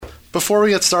Before we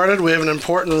get started, we have an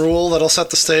important rule that'll set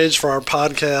the stage for our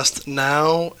podcast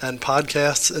now and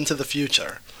podcasts into the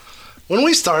future. When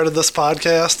we started this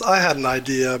podcast, I had an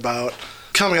idea about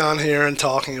coming on here and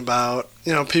talking about,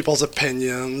 people's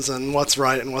opinions and what's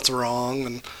right and what's wrong.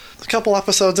 And a couple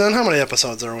episodes in, how many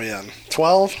episodes are we in?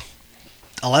 12?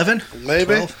 11?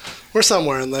 Maybe? 12. We're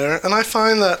somewhere in there. And I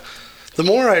find that the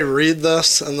more I read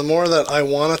this and the more that I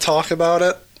want to talk about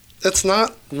it, it's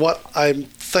not what I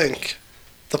think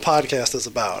the podcast is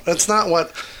about. It's not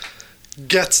what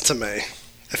gets to me,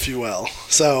 if you will.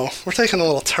 So we're taking a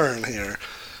little turn here.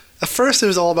 At first it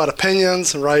was all about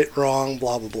opinions, right, wrong,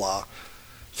 blah, blah, blah.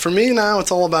 For me now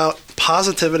it's all about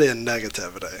positivity and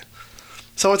negativity.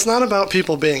 So it's not about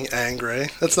people being angry.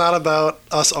 It's not about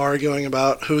us arguing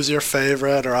about who's your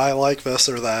favorite or I like this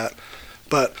or that.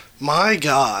 But my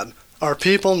God, are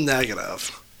people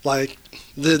negative? Like,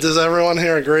 does everyone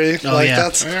here agree? Oh, yeah.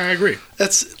 I agree.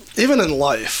 It's even in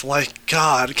life, like,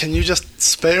 God, can you just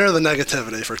spare the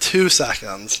negativity for 2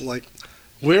 seconds? Like,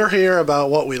 we're here about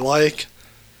what we like.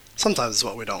 Sometimes it's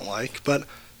what we don't like, but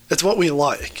it's what we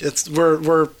like. It's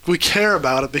we care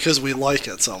about it because we like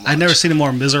it so much. I've never seen a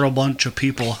more miserable bunch of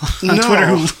people on No. Twitter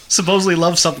who supposedly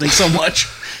love something so much.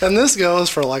 And this goes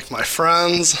for, like, my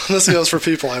friends. This goes for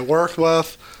people I work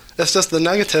with. It's just the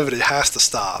negativity has to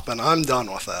stop, and I'm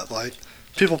done with it. Like,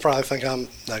 people probably think I'm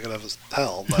negative as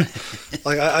hell, but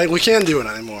like we can't do it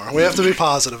anymore. We have to be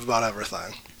positive about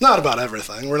everything. Not about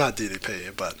everything. We're not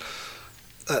DDP, but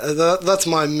that's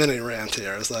my mini rant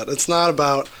here, is that it's not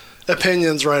about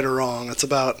opinions right or wrong. It's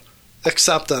about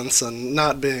acceptance and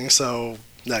not being so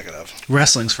negative.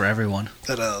 Wrestling's for everyone.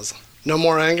 It is. No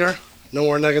more anger. No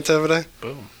more negativity.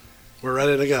 Boom. We're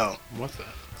ready to go. What's that?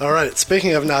 All right.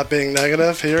 Speaking of not being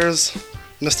negative, here's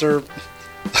Mr.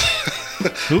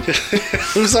 Who?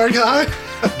 Who's our guy?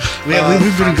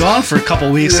 We've been gone for a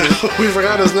couple weeks. Yeah, we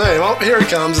forgot his name. Oh, here he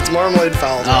comes. It's Marmalade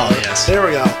Fowl. Oh, yes. Here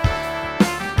we go.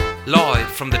 Live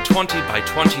from the 20 by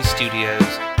 20 studios,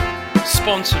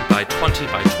 sponsored by 20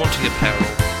 by 20 Apparel,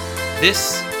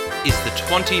 this is the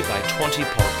 20 by 20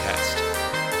 podcast.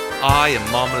 I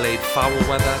am Marmalade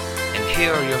Foulweather, and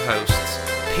here are your hosts,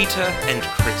 Peter and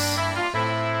Chris.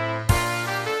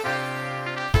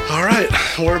 All right,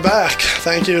 we're back.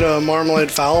 Thank you to Marmalade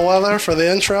Foulweather for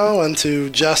the intro, and to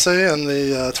Jesse and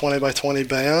the 20 by 20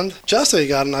 band. Jesse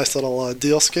got a nice little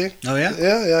deal ski. Oh, yeah?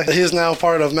 Yeah. He is now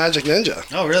part of Magic Ninja.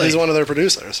 Oh, really? He's one of their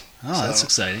producers. Oh, So, that's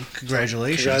exciting.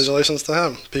 Congratulations. Congratulations to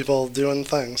him. People doing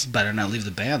things. Better not leave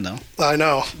the band, though. I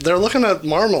know. They're looking at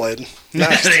Marmalade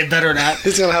next. They better not.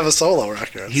 He's going to have a solo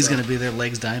record. He's going to be their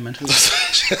legs diamond.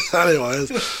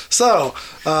 Anyways, so,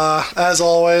 as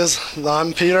always,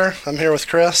 I'm Peter. I'm here with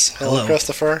Chris. Hello.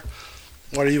 Christopher.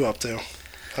 What are you up to?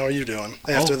 How are you doing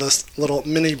after this little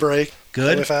mini break that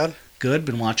Good. we've had? Good.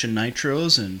 Been watching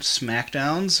Nitros and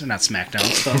Smackdowns. Or not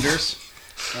Smackdowns, Thunders.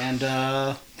 And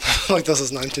Like this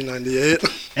is 1998.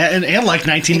 And like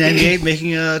 1998,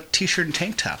 making a t-shirt and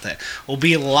tank top that will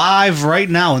be live right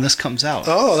now when this comes out.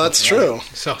 Oh, that's true.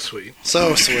 So sweet.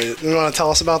 So sweet. You want to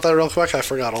tell us about that real quick? I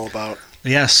forgot all about.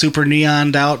 Yeah, super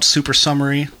neoned out, super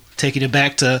summery, taking it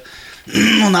back to,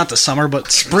 well, not the summer,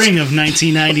 but spring of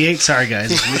 1998. Sorry,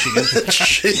 guys, it's Michigan.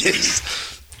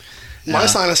 Jeez. My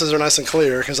sinuses are nice and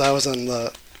clear because I was in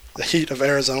the heat of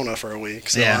Arizona for a week,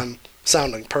 so Yeah. I'm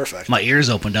sounding perfect. My ears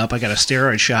opened up. I got a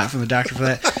steroid shot from the doctor for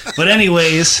that. But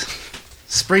anyways,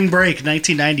 spring break,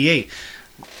 1998.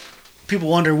 People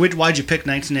wonder, why'd you pick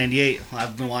 1998? Well,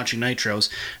 I've been watching Nitros.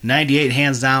 98,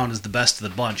 hands down, is the best of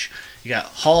the bunch. You got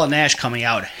Hall and Nash coming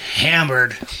out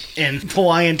hammered in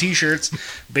Hawaiian t-shirts,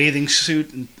 bathing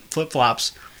suit, and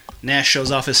flip-flops. Nash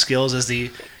shows off his skills as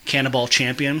the Cannonball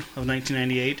champion of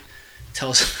 1998.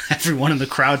 Tells everyone in the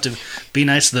crowd to be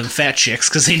nice to them fat chicks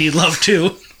because they need love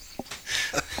too.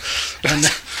 And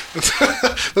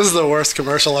This is the worst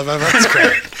commercial I've ever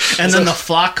heard. And then the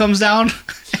flock comes down.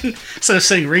 Instead of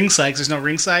sitting ringside, 'cause there's no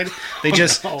ringside, they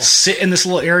just sit in this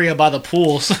little area by the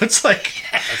pool. So it's like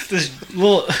this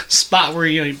little spot where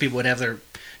people would have their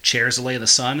chairs to lay in the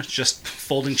sun. It's just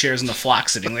folding chairs and the flock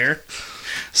sitting there.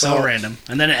 So random.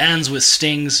 And then it ends with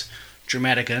Sting's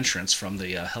dramatic entrance from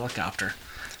the helicopter.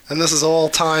 And this is all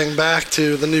tying back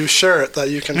to the new shirt that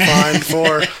you can find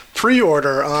for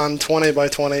pre-order on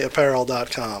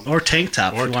 20by20apparel.com. Or tank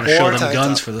top if you want to show them tank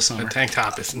guns top. for the summer. The tank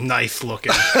top is nice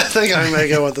looking. I think I may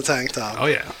go with the tank top. Oh,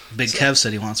 yeah. Big Kev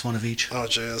said he wants one of each. Oh,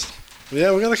 jeez.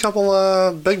 Yeah, we got a couple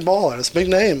big ballers, big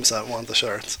names that want the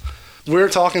shirts. We're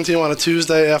talking to you on a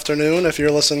Tuesday afternoon if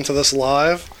you're listening to this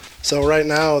live. So right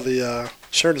now the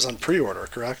shirt is on pre-order,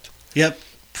 correct? Yep.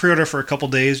 Pre-order for a couple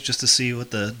days just to see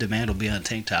what the demand will be on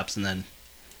tank tops, and then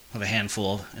have a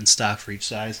handful in stock for each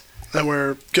size. And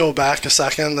we're go back a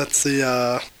second. That's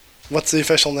the what's the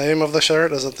official name of the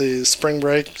shirt? Is it the Spring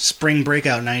Break Spring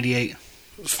Breakout 98.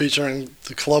 featuring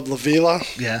the Club La Vila?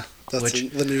 Yeah. That's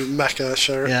the new Mecca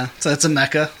shirt. Yeah, so it's a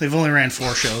Mecca. They've only ran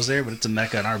 4 shows there, but it's a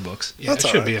Mecca in our books. Yeah, That's it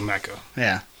all should right. be a Mecca.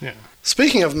 Yeah. Yeah.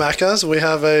 Speaking of Meccas, we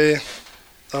have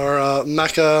our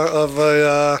Mecca of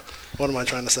a what am I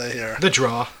trying to say here? The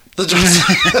draw.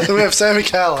 We have Sammy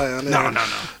Callahan. No, here. no.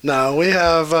 No, we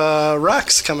have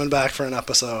Rex coming back for an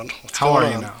episode. What's How going are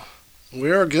you on? now?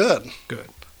 We are good. Good.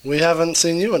 We haven't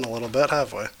seen you in a little bit,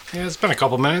 have we? Yeah, it's been a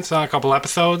couple minutes, a couple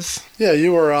episodes. Yeah,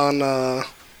 you were on.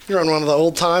 You were on one of the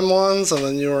old time ones, and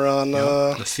then you were on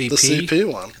the CP. the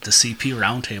CP one. The CP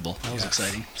Roundtable. That was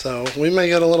exciting. So we may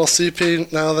get a little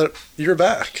CP now that you're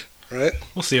back, right?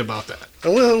 We'll see about that.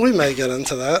 And we may get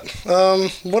into that.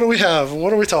 What do we have?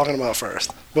 What are we talking about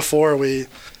first? Before we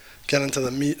get into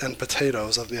the meat and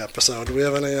potatoes of the episode, do we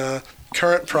have any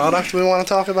current product we want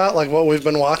to talk about, like what we've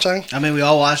been watching? I mean, we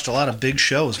all watched a lot of big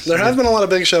shows. There have been a lot of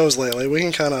big shows lately. We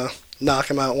can kind of knock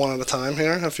them out one at a time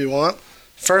here if you want.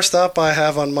 First up, I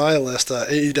have on my list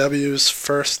AEW's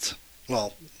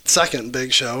second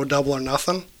big show, Double or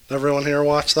Nothing. Everyone here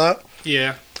watch that?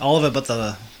 Yeah. All of it but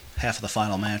the half of the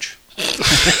final match.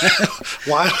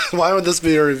 Why would this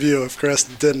be a review if Chris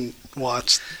didn't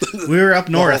watch? We were up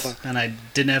The whole north, thing. and I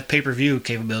didn't have pay-per-view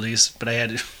capabilities, but I had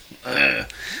to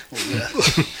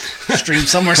stream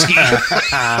somewhere ski.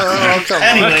 Oh, come on.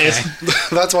 Anyways,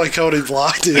 That's why Cody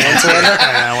blocked you on Twitter.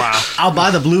 Yeah, wow. I'll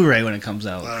buy the Blu-ray when it comes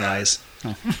out, guys.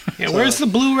 Yeah, where's the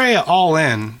Blu-ray at All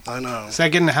In? I know. Is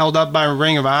that getting held up by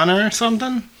Ring of Honor or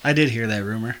something? I did hear that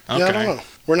rumor. Yeah, I don't know.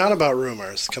 We're not about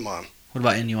rumors. Come on. What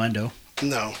about innuendo?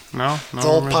 No. No? It's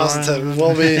all rumors positive.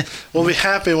 on We'll be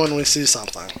happy when we see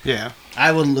something. it? Yeah.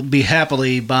 I would be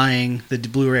happily buying the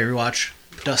Blu-ray rewatch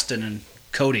Dustin and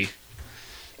Cody.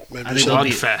 Maybe I we think should. it'll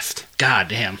be- Bloodfest. God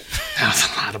damn. That was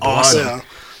a lot of blood. Awesome. Yeah.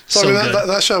 So, So I mean, good.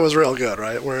 that show was real good,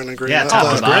 right? We're in agreement. top That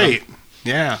to was bottom. great.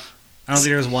 Yeah. I don't think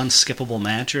there was one skippable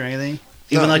match or anything.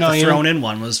 No, Even no, the you- thrown-in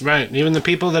one was... Right. Even the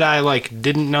people that I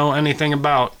didn't know anything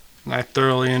about, I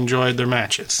thoroughly enjoyed their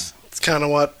matches. It's kind of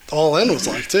what All In was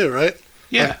like, too, right?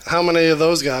 Yeah. Like, how many of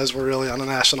those guys were really on a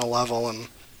national level and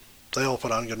they all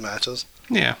put on good matches?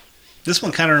 Yeah. This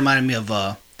one kind of reminded me of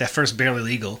that first Barely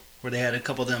Legal, where they had a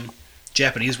couple of them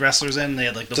Japanese wrestlers in. They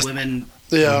had the Just- women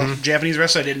Yeah. Japanese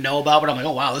wrestler I didn't know about, but I'm like,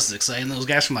 oh wow, this is exciting. Those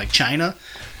guys from China,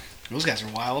 those guys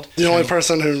are wild. The only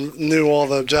person who knew all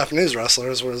the Japanese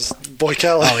wrestlers was Boy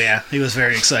Kelly. Oh yeah, he was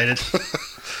very excited.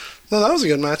 No, that was a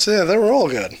good match. Yeah, they were all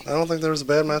good. I don't think there was a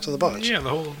bad match of the bunch. Yeah,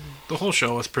 the whole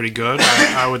show was pretty good,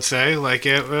 I would say.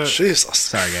 Jesus.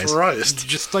 Sorry, guys. Christ.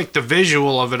 Just the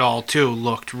visual of it all too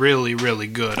looked really, really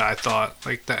good. I thought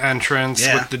the entrance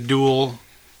Yeah. with the dual,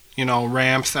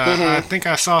 ramps. I think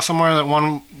I saw somewhere that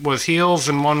one was heels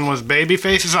and one was baby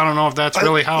faces. I don't know if that's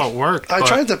really how it worked. I but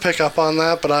tried to pick up on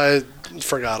that, but I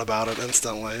forgot about it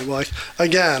instantly.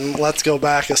 Again, let's go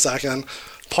back a second.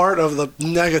 Part of the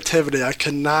negativity I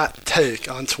cannot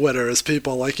take on Twitter is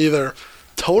people either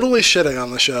totally shitting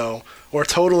on the show or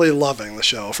totally loving the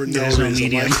show for no There's no reason.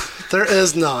 medium. There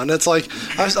is none. It's I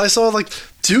saw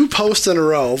 2 posts in a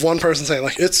row of one person saying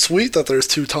it's sweet that there's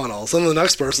 2 tunnels, and the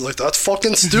next person's like, that's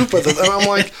fucking stupid, and I'm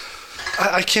like,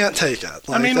 I can't take it.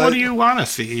 I mean, what do you want to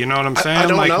see? You know what I'm saying? I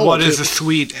don't know what what is people- a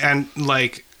sweet and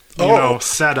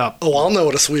setup? Oh, I'll know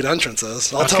what a sweet entrance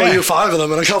is. I'll Okay. tell you 5 of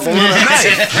them in a couple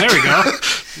minutes. There we go.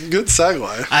 Good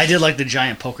segue. I did like the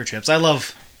giant poker chips. I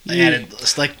love. They added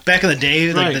back in the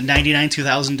day, Right. the '99,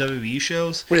 2000 WWE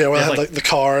shows. Yeah, we They had the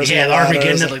cars. yeah, and the ladders,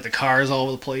 Armageddon and had the cars all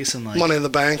over the place, and Money in the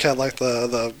Bank had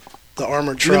the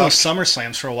armored even truck. those Summer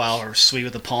Slams for a while were sweet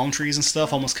with the palm trees and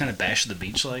stuff, almost kind of Bash of the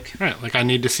Beach like. Right, I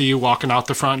need to see you walking out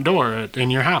the front door in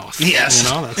your house. Yes.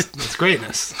 That's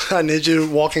greatness. I need you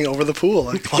walking over the pool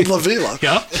like Club La Vila.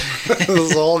 Yep. This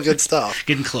is all good stuff.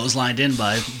 Getting clotheslined in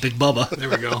by Big Bubba. There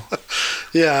we go.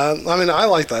 Yeah, I mean, I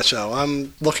like that show.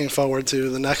 I'm looking forward to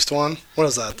the next one. What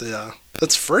is that?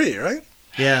 It's free, right?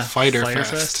 Yeah, Fighter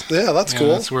Fest. Yeah, that's Yeah, cool.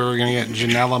 That's where we're gonna get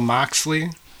Janela Moxley.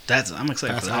 I'm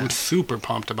excited for that. I'm super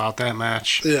pumped about that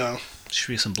match. Yeah. Should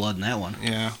be some blood in that one.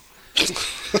 Yeah.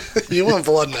 You want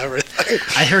blood and everything.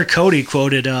 I heard Cody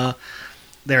quoted.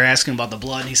 They were asking about the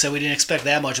blood. He said we didn't expect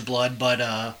that much blood, but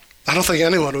I don't think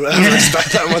anyone would ever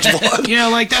expect that much blood. Yeah,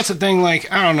 that's the thing. I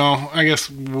don't know. I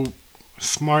guess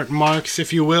smart marks,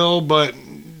 if you will, but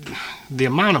the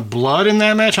amount of blood in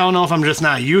that match, I don't know if I'm just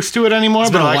not used to it anymore.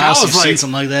 it's been but a while I since was you've seen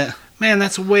something like that. man,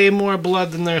 that's way more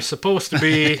blood than there's supposed to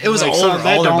be. It was so all that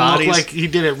their don't bodies. look like he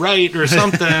did it right or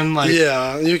something.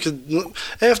 Yeah, you could,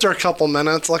 after a couple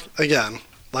minutes, again,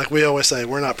 Like we always say,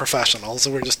 we're not professionals.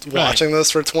 We're just watching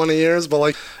this for 20 years. But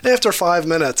like after 5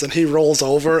 minutes and he rolls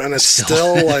over and it's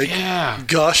still like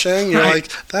gushing, you're like,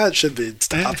 that should be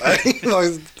stopping.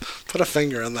 Like, put a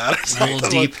finger in that or A something. little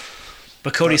deep.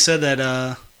 But Cody said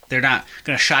that they're not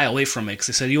going to shy away from it. Because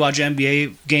they said, you watch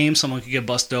NBA games, someone could get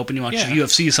busted open. You watch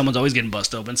UFC, someone's always getting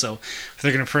busted open. So if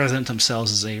they're going to present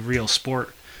themselves as a real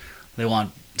sport, they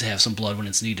want to have some blood when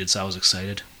it's needed. So I was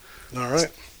excited. All right.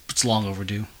 It's long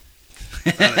overdue.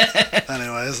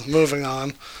 Anyways, moving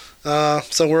on.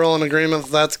 So we're all in agreement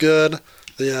that's good.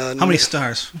 How many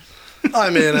stars? I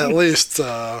mean, at least,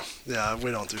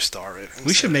 we don't do star ratings.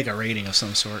 We should make a rating of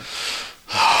some sort.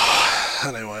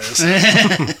 Anyways,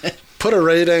 put a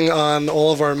rating on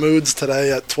all of our moods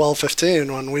today at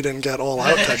 12:15 when we didn't get all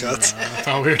out tickets. I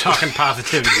thought we were talking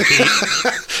positivity,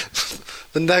 Pete.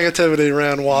 The negativity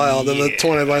ran wild in the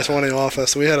 20 by 20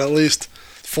 office. We had at least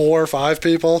 4 or 5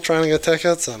 people trying to get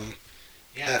tickets, and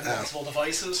multiple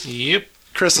devices. Yep.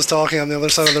 Chris is talking on the other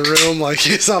side of the room like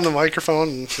he's on the microphone,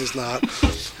 and he's not.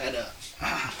 Had to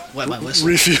wet my whistle.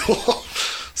 Refuel.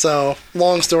 So,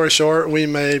 long story short, we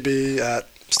may be at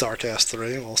StarCast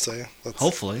 3. We'll see. That's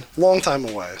Hopefully. long time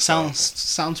away. So.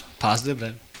 Sounds positive.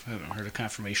 But I haven't heard a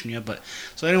confirmation yet. But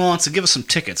so anyone wants to give us some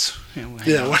tickets?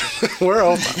 Yeah, we're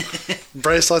open.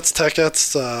 Bracelets,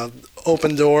 tickets,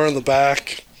 open door in the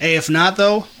back. Hey, if not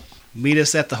though, meet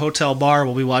us at the hotel bar.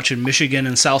 We'll be watching Michigan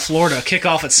and South Florida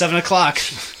kickoff at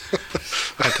 7:00.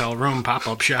 Hotel room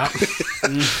pop-up shop.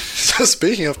 So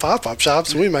speaking of pop-up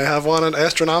shops, we may have one at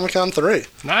Astronomicon 3.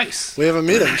 Nice. We have a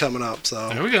meeting coming up, so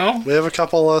There we go. we have a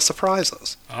couple of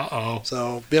surprises. Uh-oh.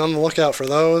 So be on the lookout for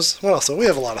those. What else? So we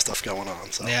have a lot of stuff going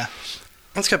on. So Yeah,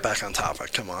 let's get back on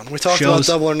topic. Come on. We talked Shows.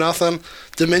 about Double or Nothing.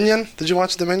 Dominion. Did you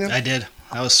watch Dominion? I did.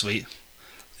 That was sweet.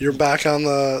 You're back on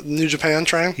the New Japan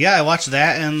train? Yeah, I watched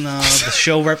that and the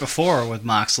show right before with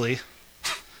Moxley.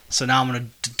 So now I'm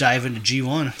going to dive into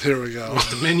G1. Here we go.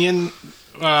 Dominion,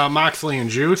 Moxley, and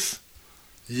Juice.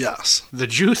 Yes. The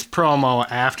Juice promo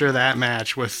after that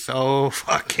match was so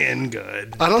fucking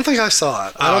good. I don't think I saw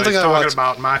it. I don't think I talking watched.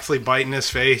 about Moxley biting his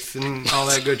face and all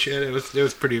that good shit. It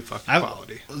was pretty fucking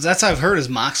quality. That's what I've heard is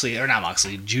Moxley, or not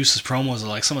Moxley, Juice's promos are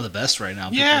like some of the best right now.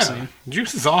 people are saying.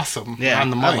 Juice is awesome. Yeah, on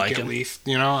the I mic like at him. least.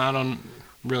 You know, I don't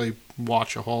really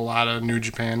watch a whole lot of New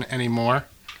Japan anymore,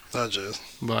 Oh, jeez.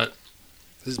 but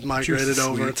He's migrated Juice is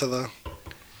over sweet. to the.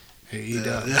 he Yeah.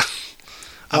 does. Yeah.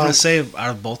 I'm going to say out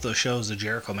of both those shows, the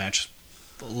Jericho match,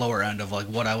 the lower end of like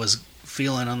what I was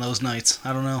feeling on those nights.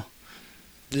 I don't know.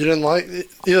 You didn't like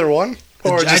either one?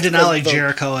 Or I just did not like the-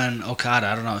 Jericho and Okada.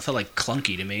 I don't know. It felt like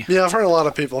clunky to me. Yeah, I've heard a lot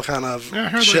of people kind of Yeah, I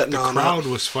heard like shitting the on crowd it.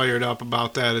 was fired up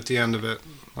about that at the end of it.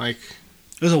 Like,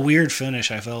 It was a weird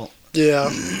finish, I felt. Yeah,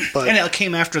 but And it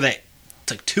came after that.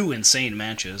 It's like 2 insane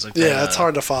matches. Like yeah, that, it's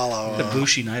hard to follow. The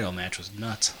Bushi Naito match was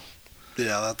nuts.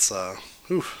 Yeah, that's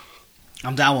oof.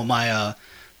 I'm down with my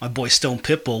my boy Stone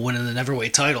Pitbull winning the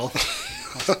Neverweight title.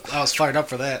 I was fired up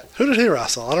for that. Who did he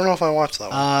wrestle? I don't know if I watched that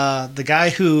one. The guy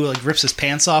who like rips his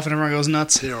pants off and everyone goes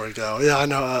nuts. Here we go. Yeah, I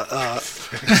know.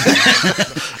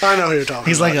 I know who you're talking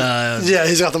He's about. like a Yeah,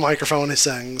 he's got the microphone. He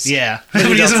sings. yeah. He But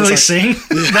he does doesn't the really same-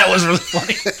 sing. That was really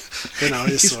funny. You know,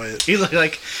 he's sweet. He looked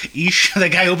like that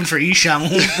guy opened for Isham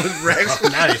with Rex.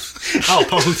 nice. Oh,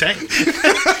 Jose.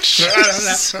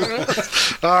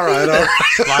 All right.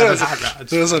 Live as hot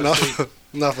rods. There's enough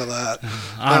of that.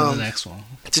 On the next one.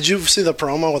 Did you see the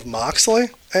promo with Moxley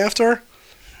after?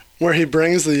 Where he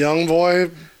brings the young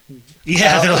boy?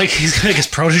 Yeah, they're like he's gonna make his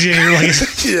protege or like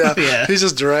Yeah. Yeah. He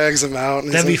just drags him out.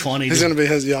 And That'd he's be funny, He's dude. going to be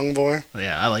his young boy.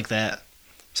 yeah, I like that.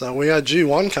 So we got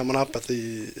G1 coming up at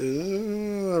the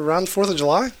around 4th of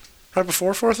July? Right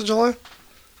before 4th of July?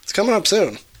 It's coming up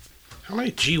soon. How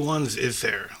many G1s is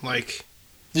there? Like,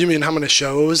 You mean how many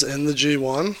shows in the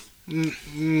G1?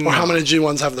 Or how many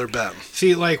G1s have there been?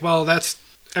 see, like, well, that's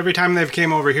every time they've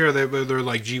came over here, they're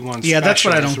like G1. Yeah, that's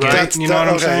what I don't specials, get. right? You know what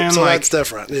I'm saying? So Like, that's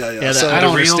different. Yeah. Yeah, so I the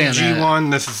don't real understand that.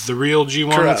 G1. This is the real G1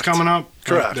 that's Correct. coming up.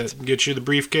 Correct. That gets you the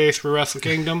briefcase for Wrestle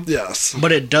Kingdom. Yes.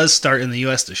 But it does start in the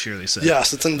U.S. this year. They said.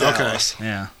 Yes, it's in Dallas.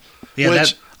 Yeah. Yeah.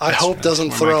 Which That, I hope doesn't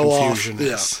that's where my throw off. confusion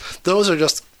Yeah. is. Those are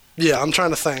just. Yeah, I'm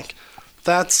trying to think.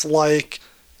 That's like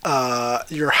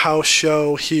your house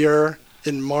show here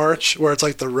in March, where it's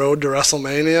like the road to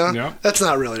WrestleMania. Yeah. That's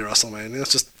not really WrestleMania.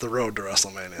 It's just the road to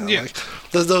WrestleMania. Yeah.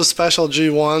 Like, those special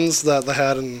G1s that they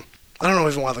had in. I don't know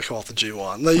even why they call it the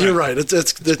G1. No, you're right.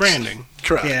 It's Branding.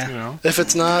 Correct. Yeah. You know. If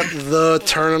it's not the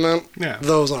tournament, Yeah.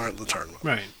 those aren't the tournament.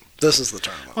 Right. This is the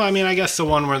tournament. Well, I mean, I guess the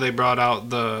one where they brought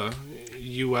out the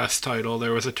U.S. title,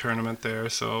 there was a tournament there,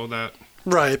 so that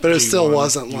Right, but it still G1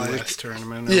 wasn't US like...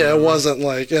 tournament. or Yeah, it whatever. wasn't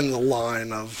like in the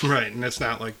line of... Right, and it's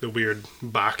not like the weird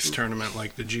box tournament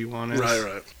like the G1 is.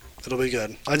 Right. It'll be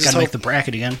good. I just Gotta hope... make the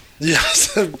bracket again.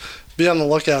 Yes, be on the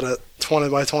lookout at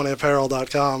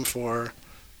 20by20apparel.com for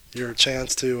your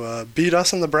chance to beat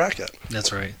us in the bracket.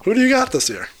 That's right. Who do you got this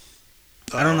year?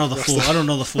 I don't know the full. I don't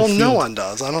know the full. Well, field. no one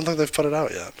does. I don't think they've put it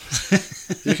out yet.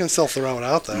 You can still throw it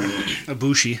out there.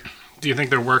 Ibushi. Do you think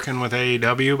they're working with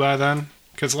AEW by then?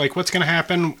 Because, like, what's going to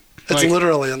happen? It's Like,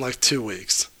 literally in like 2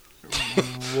 weeks.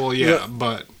 well, Yeah. yeah,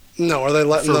 but No, are they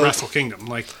letting for the... Wrestle Kingdom,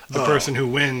 like, the Oh. person who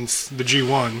wins the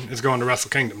G1 is going to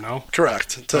Wrestle Kingdom, no?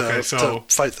 Correct. To, Okay, so- to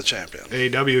fight the champion.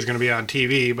 AEW is going to be on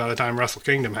TV by the time Wrestle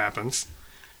Kingdom happens.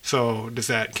 So does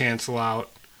that cancel out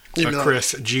You a know-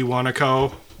 Chris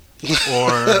G1ico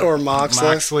or Or Moxley.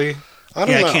 Moxley? I don't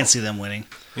Yeah, know. I can't see them winning.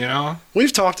 You know?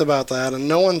 We've talked about that, and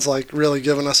no one's like really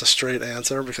given us a straight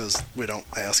answer because we don't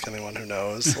ask anyone who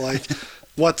knows. Like,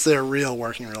 what's their real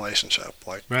working relationship?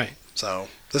 Like, Right, so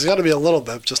there's got to be a little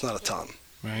bit, just not a ton.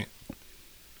 right.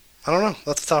 I don't know.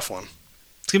 That's a tough one.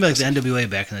 It's gonna be like the NWA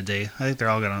back in the day. I think they're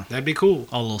all gonna That'd be cool.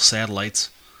 all little satellites.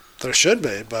 There should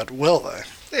be, but will they?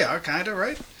 They are kind of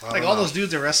right. I Like don't all know. those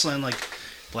dudes are wrestling like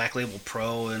Black Label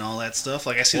Pro and all that stuff.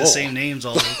 Like I see Whoa. the same names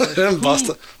all over. the place.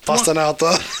 Busting out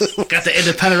the. Got the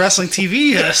Independent Wrestling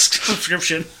TV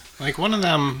subscription. Like one of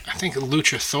them, I think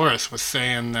Luchasaurus was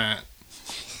saying that.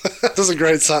 This is a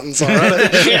great sentence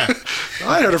already. Yeah,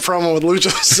 I heard a promo with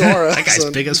Luchasaurus. That guy's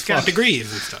and big as he's got fuck.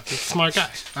 degrees and stuff. He's a smart guy.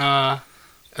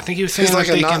 I think he was saying He's like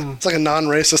like a they non, it's like a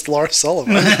non-racist Lars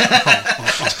Sullivan.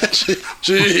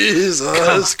 Jesus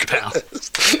pal.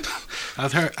 Christ.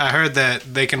 I heard that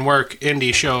they can work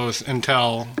indie shows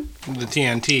until the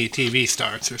TNT TV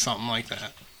starts or something like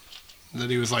that. That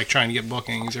he was like trying to get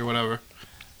bookings or whatever.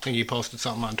 I think he posted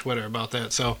something on Twitter about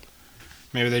that. So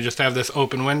maybe they just have this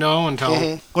open window until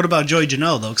Mhm. What about Joey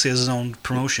Janela though? Because he has his own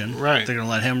promotion. Right. They're gonna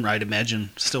let him, I'd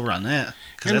imagine, still run that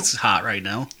because And- that's hot right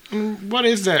now. what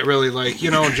is that really like?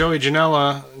 You know, Joey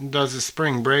Janela does his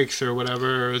spring breaks or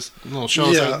whatever, or his little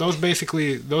shows. Yeah. Those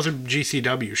are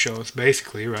GCW shows,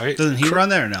 basically, right? Doesn't he run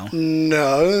there or no?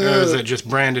 No. Or is it just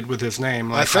branded with his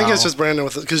name? I Like think it's how- just branded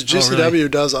with it because Oh, GCW really?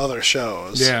 does other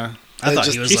shows. Yeah. I They thought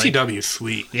just- he was like GCW is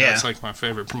sweet. Yeah. That's like my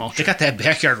favorite they promotion. got that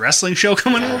backyard wrestling show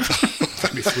coming up.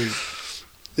 That'd be sweet.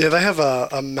 Yeah, they have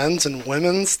a men's and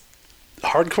women's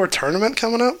hardcore tournament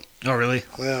coming up. Oh really?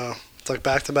 Yeah, it's like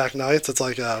back-to-back nights. It's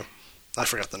like I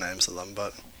forgot the names of them,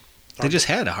 but They just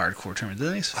had a hardcore tournament,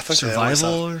 didn't they? I think they always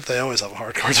Survival. have a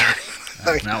hardcore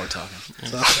tournament. Now we're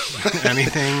talking.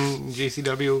 Anything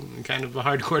GCW kind of a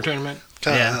hardcore tournament?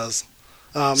 Kind of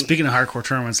Yeah. has. Speaking of hardcore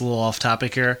tournaments, a little off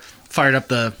topic here. Fired up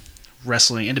the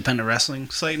independent wrestling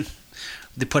site.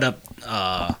 They put up,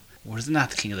 what is it?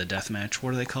 Not the King of the Death match.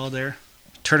 What are they called there?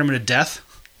 Tournament of Death.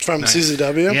 From Nice.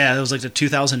 CZW. Yeah, it was like the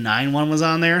 2009 one was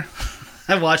on there.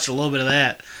 I watched a little bit of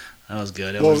that. That was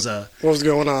good. It Well- was What was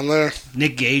going on there?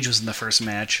 Nick Gage was in the first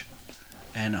match,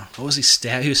 and what was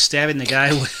he He was stabbing the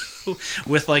guy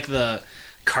with like the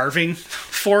carving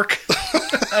fork.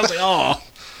 I was like, oh.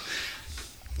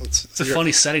 It's a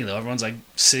funny setting though. Everyone's like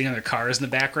sitting in their cars in the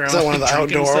background. Is that one of the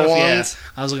drinking and outdoor stuff. ones?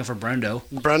 Yeah, I was looking for Brendo.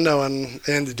 Brendo and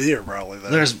Andy D are probably there.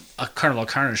 There's a Carnival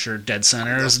Carnage shirt, dead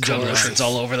center. There's Of jungle course. shirts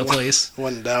all over the place.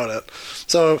 Wouldn't doubt it.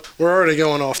 So we're already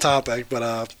going off topic,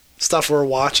 but stuff we're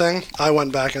watching. I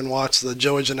went back and watched the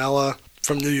Joey Janela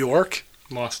from New York.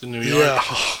 Lost in New York. Yeah,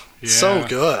 Yeah. so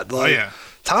good. Oh Like, yeah.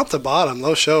 top to bottom,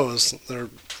 those shows they're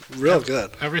real good.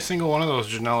 Every single one of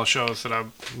those Janela shows that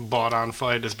I've bought on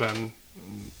Fight has been,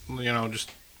 just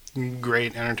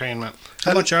great entertainment.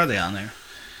 How much are they on there?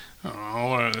 I don't know,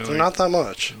 what are they, They're like not that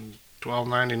much.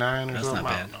 $12.99 or That's something?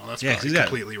 not I bad. don't know. That's Yeah, 'cause probably he's got-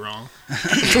 completely wrong. Yeah,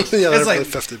 they're It's like like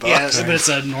 $50. Yeah, but it's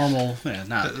a normal,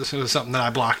 not This is something that I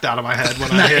blocked out of my head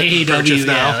when I not hit AEW. purchase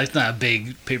now. Yeah, it's not a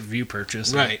big pay per view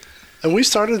purchase. Right. And we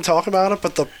started to talk about it,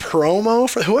 but the promo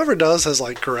for whoever does has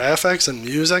like graphics and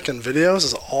music and videos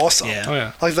is awesome. Yeah. Oh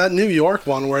yeah. Like that New York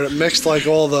one where it mixed like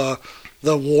all the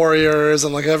Warriors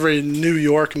and like every New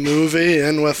York movie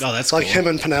in with Oh, that's like cool. him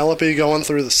and Penelope going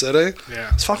through the city. Yeah.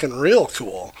 It's fucking real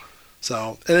cool.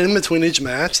 So, and in between each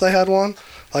match they had one.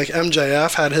 Like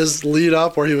MJF had his lead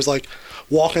up where he was like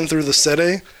walking through the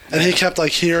city and he kept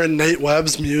like hearing Nate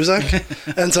Webb's music.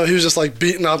 And so he was just like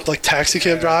beating up like taxi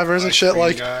cab drivers and shit. Green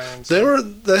Like guy and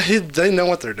they know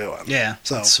what they're doing. Yeah,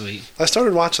 So- that's sweet. I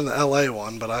started watching the LA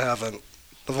one, but I haven't.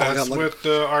 I've only That's got, like, with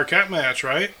the Arquette match,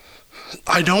 right?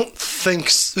 I don't think.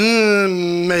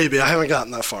 Maybe I haven't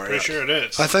gotten that far Pretty yet. sure it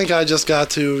is. I think I just got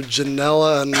to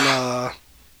Janela and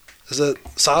is it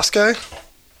Sasuke?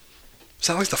 Is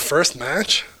that like the first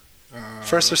match?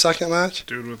 First or second match?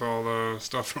 Dude with all the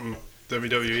stuff from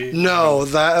WWE? No,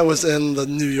 that was in the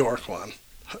New York one.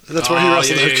 That's where he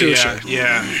wrestled Hakushi.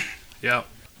 Yeah. Yep.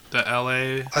 The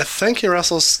LA. I think he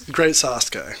wrestles Great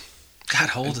Sasuke. God,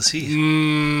 how old is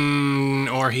he?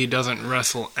 Or he doesn't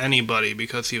wrestle anybody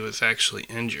because he was actually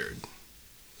injured.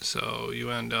 So you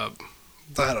end up.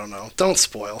 I don't know. Don't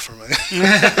spoil for me. I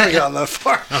haven't gotten that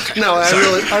far. Okay. No,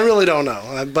 I really don't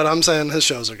know. But I'm saying his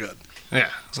shows are good. Yeah,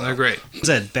 so they're great. Is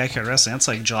that Backyard Wrestling? That's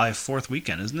like July 4th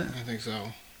weekend, isn't it? I think so.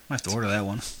 I have to order that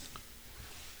one.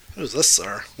 Who's this,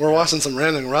 sir? We're watching some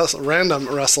random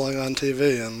wrestling on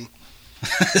TV, and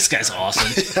This guy's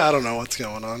awesome. I don't know what's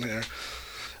going on here.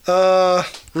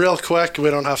 Real quick, we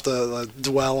don't have to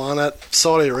dwell on it.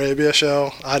 Saudi Arabia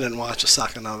show. I didn't watch a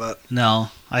second of it. No,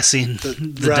 I seen the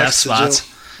Rex, death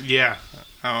spots. Yeah.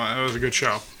 Oh, it was a good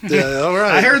show. Yeah, all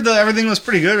right. I heard everything was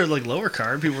pretty good, or like lower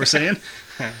card. People were saying.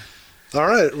 All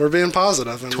right, we're being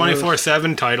positive. and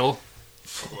 24/7 title.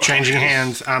 Changing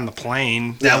hands on the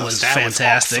plane. That was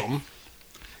fantastic. awesome.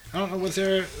 I don't know, was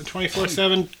there a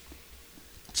 24/7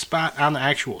 spot on the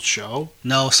actual show?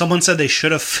 No, someone said they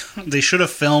should have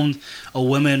filmed a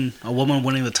woman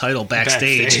winning the title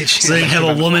backstage. So they have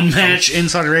a woman match in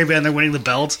Saudi Arabia and they're winning the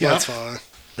belt. Yeah, that's fine.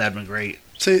 That'd been great.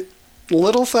 See,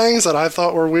 little things that I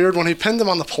thought were weird when he pinned him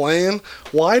on the plane.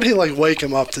 Why did he wake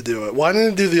him up to do it? Why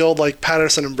didn't he do the old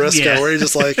Patterson and Briscoe where he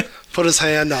just put his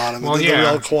hand on him and did the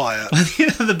real quiet?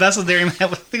 The best was there. I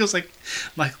think it was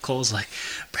Michael Cole's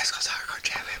Briscoe's hardcore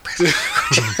champion. Briscoe's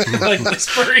hardcore champion.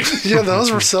 Whispering. Yeah,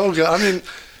 those were so good. I mean,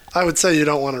 I would say you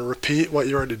don't want to repeat what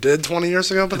you already did 20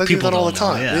 years ago, but they do that all the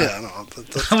time. No,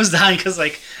 I was dying because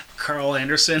Carl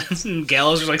Anderson and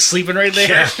Gallows were sleeping right there.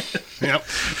 Yeah. Yep.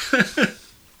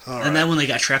 Right. And then when they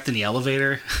got trapped in the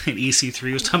elevator, and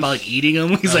EC3 was talking about eating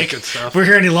them, he's good stuff. "We're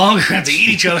here any longer, we have to eat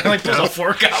each other." Pulls a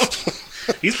fork out.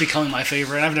 He's becoming my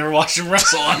favorite. I've never watched him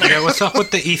wrestle on there. Yeah, what's up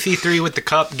with the EC3 with the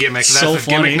cup gimmick? That's So his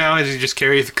funny. gimmick now. Is he just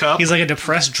carries the cup? He's like a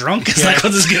depressed drunk. Is what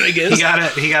his gimmick is. He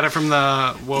got it from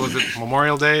the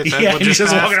Memorial Day. Is that Yeah, what and he's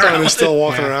just walking around. He's still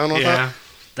walking around with yeah. it.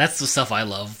 That's the stuff I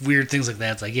love. Weird things like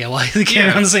that. It's why are they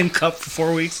carrying around the same cup for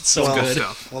 4 weeks? It's so good.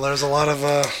 Well, there's a lot of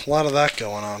that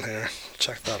going on here.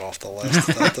 Check that off the list.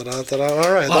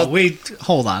 All right. Oh, wait,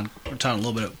 hold on. We're talking a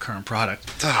little bit of current product.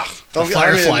 The Okay,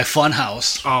 Firefly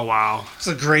Funhouse. Oh, wow. It's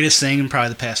the greatest thing in probably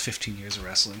the past 15 years of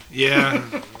wrestling. Yeah.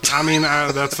 I mean,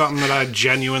 that's something that I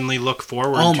genuinely look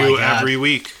forward Oh, my to God. every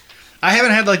week. I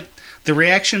haven't had the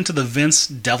reaction to the Vince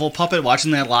Devil puppet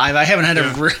watching that live. I haven't had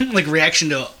a reaction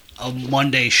to a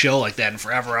Monday show like that in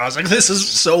forever. I was like, this is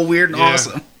so weird and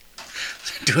awesome.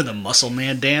 Doing the Muscle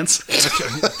Man dance.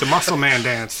 The Muscle Man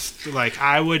dance.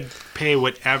 I would pay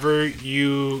whatever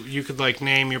you could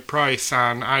name your price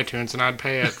on iTunes, and I'd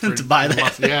pay it for To buy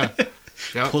that. Yeah.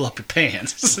 Yep. Pull up your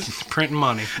pants. Printing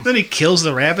money. Then he kills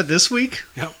the rabbit this week.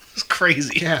 Yep. It's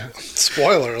crazy. Yeah.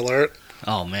 Spoiler alert.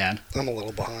 Oh man. I'm a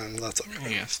little behind. That's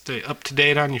okay. Yeah. Stay up to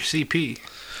date on your CP.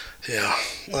 Yeah,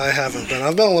 I haven't been.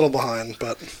 I've been a little behind,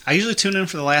 but I usually tune in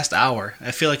for the last hour. I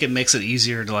feel like it makes it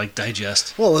easier to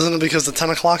digest. well, isn't it because the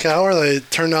 10 o'clock hour they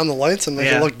turn down the lights and make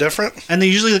it look different? And they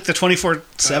usually the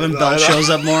 24/7 belt shows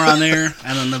up more on there,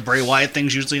 and then the Bray Wyatt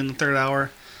thing's usually in the third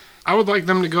hour. I would like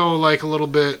them to go a little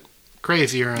bit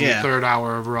crazier in the third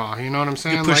hour of Raw. You know what I'm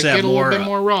saying? You push that get a more, little bit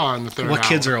more Raw in the third hour. What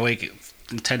kids are awake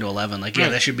at 10 to 11?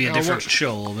 That should be a different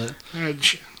show a little bit.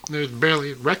 There's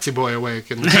barely Rexy Boy awake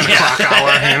in the 10 o'clock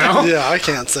hour, Yeah, I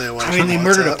can't say what. I mean, they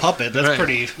murdered a puppet. That's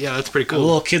pretty. Yeah, that's pretty A cool.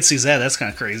 little kid sees that. That's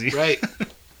kind of crazy. Right.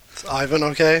 Is Ivan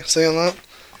okay seeing that?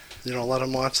 You don't let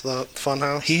him watch the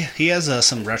Funhouse? He has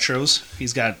some retros.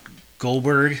 He's got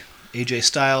Goldberg, AJ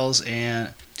Styles, and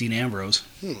Dean Ambrose.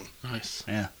 Nice.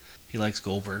 Yeah, he likes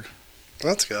Goldberg.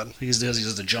 That's good. He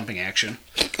does the jumping action.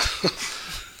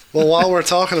 Well, while we're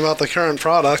talking about the current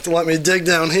product, let me dig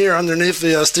down here underneath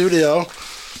the studio.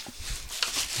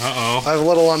 Uh-oh. I have a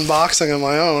little unboxing of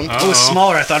my own. It was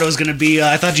smaller. I thought it was going to be.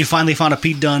 I thought you finally found a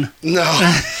Pete Dunne. No.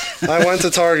 I went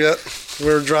to Target. We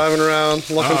were driving around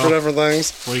looking for different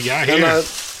things. What do you got And here?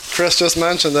 Chris just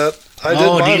mentioned it. I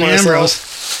did buy Dean myself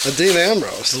Ambrose. a Dean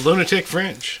Ambrose. The Lunatic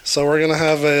Fringe. So we're going to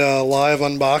have a live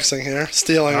unboxing here.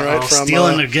 Stealing right from...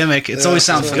 Stealing a gimmick. It always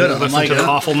sounds good on the Listen mic. to the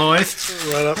awful noise.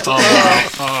 right up to...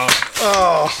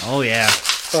 Oh yeah.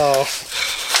 Oh,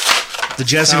 The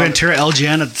Jesse Ventura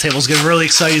LGN at the table's getting really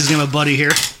excited. He's getting a buddy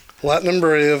here. letting him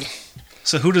breathe.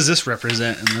 So who does this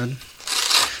represent in the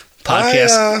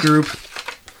podcast group?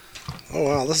 Oh,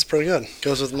 wow, this is pretty good.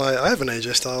 Goes with my... I have an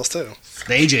AJ Styles, too.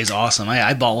 The AJ's awesome.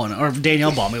 I bought one, or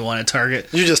Danielle bought me one at Target.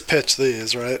 You just pitched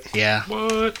these, right? Yeah.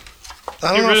 What?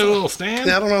 I Get don't know rid of the if, little stand?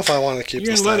 yeah, I don't know if I want to keep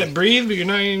You're this going to let it breathe, but you're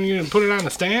not even going to put it on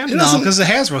the stand? No, because the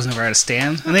Hasbro's never had a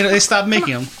stand, and they stopped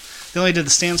making them. They only did the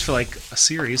stands for like a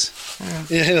series.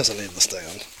 Yeah, he doesn't need the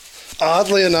stand.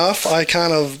 Oddly enough, I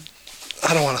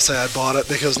don't want to say I bought it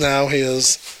because now he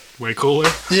is. Way cooler.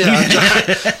 Yeah,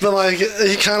 but like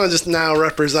he kind of just now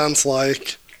represents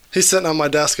like he's sitting on my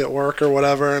desk at work or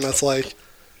whatever, and it's like,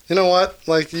 you know what?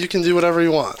 Like you can do whatever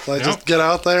you want. Like just get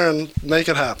out there and make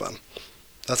it happen.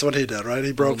 That's what he did, right?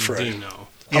 He broke free.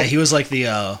 Yeah, he was like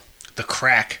the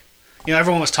crack. You know,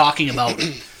 everyone was talking about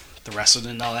the wrestling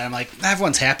and all that. I'm like,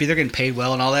 everyone's happy, they're getting paid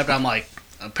well and all that, but I'm like,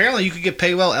 apparently you could get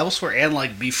paid well elsewhere and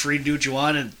like be free to do what you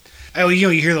want. And you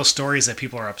hear those stories that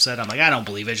people are upset. I'm like, I don't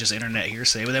believe it. It's just internet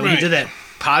hearsay. But then when he did that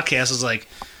podcast, I was like,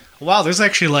 wow, there's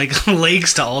actually like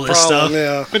legs to all this stuff.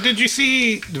 Yeah. But did you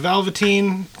see the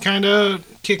Velveteen kind of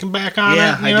kicking back on it?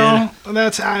 Yeah, I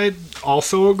did. I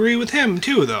also agree with him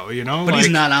too, though. You know, but he's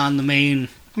not on the main.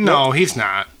 No, he's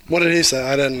not. What did he say?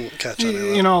 I didn't catch any of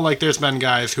that. You know, like there's been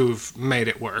guys who've made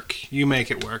it work. You make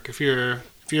it work. If you're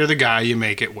the guy, you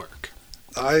make it work.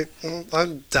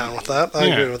 I'm down with that. I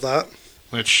agree with that.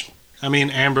 Which, I mean,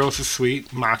 Ambrose is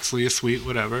sweet, Moxley is sweet,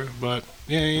 whatever. But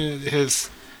yeah, his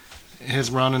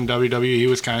run in WWE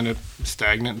was kind of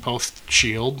stagnant post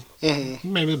Shield.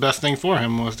 Mm-hmm. Maybe the best thing for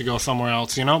him was to go somewhere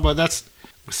else, you know. But that's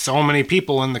with so many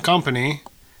people in the company.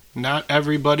 Not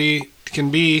everybody can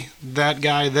be that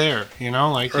guy there, you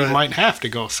know. Like you might have to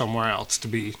go somewhere else to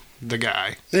be the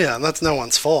guy. Yeah, that's no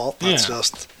one's fault. That's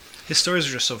just his stories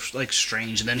are just so like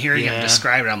strange. And then hearing him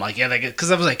describe it, I'm like, yeah,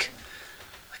 because I was like,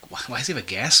 why does he have a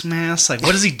gas mask? Like,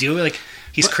 what does he do? Like,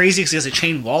 he's crazy because he has a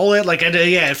chain wallet. Like,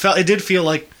 it did feel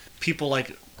like people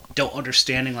like don't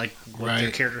understanding like what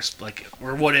their characters like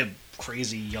or what a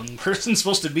crazy young person's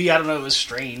supposed to be. I don't know. It was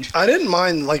strange. I didn't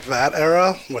mind like that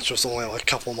era, which was only like a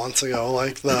couple months ago.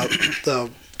 Like the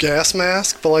gas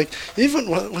mask, but like even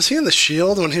was he in the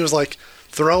Shield when he was like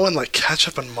throwing like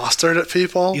ketchup and mustard at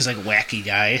people? He's like wacky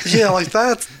guy. Yeah, like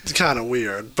that's kind of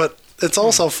weird. But it's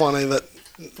also funny that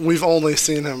we've only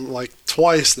seen him like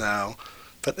twice now.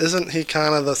 But isn't he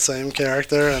kind of the same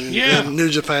character in New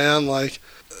Japan? Like,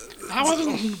 I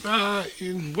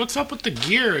wasn't. What's up with the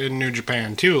gear in New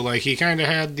Japan too? Like he kind of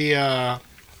had the.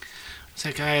 What's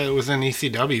that guy that was in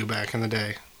ECW back in the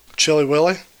day? Chili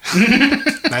Willy.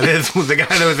 That is the guy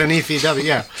that was in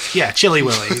ECW. Yeah, Chili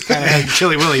Willy. Kind of had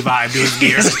Chili Willy vibe to his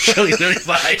gear. Chili Willy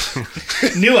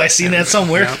vibe. Knew I seen that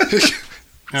somewhere. Yeah.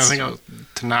 I think it was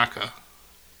Tanaka.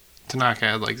 Tanaka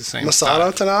had like the same.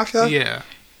 Masato Tanaka. Yeah.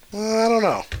 I don't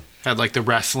know. Had like the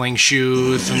wrestling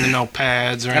shoes and the no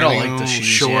pads or anything. I don't like the shoes,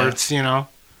 shorts, you know.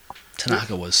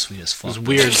 Tanaka was sweet as fuck. It was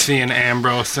weird seeing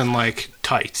Ambrose in like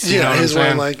tights. You know what he's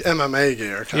I'm wearing saying? like MMA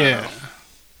gear.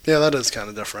 Yeah, that is kind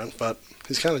of different, but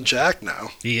he's kind of jacked now.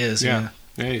 He is. Yeah,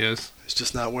 he is. He's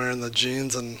just not wearing the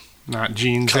jeans and not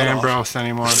jeans Ambrose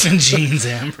anymore. Jeans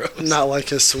Ambrose. Not like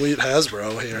his sweet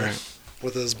Hasbro here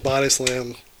with his body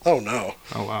slam. Oh no!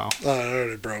 Oh wow! I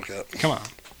already broke it. Come on.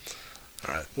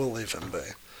 All right, we'll leave him be.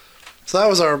 So that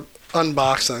was our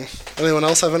unboxing. Anyone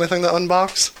else have anything to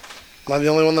unbox? Am I the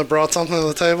only one that brought something to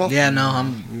the table? Yeah,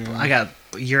 no, I got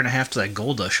a year and a half till that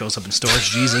Golda shows up in stores.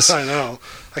 Jesus. I know.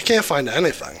 I can't find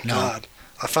anything. No. God.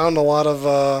 I found a lot of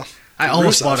I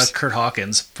almost Rusevs. bought a Kurt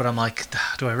Hawkins, but I'm like,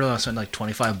 do I really want to spend like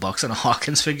 $25 on a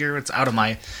Hawkins figure? It's out of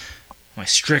my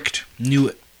strict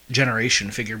new generation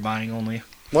figure buying only.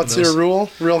 What's your rule,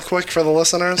 real quick, for the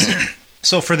listeners?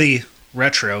 So for the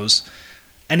retros,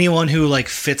 anyone who like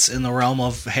fits in the realm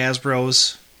of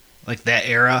Hasbro's, like that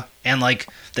era, and like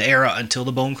the era until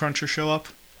the Bone Crunchers show up,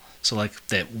 so like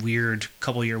that weird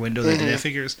couple year window they did at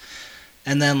figures,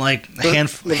 and then like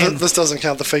This doesn't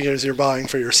count the figures you're buying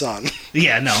for your son.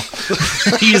 Yeah, no,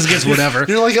 he just gets whatever.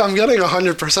 You're like, I'm getting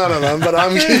 100% of them, but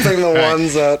I'm keeping the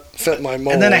ones that fit my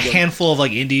mold. And then a handful of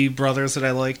like indie brothers that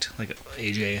I liked, like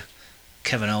AJ,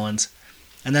 Kevin Owens,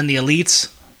 and then the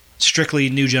elites, strictly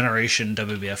new generation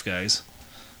WWF guys.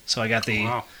 So I got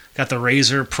the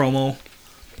Razor promo.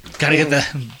 Got to get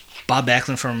the Bob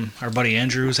Backlund from our buddy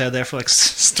Andrew, who's had that for like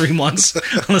 3 months,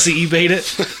 unless he eBayed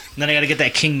it. And then I got to get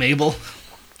that King Mabel.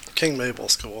 King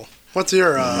Mabel's cool. What's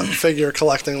your figure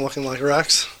collecting looking like,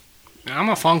 Rex? I'm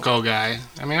a Funko guy.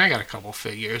 I mean, I got a couple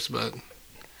figures, but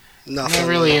Nothing. I'm not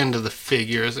really into the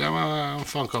figures. I'm a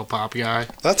Funko Pop guy.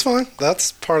 That's fine.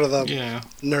 That's part of the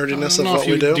nerdiness of what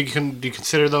we do. Do you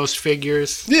consider those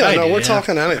figures? Yeah, we're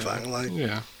talking anything. Like,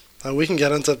 yeah. We can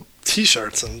get into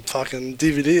T-shirts and fucking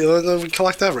DVD. We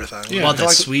collect everything. Yeah. Bought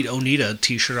that sweet Onita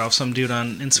T-shirt off some dude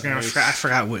on Instagram. Nice. I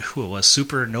forgot who it was.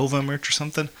 Super Nova merch or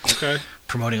something. Okay.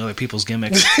 Promoting other people's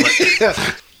gimmicks.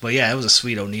 But yeah, it was a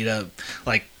sweet Onita.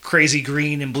 Like crazy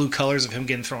green and blue colors of him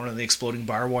getting thrown in the exploding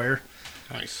barbed wire.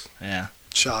 Nice. Yeah.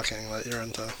 Shocking that you're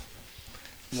into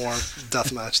more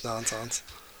deathmatch nonsense.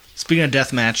 Speaking of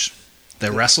deathmatch,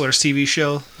 the Wrestlers TV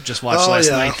show. Just watched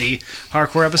last night the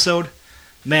hardcore episode.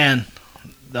 Man,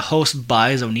 the host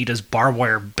buys Onita's barbed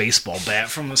wire baseball bat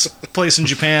from this place in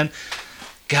Japan.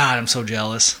 God, I'm so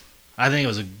jealous. I think it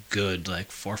was a good like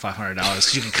 $400 or $500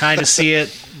 because you could kind of see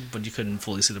it, but you couldn't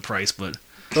fully see the price. But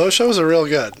those shows are real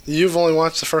good. You've only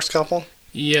watched the first couple?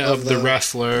 Yeah, of the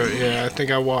Wrestler. Yeah, I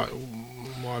think I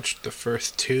watched the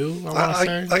first two,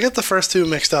 I get the first two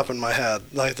mixed up in my head.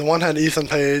 Like, the one had Ethan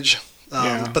Page,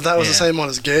 but that was the same one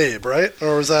as Gabe, right?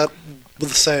 Or was that the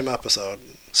same episode?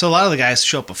 So a lot of the guys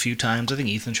show up a few times. I think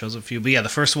Ethan shows up a few. But yeah, the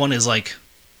first one is like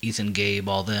Ethan, Gabe,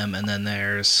 all them. And then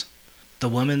there's the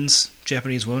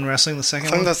Japanese women wrestling, the second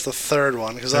one? I think that's the third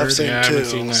one, because I've seen I two. haven't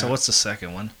seen that. So what's the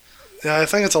second one? Yeah, I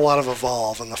think it's a lot of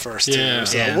Evolve in the first two,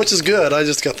 which is good. I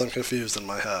just get them confused in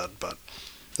my head, but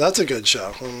that's a good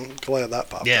show. I'm glad that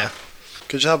popped up.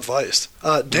 Good job, Vice.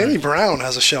 Danny Brown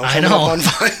has a show coming up on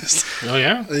Vice. Oh,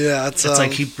 yeah? Yeah. It's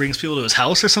like he brings people to his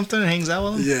house or something and hangs out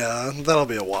with them? Yeah, that'll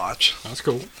be a watch. That's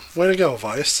cool. Way to go,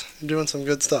 Vice. You're doing some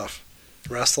good stuff.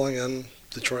 Wrestling and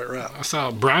Detroit rap. I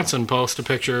saw Bronson post a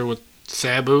picture with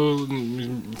Sabu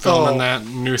filming that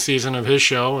new season of his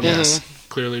show, and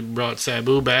clearly brought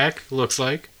Sabu back, looks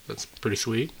like. That's pretty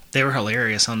sweet. They were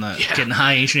hilarious on the Getting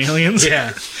High Ancient Aliens. Yeah.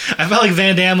 I felt like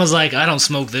Van Damme was like, I don't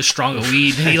smoke this strong of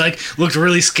weed. And he like looked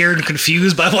really scared and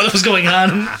confused by what was going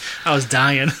on. I was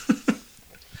dying.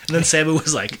 And then Sabu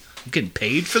was like, I'm getting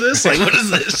paid for this? Like, what is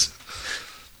this?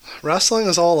 Wrestling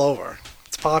is all over.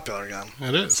 It's popular again.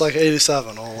 It is. It's like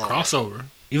 87 all over. Crossover.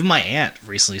 Even my aunt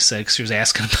recently said, because she was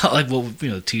asking about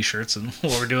like t-shirts and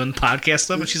what we're doing, podcast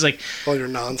stuff, and she's like, all your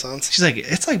nonsense. She's like,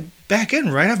 it's like back in,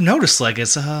 right? I've noticed like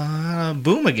it's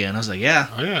boom again. I was like, yeah.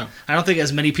 Oh yeah. I don't think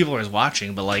as many people are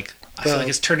watching, but like I feel like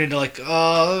it's turned into like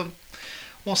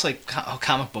almost like how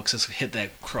comic books has hit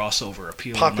that crossover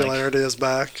appeal. Popularity is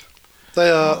back. They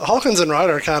Hawkins and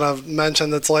Ryder kind of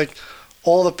mentioned it's like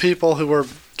all the people who were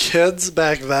kids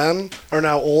back then are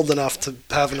now old enough to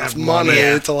have enough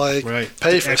money to like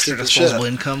pay for extra stupid disposable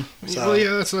shit. income. So. Well,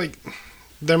 yeah, it's like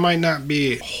there might not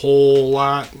be a whole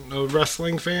lot of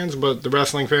wrestling fans, but the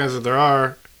wrestling fans that there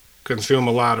are consume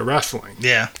a lot of wrestling.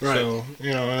 Yeah, right. So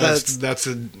that's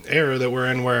an era that we're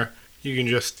in where you can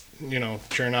just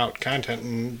churn out content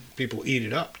and people eat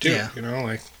it up too. Yeah.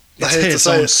 Like. It's hit its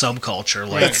own subculture,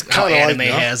 like how anime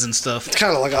has and stuff. It's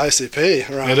kind of like ICP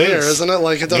around here, isn't it?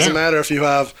 Like, it doesn't matter if you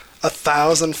have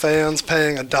 1,000 fans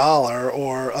paying $1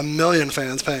 or 1 million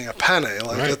fans paying a penny.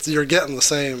 Like, you're getting the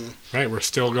same. Right, we're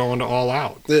still going to All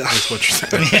Out. Yeah, that's what you're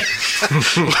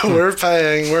saying. We're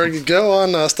paying. Go on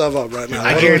StubHub right now.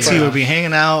 I guarantee we'll be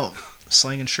hanging out,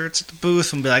 slinging shirts at the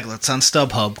booth, and be like, "Let's on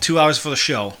StubHub." 2 hours for the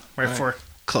show, right before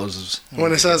closes.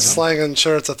 When he says slanging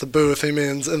shirts at the booth, he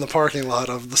means in the parking lot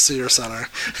of the Sears Center.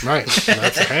 Right.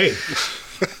 That's hey.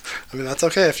 I mean, that's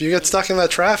okay. If you get stuck in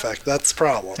that traffic, that's a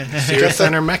problem. Sears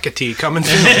Center Mecca-T coming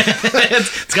soon.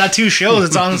 It's got 2 shows.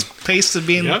 It's on its pace to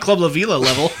being Club La Vila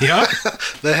level. Yeah.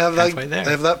 They have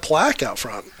that plaque out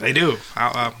front. They do.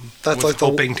 I was like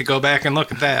hoping to go back and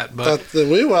look at that, but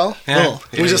we will. Yeah.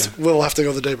 We'll have to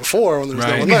go the day before when there's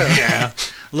no one there. Yeah.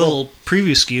 Little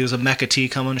preview SKUs of Mecca-T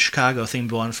coming to Chicago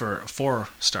themed one for a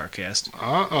 4-star cast.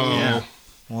 Uh-oh. Yeah.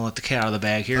 We'll let the cat out of the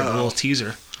bag here. A little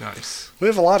teaser. Nice. We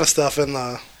have a lot of stuff in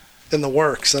the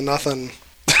works and nothing.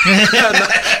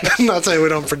 I'm not saying we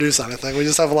don't produce anything. We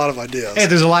just have a lot of ideas. Hey,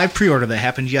 there's a live pre-order that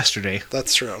happened yesterday.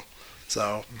 That's true.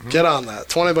 So get on that.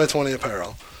 20 by 20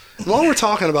 apparel. And while we're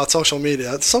talking about social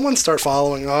media, someone start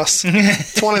following us.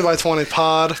 20 by 20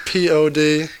 pod,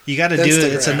 POD. You got to do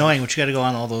it. It's annoying, but you got to go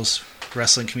on all those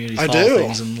wrestling community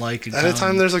things and like. And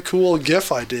anytime there's a cool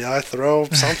GIF idea, I throw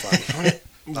something.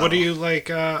 What do you like?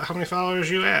 How many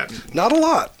followers are you at? Not a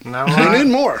lot. Not a lot? We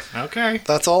need more. Okay.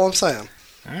 That's all I'm saying.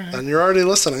 All right. And you're already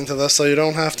listening to this, so you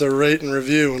don't have to rate and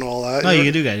review and all that. No,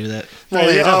 you do got to do that.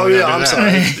 Well, I'm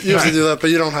sorry. You have to do that, but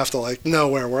you don't have to know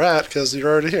where we're at because you're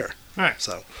already here. All right.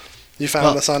 So you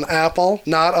found us on Apple,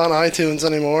 not on iTunes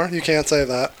anymore. You can't say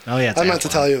that. Oh yeah. I meant to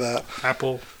tell you that.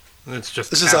 Apple. It's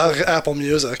just Apple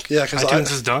Music. Yeah, because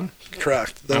iTunes is done.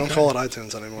 Correct. They don't call it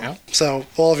iTunes anymore. Yeah. So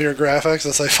all of your graphics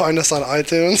that say "Find us on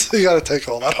iTunes," you got to take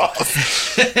all that off.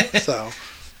 So,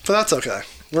 but that's okay.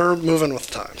 We're moving with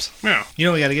the times. Yeah. You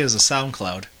know what we got to get is a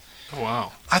SoundCloud. Oh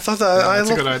wow. I thought that that's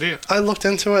a good idea. I looked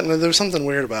into it and there was something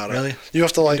weird about it. Really? You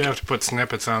have to You have to put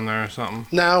snippets on there or something.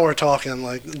 Now we're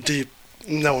talking deep.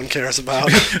 No one cares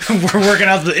about. We're working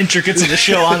out the intricacies of the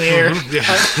show on the air.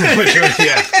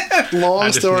 Yeah.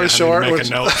 Long story short, make a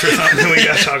note for something we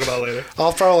got to talk about later.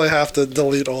 I'll probably have to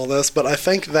delete all this, but I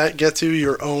think that gets you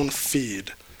your own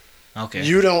feed. Okay.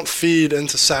 You don't feed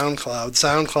into SoundCloud.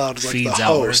 SoundCloud is like Feeds the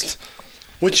host.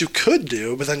 which you could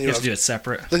do, but then You have to do it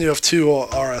separate. then you have two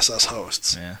RSS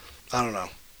hosts. Yeah. I don't know.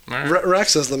 All right.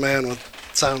 Rex is the man with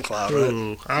SoundCloud, right?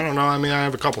 Ooh, I don't know. I mean, I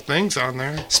have a couple things on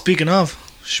there. Speaking of,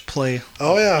 we should play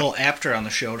Oh a yeah, little after on the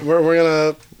show. we're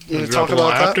gonna talk drop a little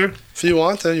about that after? if you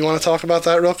want to. You want to talk about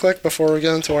that real quick before we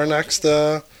get into our next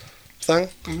thing?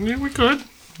 Yeah, we could.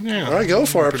 Yeah. All right, go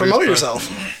for it. Produced Promote by-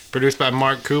 yourself. Produced by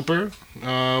Mark Cooper.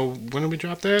 When did we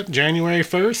drop that? January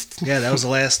 1st? Yeah, that was the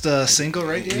last single,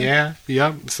 right? Yeah,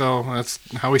 yep. So that's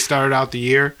how we started out the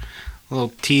year. A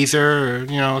little teaser,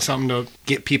 or, something to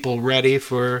get people ready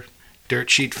for Dirt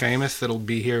Sheet Famous. That'll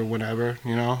be here whenever,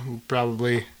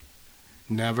 probably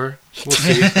never. We'll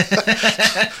see.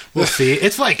 We'll see.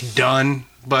 It's like done,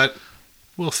 but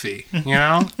we'll see,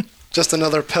 Just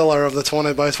another pillar of the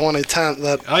 20 by 20 tent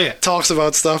that Oh, yeah. talks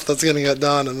about stuff that's going to get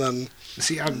done, and then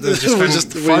See, I've just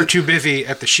been We- far too busy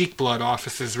at the Chic Blood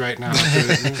offices right now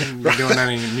to be doing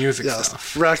any music yes,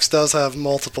 stuff. Rex does have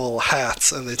multiple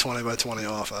hats in the 20 by 20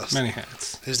 office. Many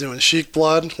hats. He's doing Chic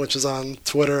Blood, which is on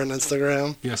Twitter and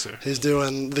Instagram. Yes, sir. He's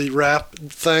doing the rap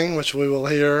thing, which we will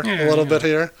hear Yeah, a little yeah. bit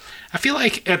here. I feel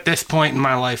like at this point in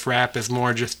my life, rap is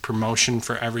more just promotion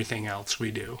for everything else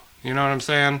we do. You know what I'm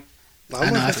saying? I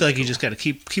know. I feel like you just got to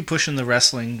keep pushing the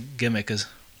wrestling gimmick. There's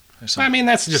I mean,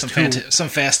 that's just some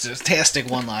fantastic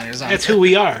one-liners. That's who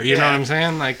we are. You know what I'm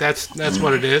saying? Like that's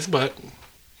what it is. But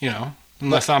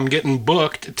unless I'm getting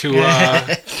booked to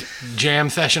a jam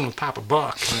session with Papa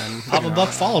Buck, then Papa Buck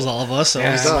follows all of us, so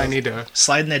yeah, he's I need to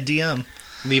slide in that DM.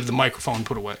 leave the microphone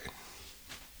put away.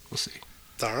 We'll see.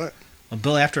 All right. Well,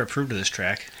 Bill After approved of this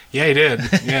track. Yeah, he did.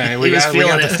 Yeah, we He was got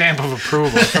feeling the it. stamp of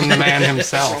approval from the man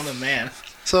himself. From the man.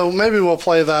 So maybe we'll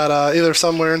play that either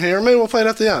somewhere in here. Maybe we'll play it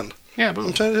at the end. Yeah,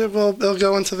 but It'll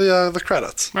go into the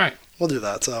credits. right. We'll do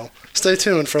that. So stay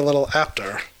tuned for a little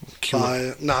After Cue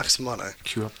by Knox Money.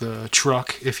 Cue up the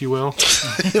truck, if you will.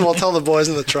 We'll tell the boys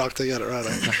in the truck to get it ready.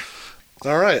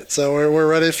 All right. So we're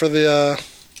ready for the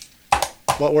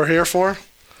what we're here for.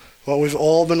 What we've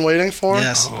all been waiting for.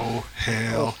 Yes. Oh,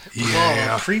 hell Well,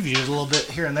 yeah. previewed a little bit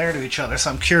here and there to each other,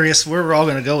 so I'm curious where we're all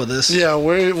going to go with this. Yeah,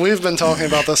 we've been talking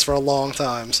about this for a long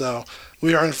time. So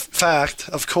we are in fact,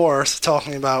 of course,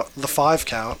 talking about the 5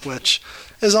 count, which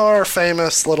is our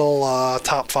famous little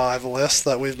top 5 list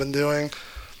that we've been doing,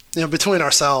 between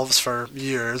ourselves for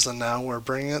years, and now we're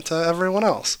bringing it to everyone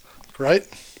else. Right?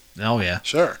 Oh, yeah.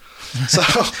 Sure. So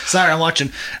Sorry, I'm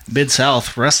watching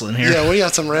Mid-South Wrestling here. yeah, we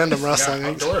got some random wrestling.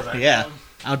 Yeah.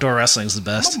 Outdoor wrestling's the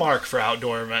best. mark for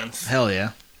outdoor events. Hell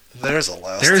yeah. There's a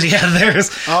list.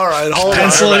 There's. All right, hold on.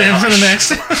 Pencil it in for the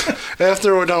next.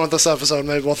 After we're done with this episode,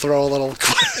 maybe we'll throw a little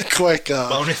quick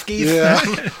Bonus skis? Yeah,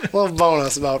 a little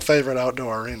bonus about favorite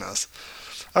outdoor arenas.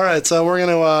 All right, so we're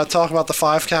going to talk about the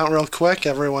 5 count real quick.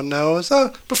 Everyone knows.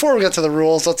 Before we get to the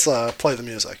rules, let's play the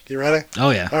music. You ready?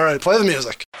 Oh, yeah. All right, play the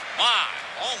music. My,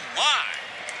 oh my.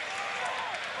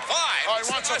 5. Oh,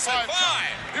 he wants a 5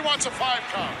 count. He wants a 5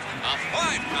 count. A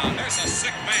 5 count. There's a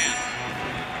sick man.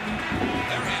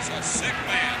 There is a sick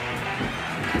man.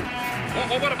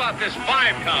 Well, what about this 5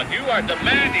 count? You are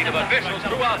demanding of officials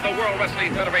throughout the World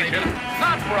Wrestling Federation,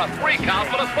 not for a 3 count,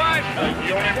 but a 5 count.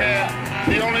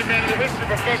 The only man in the history of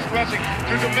professional wrestling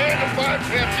to demand a 5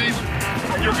 count, Jesus.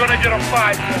 You're going to get a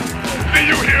 5 count. Do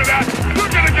you hear that?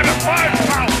 You're going to get a 5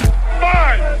 count.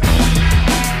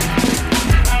 5.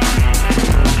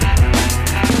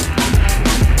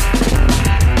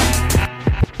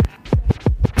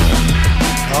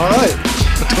 All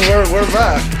right, we're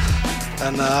back,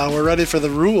 and we're ready for the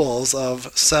rules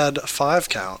of said 5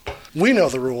 count. We know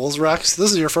the rules, Rex.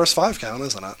 This is your first 5 count,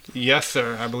 isn't it? Yes,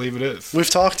 sir. I believe it is. We've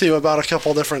talked to you about a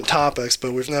couple different topics,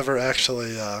 but we've never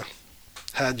actually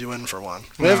had you in for one.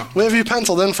 We have you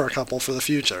penciled in for a couple for the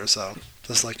future, so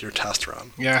this is like your test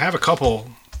run. Yeah, I have a couple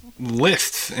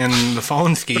lists in the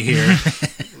phone ski here.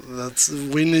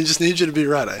 Just need you to be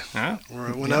ready. Huh?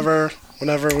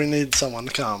 Whenever we need someone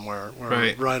to come, we're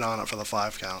right on it for the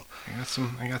 5 count.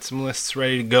 I got some lists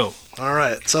ready to go. All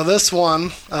right, so this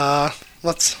one,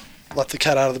 let's let the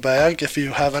cat out of the bag. If you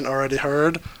haven't already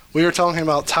heard, we are talking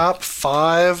about top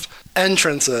 5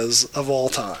 entrances of all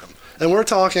time, and we're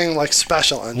talking like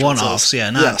special entrances. One-offs, yeah,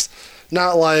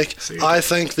 not like See. I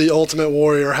think the Ultimate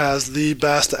Warrior has the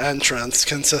best entrance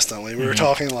consistently. We were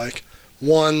talking like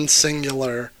one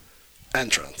singular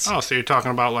entrance. Oh, so you're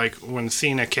talking about like when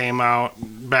Cena came out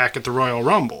back at the Royal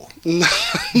Rumble.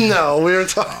 No, we were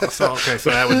talking. So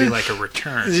that would be like a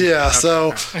return. Yeah,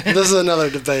 so this is another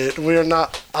debate. We are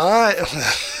not.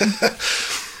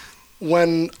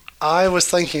 When I was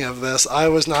thinking of this, I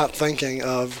was not thinking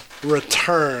of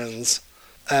returns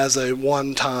as a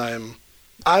one-time.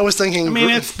 I was thinking. I mean,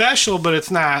 it's special, but it's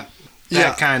not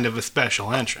that kind of a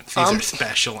special entrance. These are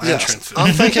special entrances.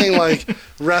 I'm thinking like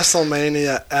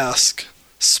WrestleMania-esque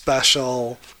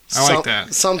special. I like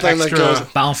that. Something Extra- that goes.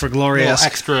 Bound for Glory. little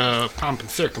extra pomp and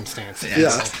circumstance.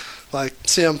 Yeah. Like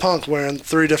CM Punk wearing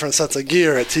 3 different sets of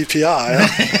gear at TPI.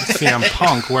 CM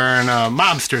Punk wearing a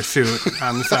mobster suit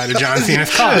on the side of John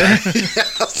Cena's car.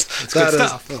 Yes. It's good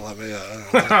stuff. Well, let me. no.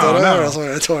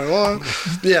 WrestleMania 21.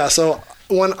 Yeah, so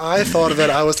when I thought of it,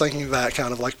 I was thinking that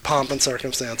kind of like pomp and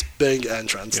circumstance, big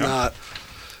entrance,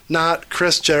 not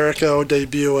Chris Jericho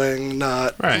debuting,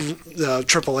 not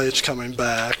Triple H coming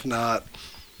back, not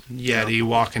Yeti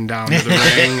walking down to the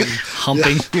ring. And,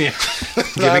 Humping.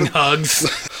 giving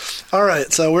hugs. All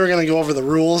right, so we're going to go over the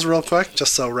rules real quick,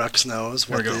 just so Rex knows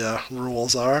what the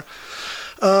rules are.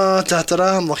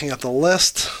 I'm looking at the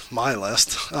list, my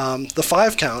list. The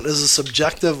 5 count is a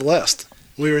subjective list.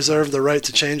 We reserve the right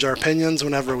to change our opinions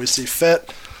whenever we see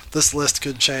fit. This list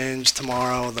could change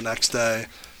tomorrow, the next day.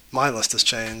 My list has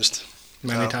changed.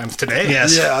 Many times today.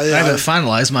 Yes. Yeah. I haven't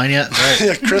finalized mine yet. Right.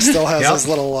 Yeah, Chris still has his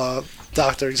little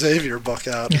Dr. Xavier book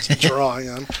out, drawing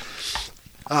in.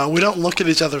 We don't look at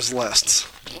each other's lists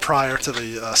prior to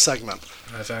the segment.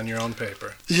 That's on your own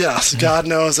paper. Yes, God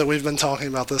knows that we've been talking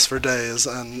about this for days,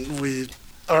 and we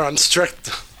are on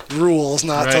strict rules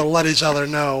not to let each other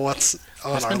know what's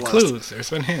on There's our been list. clues. There's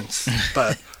been hints.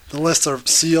 But the lists are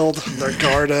sealed, they're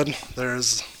guarded,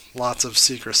 there's lots of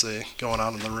secrecy going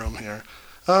on in the room here.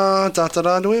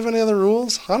 Do we have any other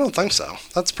rules? I don't think so.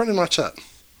 That's pretty much it.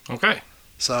 Okay.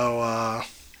 So, I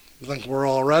think we're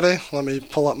all ready. Let me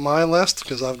pull up my list,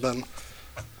 because I've been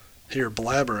here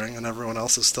blabbering, and everyone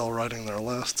else is still writing their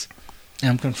lists.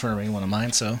 I'm confirming one of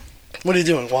mine, so. What are you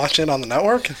doing, watching it on the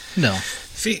network? No.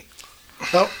 See,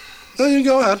 No, you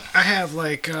go ahead. I have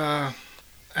I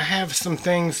have some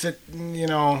things that,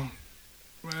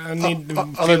 I need to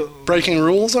Are they breaking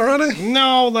rules already?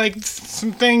 No, like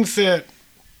some things that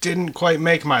didn't quite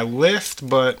make my list,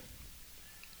 but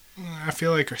I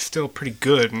feel like are still pretty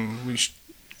good, and we should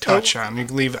touch on. You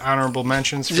can leave honorable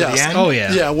mentions for the end. Oh,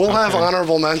 yeah. Yeah, we'll have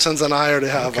honorable mentions, and I already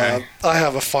have Okay. I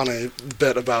have a funny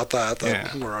bit about that Yeah.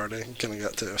 we're already going to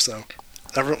get to. So,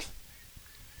 everyone,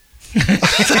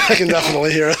 I can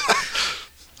definitely hear.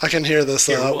 I can hear this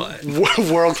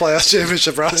world-class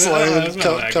championship wrestling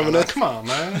coming in. Come on,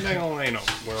 man. That ain't no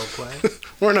world play.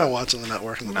 We're not watching the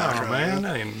network in the No, background. man.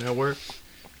 That ain't network.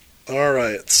 All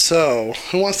right, so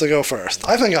who wants to go first?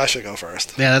 I think I should go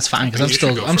first. Yeah, that's fine, because You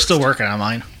should go I'm still first. working on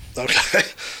mine. Okay,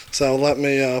 so let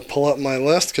me pull up my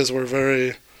list because we're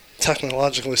very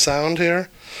technologically sound here.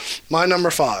 My number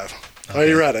 5. Okay. Are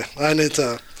you ready? I need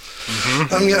to.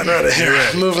 I'm getting ready here.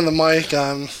 Moving the mic.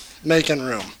 I'm making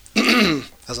room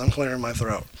as I'm clearing my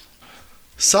throat.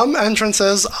 Some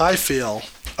entrances I feel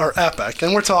are epic,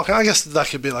 and we're talking. I guess that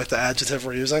could be like the adjective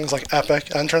we're using. It's like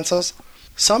epic entrances.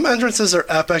 Some entrances are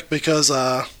epic because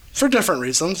for different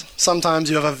reasons. Sometimes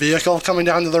you have a vehicle coming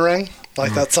down to the ring.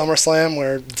 Like that SummerSlam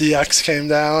where DX came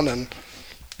down and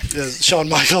Shawn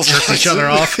Michaels Jerked each other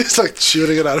off. He's like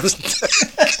shooting it out of his dick.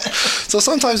 So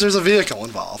sometimes there's a vehicle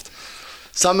involved.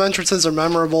 Some entrances are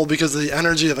memorable because of the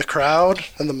energy of the crowd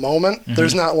and the moment.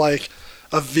 There's not like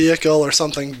a vehicle or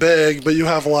something big, but you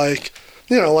have like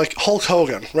Hulk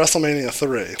Hogan, WrestleMania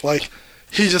 3. Like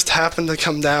he just happened to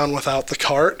come down without the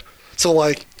cart. So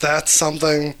like that's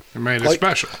something It made it like,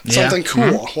 special. something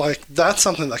cool. Like that's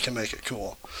something that can make it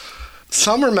cool.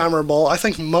 Some are memorable. I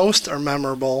think most are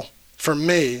memorable for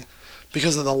me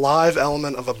because of the live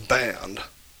element of a band.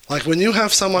 Like when you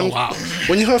have someone,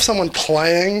 when you have someone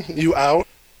playing you out,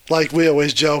 like we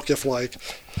always joke if like,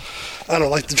 I don't know,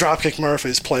 like the Dropkick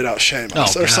Murphys played out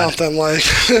Sheamus or something like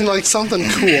something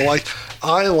cool. Like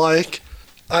I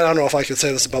don't know if I could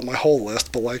say this about my whole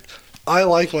list, but like I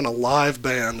like when a live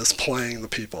band is playing the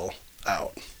people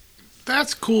out.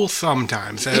 That's cool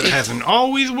sometimes. It hasn't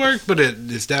always worked, but it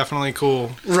is definitely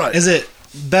cool. Right. Is it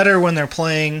better when they're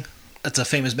playing, it's a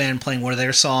famous band playing one of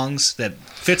their songs that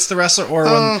fits the wrestler, or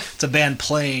when it's a band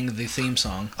playing the theme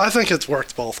song? I think it's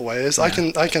worked both ways. Yeah.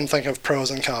 I can think of pros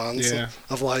and cons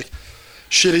of like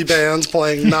shitty bands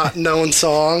playing not known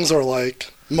songs or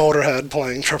like Motorhead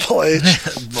playing Triple H.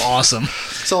 Awesome.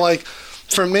 So like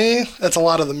for me, it's a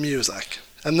lot of the music.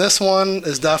 And this one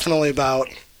is definitely about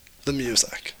the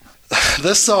music.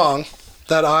 This song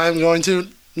that I'm going to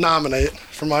nominate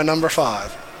for my number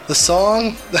 5. The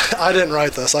song, I didn't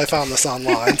write this. I found this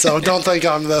online, so don't think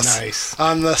I'm this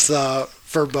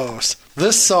verbose.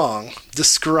 This song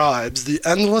describes the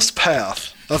endless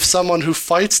path of someone who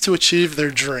fights to achieve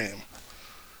their dream,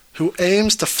 who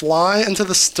aims to fly into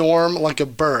the storm like a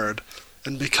bird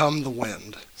and become the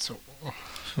wind. So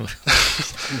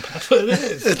that's what it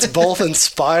is. It's both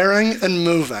inspiring and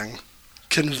moving,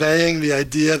 conveying the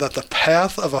idea that the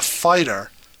path of a fighter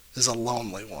is a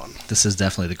lonely one. This is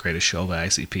definitely the greatest show by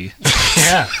ICP.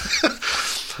 Yeah.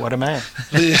 What a man.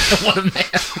 What a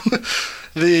man.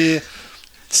 The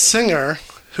singer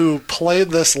who played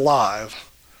this live,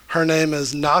 her name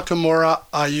is Nakamura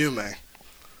Ayumi.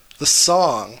 The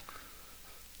song,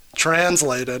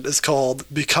 translated, is called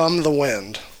Become the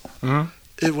Wind. Mhm.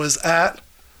 It was at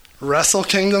Wrestle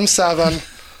Kingdom 7.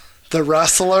 The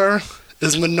wrestler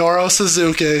is Minoru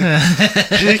Suzuki.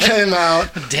 He came out,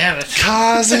 Damn it.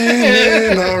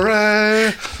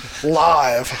 Kazinore,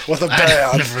 live with a I've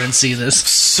band. never even seen this.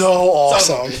 So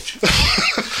awesome.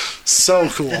 So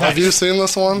cool. Have you seen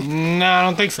this one? No, I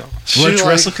don't think so. Which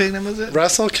Wrestle Kingdom is it?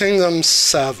 Wrestle Kingdom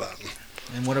 7.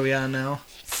 And what are we on now?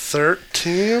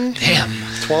 13? Damn.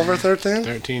 12 or 13?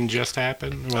 13 just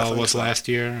happened. Well, it think was so. last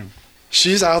year.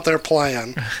 She's out there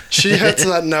playing. She hits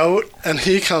that note, and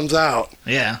he comes out,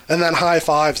 Yeah. and then high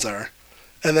fives her,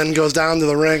 and then goes down to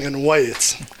the ring and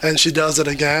waits. And she does it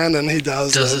again, and he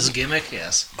does Does it. his gimmick?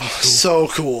 Yes. So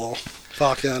cool.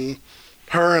 Fucking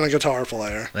her and a guitar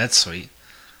player. That's sweet.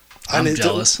 I I'm need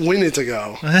jealous. We need to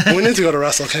go. We need to go to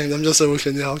Wrestle Kingdom just so we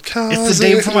can yell. It's the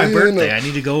day before my Kazina. birthday. I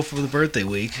need to go for the birthday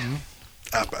week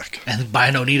Epic. and buy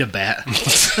an Onita bat.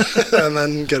 And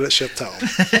then get it shipped home.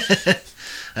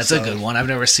 That's So- a good one. I've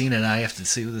never seen it. I have to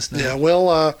see this now. Yeah, we'll.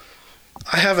 I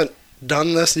haven't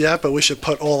done this yet, but we should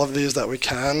put all of these that we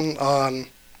can on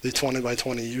the 20 by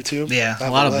 20 YouTube. Yeah, Have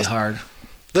a lot of list. it hard.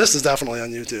 This is definitely on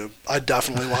YouTube. I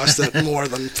definitely watched it more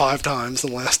than 5 times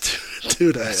in the last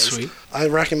 2 days. That's sweet. I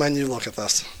recommend you look at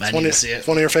this. I It's need one to of- see it. It's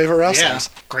one of your favorite Yeah. wrestlers.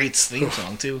 Great theme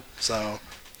song, too. So,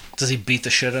 Does he beat the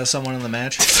shit out of someone in the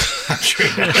match?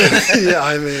 yeah,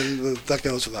 I mean, that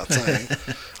goes without saying.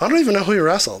 I don't even know who he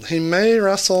wrestled. He may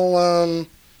wrestle,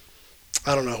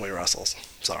 I don't know who he wrestles.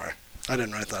 Sorry. I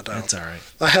didn't write that down. That's all right.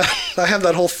 I have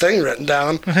that whole thing written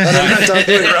down. I didn't write down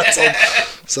who he wrestled.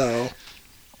 So,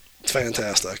 it's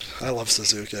fantastic. I love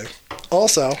Suzuki.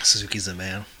 Also, Suzuki's the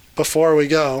man. before we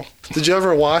go, did you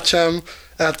ever watch him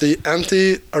at the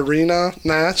empty arena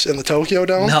match in the Tokyo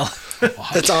Dome? No.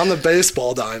 It's on the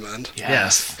baseball diamond.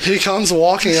 Yes. He comes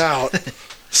walking out,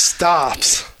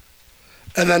 stops,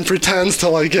 and then pretends to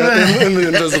like get in the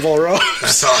invisible ropes.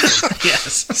 That's awesome.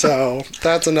 Yes. So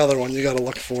that's another one you got to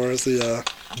look for is the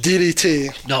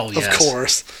DDT, No, of yes.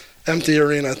 course, empty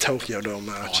arena Tokyo Dome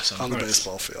match Awesome. on the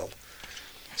baseball field.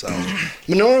 So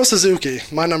Minoru Suzuki,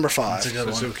 my number 5. That's a good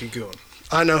one. Suzuki-gun.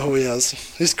 I know who he is.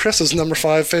 He's Chris's number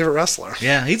 5 favorite wrestler.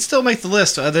 Yeah, he'd still make the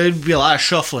list. There'd be a lot of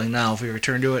shuffling now if we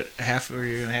return to it half a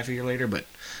year later, but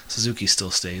Suzuki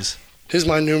still stays. He's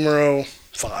my numero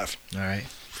 5. All right.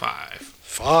 5.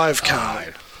 5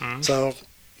 count. So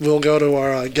we'll go to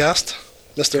our guest,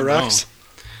 Mr. Rex.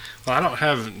 Well, I don't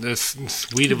have this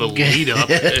sweet of a lead up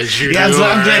as you Yeah, do. so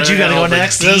I'm glad you gotta go all the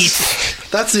next. deep-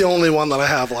 That's the only one that I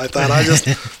have like that. I just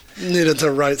needed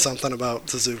to write something about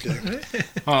Suzuki.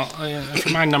 Well, for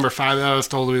my number 5, I was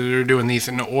told we were doing these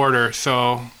in order,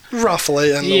 so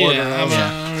Roughly in the order yeah, of.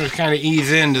 I'm gonna kind of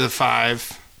ease into the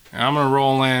 5, and I'm gonna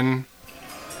roll in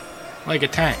like a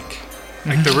tank,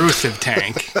 like the Rusev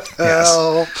tank.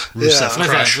 Hell, Rusev yeah. What is that?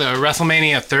 Crush. The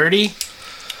WrestleMania 30?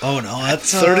 Oh, no,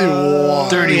 that's 31. 31?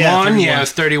 31. Yeah,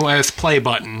 it's 31. It's play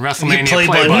button. WrestleMania Play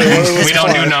play, button. button. It was We don't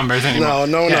play. do numbers anymore.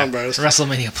 No Yeah. numbers.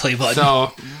 WrestleMania play button.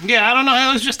 So, yeah, I don't know.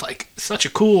 It was just like such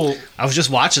a cool I was just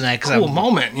watching that because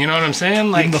moment. You know what I'm saying?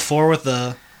 Like, even before with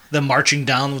the marching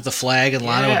down with the flag and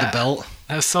Lana with Yeah. the belt,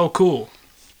 that's so cool.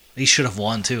 he should have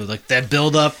won too. Like that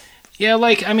build up. Yeah,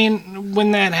 like, I mean,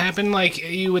 when that happened, like,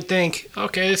 you would think,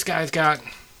 okay, this guy's got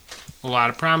a lot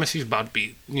of promise. He's about to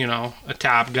be, you know, a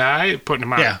top guy, putting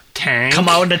him on Yeah. a tank. Come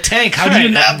out in the tank. How do you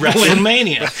Right, not at win?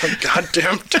 WrestleMania?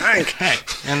 Goddamn tank. Hey,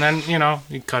 and then, you know,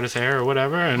 he cut his hair or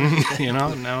whatever, and, you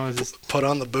know, now it's just Put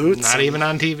on the boots. not even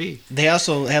on TV. They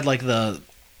also had like the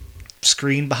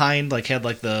screen behind, like had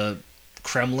like the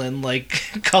Kremlin like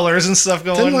colors and stuff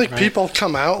going. Didn't like people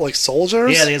come out like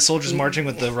soldiers? Yeah, they had soldiers marching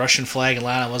with the Russian flag, and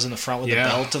Lana was in the front with Yeah. the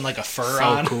belt and like a fur So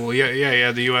on. cool.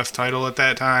 Yeah, the U.S. title at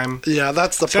that time. Yeah,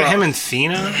 that's the Is that him problem. and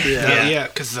Cena? Yeah. Yeah,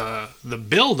 because the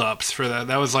build-ups for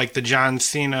that was like the John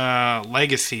Cena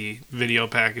Legacy video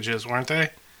packages, weren't they?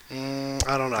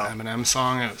 I don't know. Eminem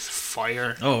song, it was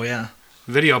fire. Oh yeah,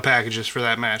 Video packages for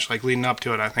that match, like leading up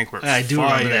to it, I think were I do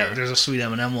fire. remember that. There's a sweet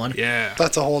Eminem one. Yeah.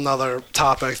 That's a whole nother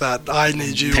topic that I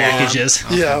need you Packages.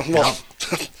 on. Yeah, well,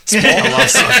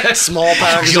 small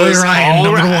packages. Joey Ryan, all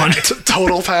number right. one.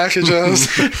 Total packages.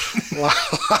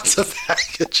 Lots of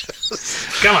packages.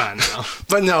 Come on now.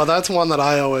 But no, that's one that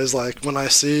I always like. When I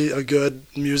see a good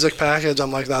music package,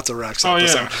 I'm like, that's a Rex Oh,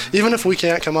 episode. yeah. Even if we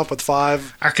can't come up with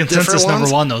 5 Our consensus different number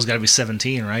ones, one though has got to be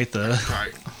 17, right? The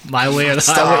Right. My way or the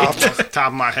highway. Stop. Off the top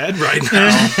of my head right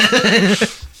now.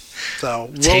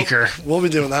 So Taker. We'll be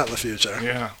doing that in the future.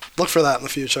 Yeah. Look for that in the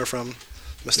future from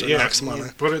Mr. Yeah, Knox Money.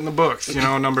 put it in the books. You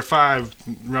know, number 5,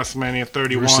 WrestleMania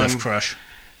 31. Rusev Crush.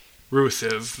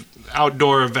 Rusev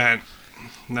outdoor event.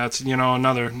 That's, you know,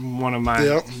 another one of my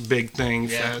Yep. big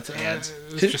things. Yeah, That's, yeah.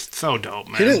 it's just so dope,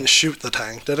 man. He didn't shoot the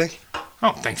tank, did he? I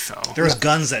don't think so. There was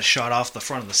guns that shot off the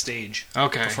front of the stage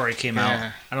Okay. before he came Yeah.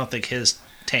 out. I don't think his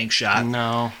tank shot.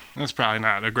 No, that's probably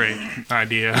not a great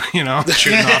idea, you know,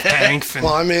 shooting off tanks. And,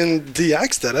 Well, I mean,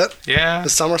 DX did it. yeah, The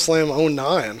SummerSlam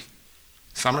 09.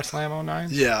 SummerSlam 09?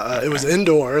 Yeah, it was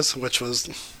indoors, which was...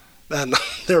 And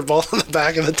they were both on the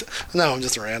back of the... No, I'm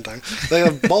just ranting. They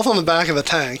were both on the back of the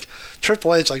tank.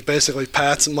 Triple H, like, basically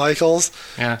pats Michaels.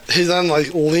 Yeah. He then,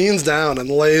 like, leans down and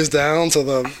lays down so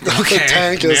the Okay,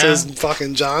 tank is yeah. his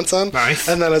fucking Johnson. Nice.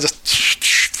 And then it just...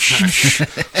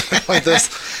 like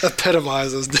this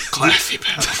epitomizes Classy,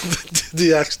 pal.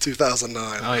 DX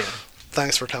 2009. Oh, yeah.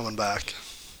 Thanks for coming back.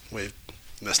 We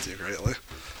missed you greatly.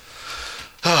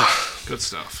 Good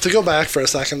stuff. To go back for a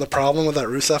second, the problem with that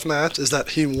Rusev match is that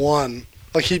he won.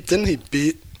 Like, he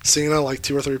beat Cena like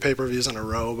 2 or 3 pay-per-views in a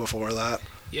row before that.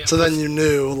 Yeah, So then you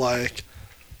knew, like,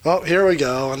 oh, here we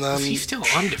go, and then was he still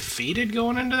undefeated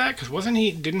going into that? Because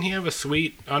didn't he have a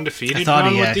sweet undefeated I thought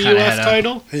run he with had- the kinda U.S. had a-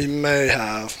 title? he may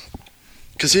have.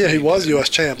 Because, yeah, he was U.S.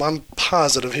 champ. I'm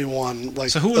positive he won, like,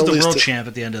 So who was at the least world two- champ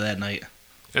at the end of that night?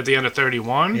 At the end of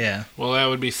 31? Yeah. Well, that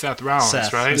would be Seth Rollins,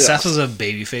 Seth. right? Yeah. Seth was a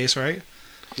babyface, right?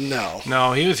 No.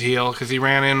 No, he was heel because he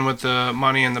ran in with the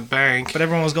Money in the Bank. But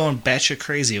everyone was going batshit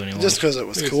crazy when he won. Just because it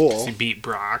was Because cool. He beat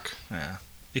Brock. Yeah.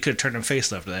 He could have turned him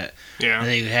face after that. Yeah. And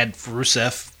then you had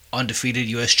Rusev, undefeated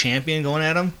U.S. champion, going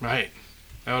at him. Right.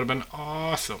 That would have been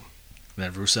awesome. And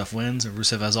then Rusev wins, and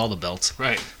Rusev has all the belts.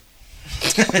 Right.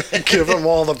 Give him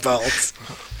all the belts.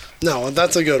 No,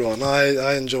 that's a good one.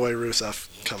 I enjoy Rusev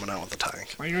coming out with the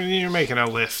tank. Well, you're making a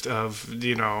list of,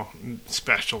 you know,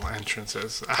 special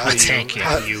entrances. How A do tank, you, yeah.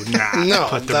 how do you not No,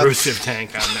 put the that's- Rusev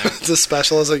tank on there? It's as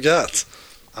special as it gets.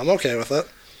 I'm okay with it.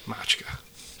 Machka.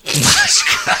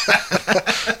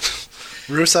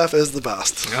 Rusev is the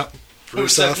best. Yep.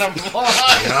 Rusev. Yep.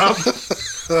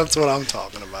 That's what I'm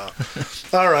talking about.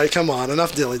 All right, come on.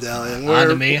 Enough dilly-dallying. On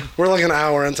to me. We're like an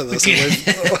hour into this,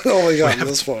 and we've only gotten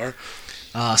this far.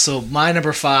 So my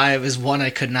number 5 is one I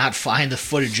could not find the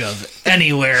footage of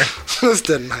anywhere. This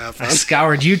didn't happen. I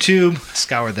scoured YouTube,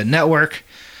 scoured the network.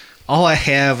 All I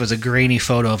have is a grainy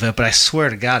photo of it, but I swear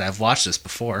to God, I've watched this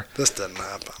before. This didn't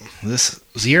happen. This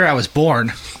was the year I was born,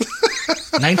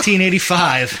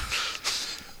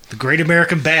 1985. The Great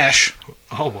American Bash.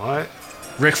 Oh, what?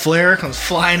 Ric Flair comes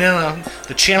flying in on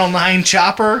the Channel 9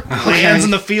 chopper, lands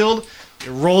in the field.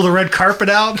 You roll the red carpet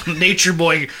out. Nature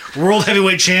Boy, World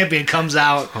Heavyweight Champion, comes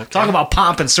out. Talk about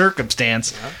pomp and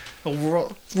circumstance. A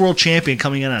world champion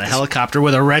coming in on a helicopter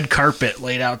with a red carpet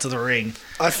laid out to the ring.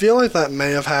 I feel like that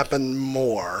may have happened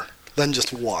more than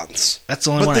just once. That's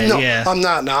the only one. Yeah. I'm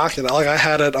not knocking it. Like, I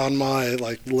had it on my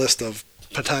list of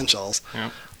potentials.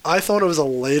 Yep. I thought it was a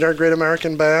later Great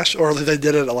American Bash, or they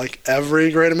did it at like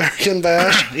every Great American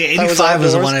Bash. Yeah, That 85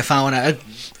 was the outdoors. one I found.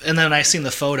 And then I seen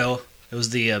the photo. It was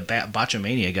the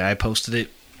Botchamania guy posted it.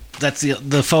 That's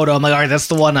the photo. I'm like, all right, that's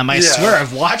the one. I might Yeah. swear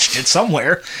I've watched it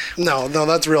somewhere. No,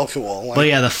 that's real cool. Like, But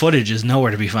yeah, the footage is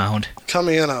nowhere to be found.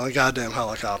 coming in on a goddamn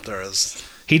helicopter is,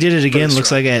 He did it again, Pretty looks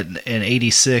strong. like in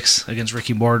 86 against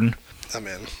Ricky Morton. I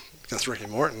mean, against Ricky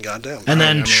Morton, goddamn. And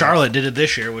then I mean- Charlotte did it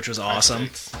this year, which was awesome.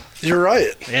 You're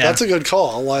right. Yeah. That's a good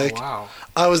call. Like, Wow.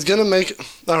 I was going to make,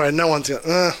 all right, no one's going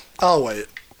to, I'll wait.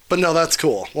 But no, that's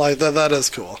cool. Like, that is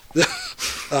cool.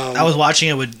 I was watching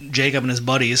it with Jacob and his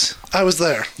buddies. I was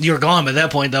there. You were gone by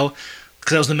that point, though,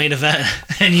 because that was the main event.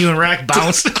 And you and Rack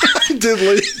bounced. I did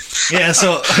leave. Yeah,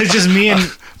 so it's just me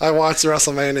and... I watched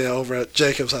WrestleMania over at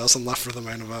Jacob's house and left for the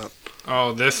main event.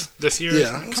 Oh, this year?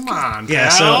 Yeah. Come on, Yeah,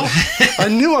 pal. I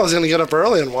knew I was going to get up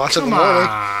early and watch it in Come the morning.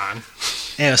 on.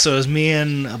 Yeah, so it was me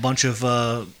and a bunch of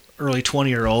early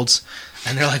 20-year-olds,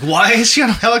 and they're like, "Why is she on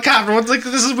a helicopter? What's like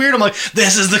this is weird." I'm like,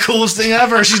 "This is the coolest thing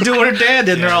ever." She's doing what her dad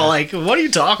did, and they're all like, "What are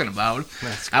you talking about?"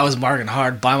 I was marking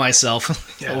hard by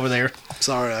myself over there.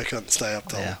 Sorry, I couldn't stay up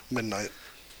till Yeah. midnight.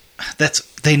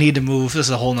 They need to move. This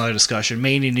is a whole nother discussion.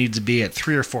 Mania needs to be at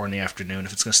 3 or 4 in the afternoon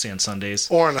if it's going to stay on Sundays.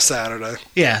 Or on a Saturday.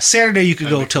 Yeah, Saturday you could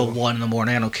go till 1 in the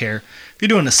morning. I don't care. If you're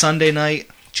doing a Sunday night,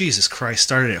 Jesus Christ,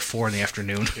 start it at 4 in the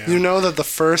afternoon. You know that the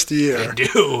first year, They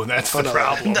do. That's the no.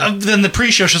 problem. Then the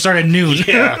pre-show should start at noon.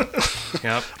 Yeah.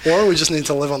 Yep. or we just need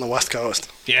to live on the West Coast.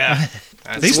 Yeah.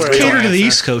 They used to where you cater to answer. the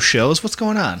East Coast shows. What's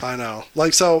going on? I know.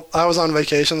 Like, so I was on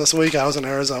vacation this week. I was in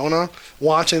Arizona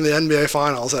watching the NBA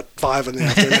Finals at 5 in the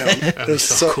afternoon. It was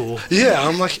so cool. Yeah,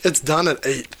 I'm like, it's done at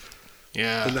 8.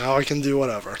 Yeah. And now I can do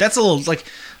whatever. That's a little like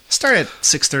start at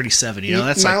 6:37. You know,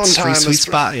 that's like Mountain time sweet is-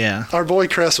 spot. Yeah. Our boy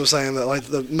Chris was saying that, like,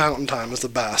 the mountain time is the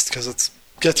best because it's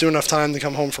gets you enough time to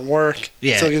come home from work.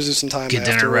 Yeah. Still gives you some time Get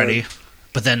dinner afterward. ready,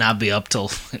 but then not be up till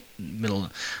middle.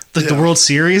 The Yeah. World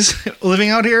Series living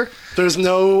out here. There's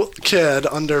no kid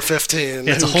under 15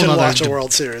 Yeah, it's who a whole can nother watch a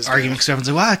World Series game. Argument because everyone's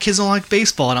like, "Wow, kids don't like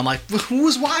baseball," and I'm like, well,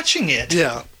 "Who's watching it?"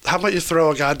 Yeah. How about you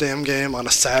throw a goddamn game on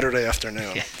a Saturday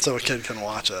afternoon Yeah. so a kid can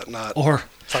watch it? Not Or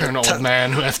You're an old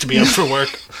man who has to be up for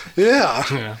work. yeah.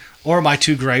 Yeah. Or my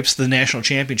two gripes: the national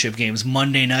championship games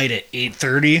Monday night at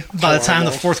 8:30. By the time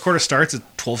the Horrible. fourth quarter starts, at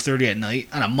 12:30 at night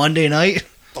on a Monday night.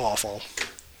 Awful.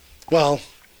 Well,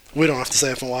 we don't have to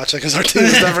stay up and watch it because our team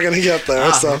is never going to get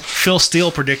there. So, Phil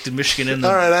Steele predicted Michigan in the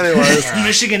all right. Anyways,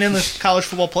 Michigan in the college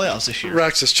football playoffs this year.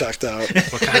 Rex is checked out.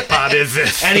 What kind of pod is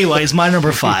this? Anyways, my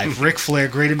number 5, Ric Flair,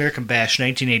 Great American Bash,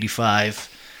 1985.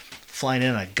 Flying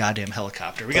in a goddamn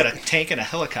helicopter. We got a tank and a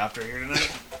helicopter here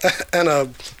tonight. And a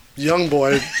young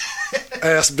boy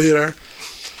ass beater.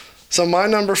 So my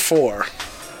number 4.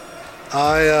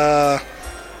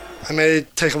 I may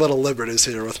take a little liberties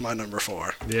here with my number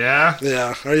 4. Yeah.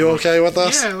 Yeah. Are you okay with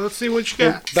this? Yeah, let's see what you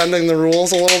We're got. bending the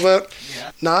rules a little bit.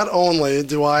 Yeah. Not only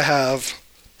do I have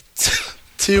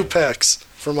 2 picks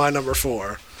for my number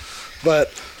 4,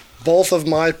 but both of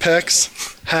my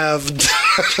picks have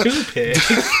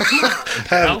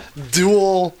have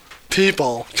dual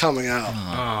people coming out.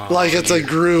 Oh, Like it's a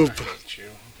group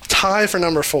tie for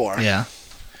number 4. Yeah.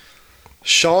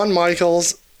 Shawn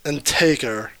Michaels and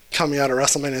Taker coming out of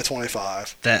WrestleMania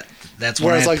 25. That's what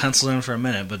I Whereas, had like, penciled in for a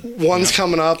minute, but One's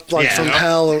coming up like Yeah. from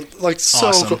hell, like so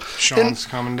Awesome. cool. Sean's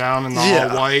coming down in the Yeah.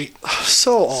 all white.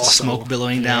 So awesome. smoke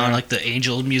billowing down, like the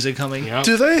angel music coming. Yep.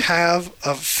 Do they have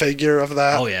a figure of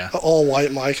that? Oh, yeah. All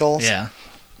white Michaels. Yeah.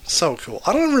 So cool.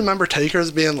 I don't remember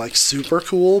Taker's being like super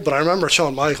cool, but I remember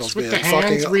Shawn Michaels With being the hands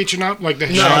fucking. reaching up, like the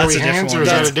that's shadowy a different hands, or one. is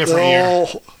that a different year?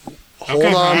 hold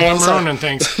Okay, on I'm one second. ruining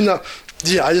things. No,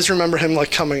 yeah, I just remember him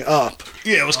like coming up,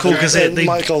 Yeah, it was cool because and they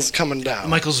Michael's coming down,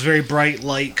 Michael's very bright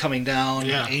light coming down,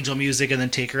 Yeah. angel music, and then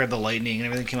Taker had the lightning and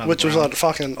everything came out. which of was the a ground.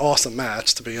 fucking awesome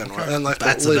match to begin with, and like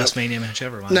That's the lead best up. Mania match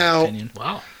ever, in my Now- opinion.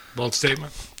 Wow. Bold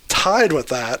statement. Tied with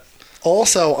that,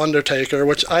 also Undertaker,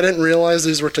 which I didn't realize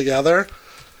these were together.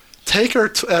 Taker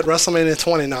at WrestleMania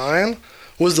 29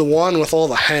 was the one with all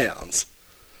the hands.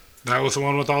 That was the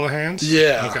one with all the hands?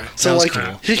 Yeah. Okay. So That was like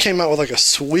cool. he came out with like a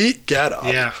sweet getup.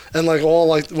 Yeah. And like all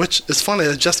like, which is funny.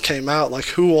 It just came out like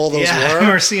who all those Yeah, I were.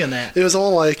 remember seeing that. It was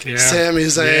all like Yeah. Sami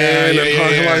Zayn and like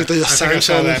the I think I saw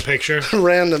Ascension, that picture.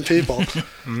 random people.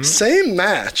 Same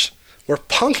match where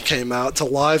Punk came out to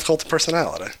Live Cult of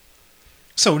Personality.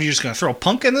 So, are you just gonna throw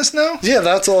Punk in this now? Yeah,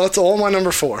 that's all. That's all my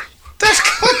number 4. Those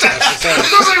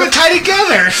aren't even tied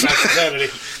together.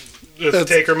 The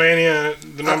Taker Mania,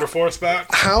 the number 4 spot.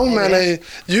 How many?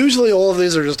 Usually, all of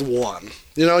these are just one.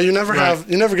 You know, you never Right. have.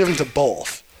 You never give them to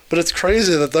both. But it's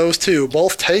crazy that those two,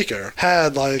 both Taker,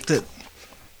 had like. The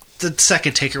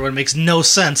second Taker one makes no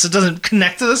sense. It doesn't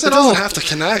connect to this It at all. doesn't have to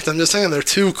connect. I'm just saying they're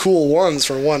two cool ones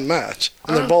for one match,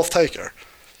 and they're both Taker.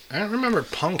 I don't remember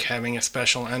Punk having a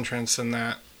special entrance in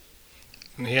that.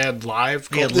 And he had live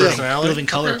He had Cult of Living, Personality. Living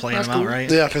Color Okay, playing that's him out, cool. right?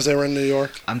 Yeah, because they were in New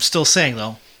York. I'm still saying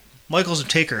though, Michaels and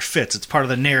Taker fits. It's part of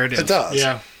the narrative. It does.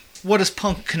 Yeah. What does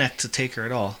Punk connect to Taker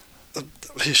at all?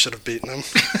 He should have beaten him.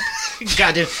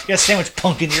 Goddamn, you got sandwich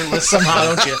Punk in your list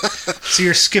somehow, don't you? So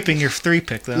you're skipping your 3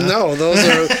 pick, though. huh? No, those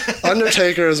are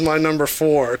Undertaker is my number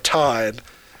 4, tied,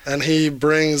 and he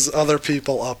brings other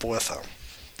people up with him.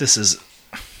 This is.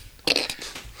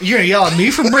 You're gonna yell at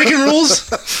me for breaking rules?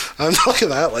 I'm look at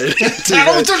that lady.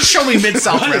 Don't show me Mid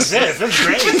South wrestling. That's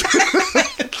great.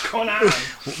 What's going on?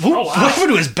 What happened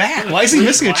to his back? Why is he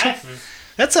missing a cheek?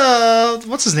 That's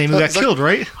what's his name? Who got Is that- killed,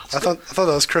 right? I thought that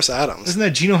was Chris Adams. Isn't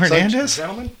that Gino Hernandez?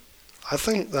 Gentlemen? I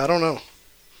think I don't know.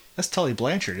 That's Tully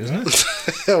Blanchard, isn't it?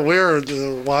 Yeah, we were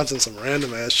watching some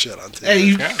random ass shit on TV. Hey,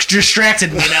 you Yeah.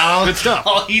 distracted me now. Good stuff.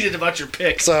 All heated about your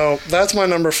picks. So that's my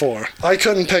number 4. I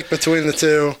couldn't pick between the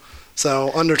two,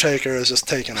 so Undertaker is just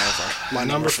taking over. My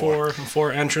Number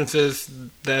 4 entrances.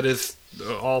 That is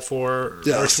all 4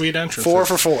 Yes. are sweet entrances. 4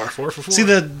 for 4. 4 for 4. See,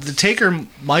 the Taker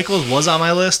Michaels was on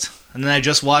my list, and then I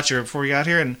just watched it before we got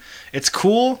here, and it's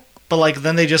cool, but like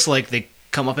then they just like they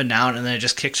come up and down, and then it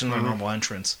just kicks in the normal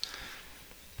entrance.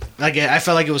 Like I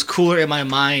felt like it was cooler in my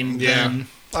mind Yeah. than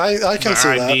I can the see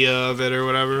that. idea of it or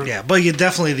whatever. yeah, but you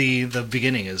definitely the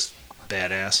beginning is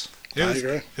badass. It I was-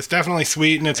 agree. It's definitely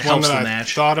sweet, and it's It one helps that the I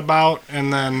match. thought about,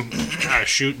 and then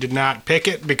did not pick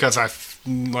it because I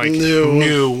Knew.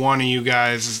 knew one of you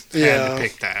guys had Yeah. to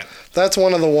pick that. That's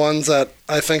one of the ones that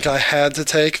I think I had to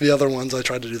take. The other ones I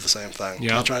tried to do the same thing.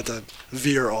 Yeah. I tried to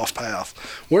veer off path.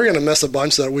 We're going to miss a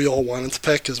bunch that we all wanted to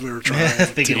pick because we were trying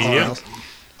Thinking to. about it.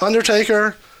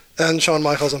 Undertaker and Shawn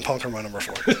Michaels and Punk are my number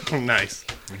 4. Nice.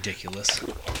 Ridiculous.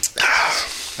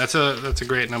 That's a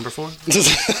great number 4.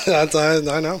 I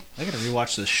know. I gotta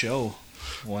rewatch this show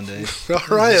one day.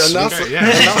 All right, enough. Okay,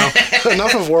 yeah.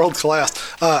 Enough of world class.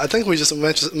 I think we just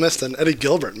missed an Eddie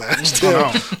Gilbert match too.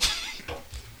 Oh,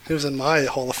 He was in my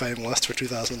Hall of Fame list for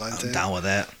 2019. I'm down with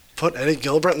that. Put Eddie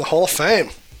Gilbert in the Hall of Fame.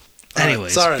 All right,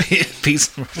 Anyways, sorry.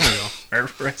 Peace.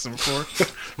 Rest number 4.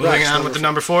 Moving Rex, on number with the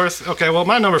number 4s. Okay, well,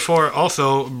 my number 4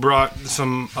 also brought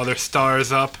some other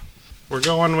stars up. We're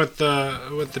going with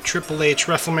the Triple H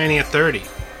WrestleMania 30,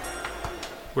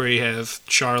 where he has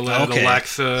Charlotte, Okay.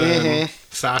 Alexa, and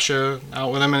Sasha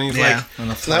out with him, and he's Yeah. That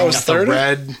was got the 30?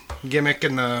 red gimmick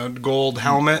and the gold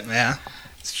helmet. Yeah.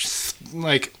 It's just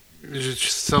it's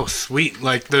just so sweet.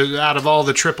 Like out of all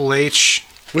the Triple H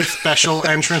special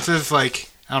entrances, like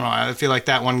I don't know, I feel like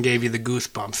that one gave you the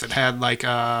goosebumps. It had like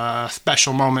a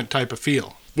special moment type of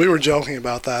feel. We were joking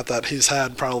about that he's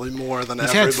had probably more than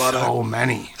He's had everybody. so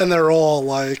many. And they're all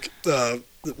like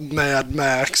Mad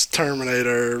Max,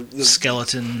 Terminator. The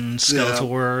Skeleton,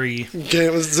 Skeletor,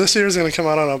 game this year's going to come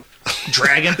out on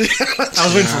Dragon. I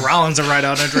was waiting for Rollins to ride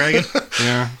out on a dragon.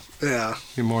 Yeah, yeah.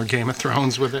 be more Game of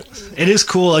Thrones with it. It is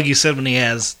cool, like you said, when they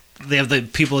have the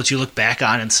people that you look back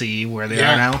on and see where they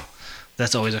Yeah. are now.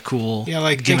 That's always a cool Yeah,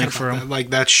 like gimmick think for about him. that. Like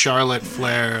that's Charlotte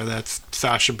Flair, that's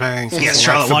Sasha Banks. Yes, that's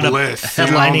Charlotte wound up Bliss, you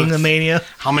know, headlining the that's- Mania.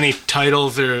 How many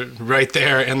titles are right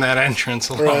there in that entrance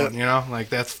alone? Right. You know, like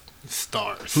that's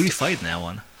stars. Who do you fight in that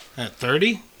one? At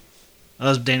 30? That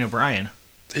was Daniel Bryan.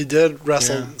 He did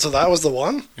wrestle. Yeah. So that was the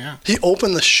one? Yeah. He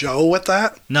opened the show with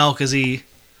that? No, because he...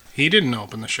 He didn't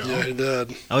open the show. Yeah, he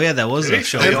did. Oh, yeah, that was Did the he?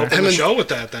 show. He Him- opened him the and- show with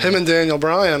that then. Him and Daniel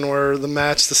Bryan were the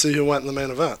match to see who went in the main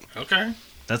event. Okay.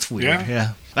 That's weird, Yeah.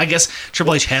 yeah. I guess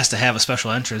Triple H has to have a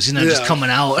special entrance. He's not just Yeah. coming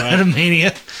out at a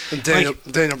Mania. And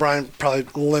Daniel Bryan probably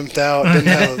limped out, didn't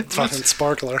have a fucking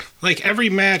sparkler. Like every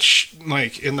match,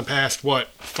 like in the past,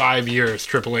 5 years,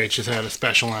 Triple H has had a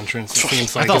special entrance. It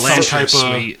seems I like thought it's last some year type was of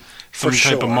sweet. some For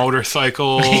type sure. of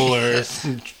motorcycle or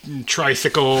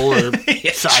tricycle or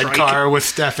Yeah, sidecar with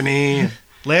Stephanie.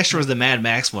 Last year was the Mad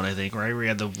Max one, I think, right? Where he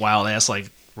had the wild-ass, like,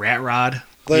 rat rod.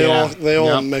 They Yeah.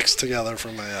 all Yep. mixed together for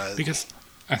my eyes. Because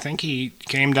I think he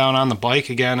came down on the bike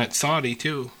again at Saudi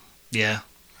too. Yeah.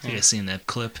 You guys seen that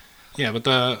clip? Yeah, but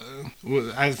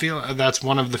I feel that's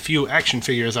one of the few action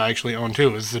figures I actually own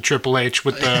too. Is the Triple H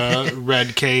with the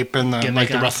red cape and the Gimmick like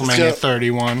the on. WrestleMania Yeah.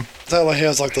 31. Is that like he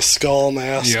has like the skull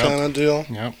mask Yep. kind of deal?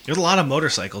 Yep. There's a lot of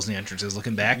motorcycles in the entrances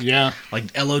looking back. Yeah. Like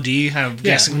LOD. I'm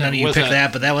guessing none of you was picked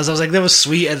that? that, but I was like, that was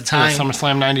sweet at the time.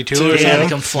 SummerSlam 92 Dude, or Yeah, they something.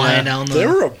 come flying down the... There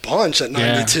were a bunch at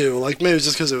Yeah. 92. Like maybe it's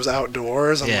just because it was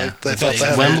outdoors. And Yeah. like they I thought think they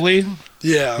had. Wembley.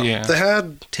 Yeah. Yeah. They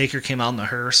had. Taker came out in the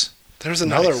hearse. There's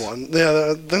another Nice. one.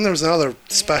 Yeah. Then there was another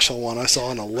special one I saw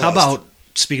on a list. How about,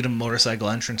 speaking of motorcycle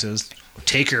entrances,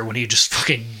 Taker when he just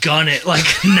fucking gun it like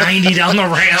 90 down the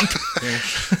ramp?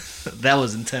 That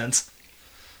was intense.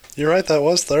 You're right. That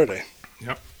was 30.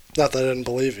 Yep. Not that I didn't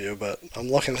believe you, but I'm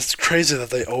looking. It's crazy that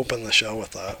they opened the show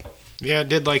with that. Yeah, it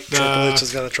did like Triple H the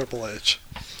has got a Triple H.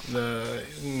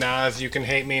 Nas "You Can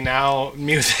Hate Me Now"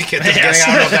 music at the Yes. beginning. I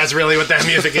don't know if that's really what that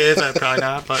music is. Probably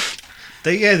not, but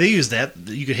They used that.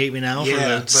 You Could Hate Me Now Yeah, for but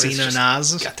the it's Cena just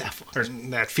Nas. got that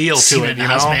feel to Cena it, you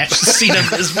Nas know. match. Cena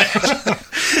Nas match.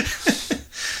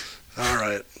 All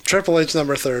right. Triple H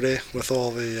number 30 with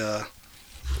all the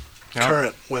Yep.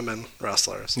 current women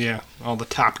wrestlers. Yeah, all the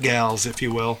top gals, if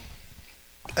you will.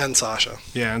 And Sasha.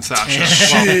 Yeah, and Sasha,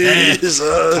 well, Jesus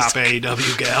top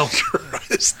AEW gal.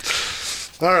 Christ.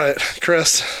 All right,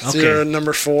 Chris. So Okay. you're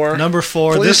number 4. Number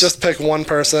 4. Please This just pick one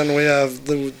person. We have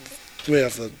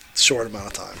a short amount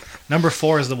of time. number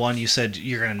 4 is the one you said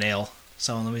you're gonna nail.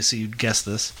 So let me see you guess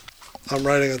this. I'm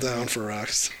writing it down for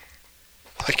Rex.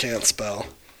 I can't spell.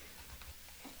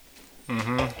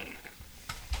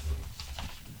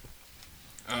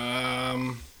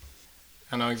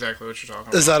 I know exactly what you're talking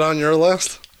about. Is that on your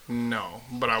list? No,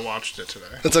 but I watched it today.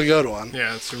 It's a good one.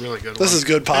 Yeah, it's a really good one. This is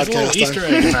good There's a little podcasting. Easter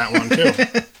egg in that one,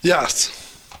 too. Yes.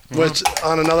 Which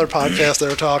on another podcast they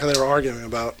were arguing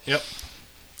about. Yep.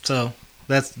 So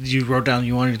that's you wrote down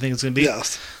you want you think it's gonna be.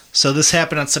 Yes. So this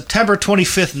happened on September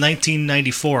 25th,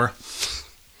 1994.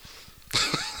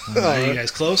 Are you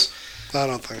guys close? I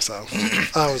don't think so.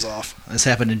 I was off. This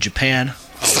happened in Japan.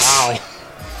 Oh,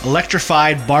 wow.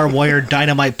 electrified barbed wire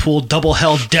dynamite pool double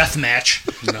hell death match.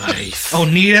 Nice.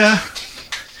 Onita,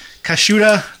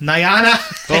 Kashuta, Nayana,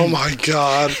 Oh my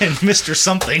god. and Mr.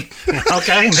 Something.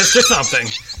 Okay, Mr. Something.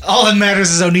 All that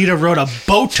matters is Onita rode a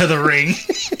boat to the ring.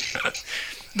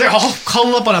 They're all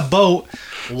cuddled up on a boat.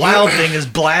 Wild Thing is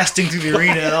blasting through the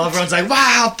arena, and everyone's like,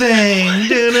 Wild Thing,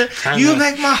 you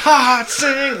make my heart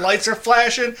sing. Lights are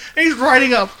flashing, and he's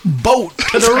riding a boat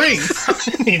to the ring.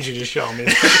 I need you to show me.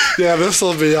 Yeah, this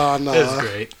will be on. That's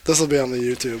great. This will be on the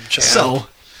YouTube channel. So,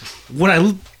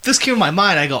 when this came to my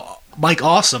mind, I go, Mike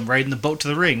Awesome riding the boat to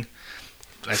the ring.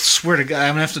 I swear to God,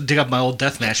 I'm going to have to dig up my old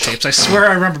deathmatch tapes. I swear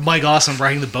I remember Mike Awesome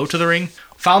riding the boat to the ring.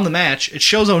 Found the match. It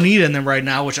shows Onita in them right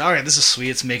now, which, alright, this is sweet.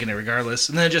 It's making it regardless.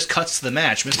 And then it just cuts to the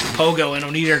match. Mr. Pogo and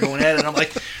Onita are going at it. And I'm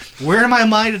like, where in my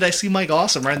mind did I see Mike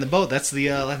Awesome riding the boat? That's the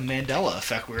Mandela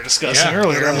effect we were discussing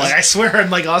earlier. I'm like, I swear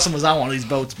Mike Awesome was on one of these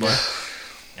boats. But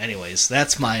anyways,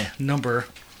 that's my number.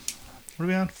 What are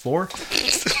we on? 4?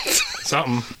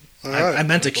 Something. I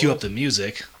meant to cue up the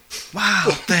music. Wow,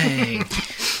 thing.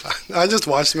 I just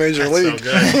watched Major That's League so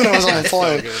good. when I was on the So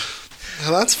plane. good.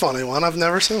 That's a funny one. I've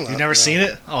never seen that. You've never seen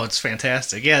it? Oh, it's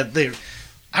fantastic. Yeah,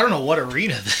 I don't know what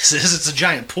arena this is. It's a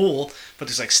giant pool, but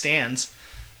there's like stands.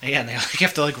 And yeah, and they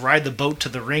have to like ride the boat to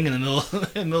the ring in the middle of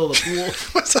the pool.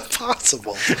 What's that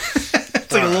possible?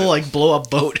 It's like a little like blow up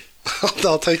boat.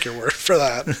 I'll take your word for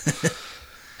that.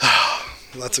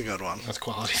 That's a good one. That's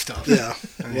quality stuff. Yeah,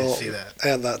 I need to see that.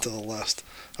 Add that to the list.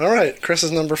 All right,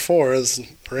 Chris's number 4 is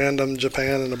random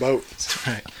Japan in a boat.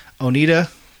 Right.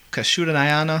 Onita, Kashuta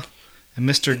Nayana, and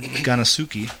Mr.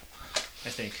 Ganasuki. I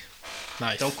think.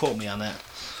 Nice. Don't quote me on that.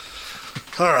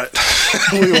 All right,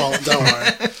 we won't. Don't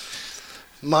worry.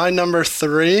 My number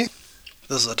 3.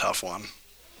 This is a tough one.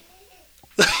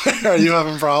 Are you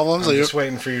having problems? I'm Are you? just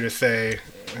waiting for you to say,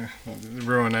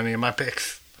 ruin any of my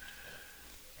picks.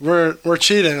 We're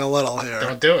cheating a little here.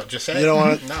 Don't do it. Just say You don't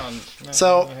it. want it? No.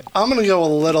 So I'm gonna go a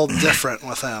little different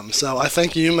with him. So I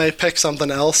think you may pick something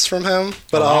else from him,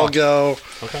 but I'll go.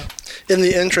 Okay. In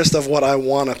the interest of what I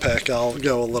want to pick, I'll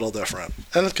go a little different,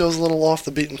 and it goes a little off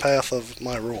the beaten path of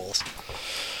my rules.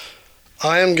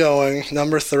 I am going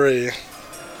number 3,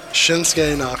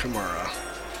 Shinsuke Nakamura.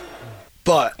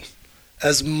 But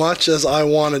as much as I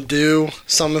want to do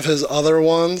some of his other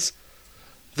ones,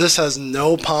 this has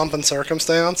no pomp and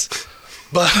circumstance.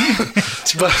 But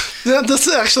yeah,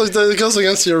 this actually goes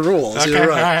against your rules. Okay, You're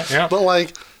right. all right, yeah. But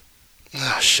like,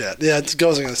 shit. Yeah, it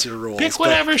goes against your rules. Pick but-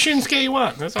 whatever Shinsuke you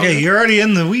want. That's all Yeah, good. you're already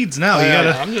in the weeds now. You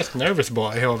gotta. I'm just nervous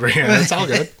boy over here. That's all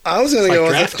good. I was gonna It's go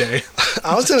like with draft day.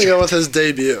 I was gonna go with his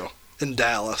debut in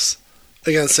Dallas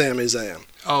against Sami Zayn.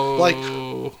 Oh. Like,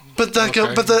 But that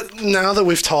Okay. now that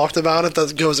we've talked about it,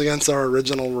 that goes against our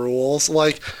original rules.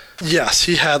 Like, yes,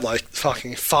 he had like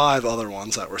fucking 5 other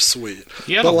ones that were sweet.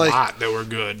 He had but a like, lot that were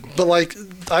good. But like,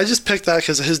 I just picked that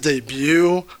because of his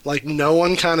debut. Like, no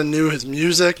one kind of knew his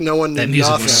music. No one knew That music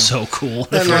nothing. was so cool.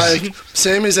 And like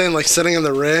Sami Zayn, like sitting in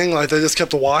the ring, like they just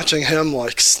kept watching him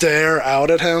like stare out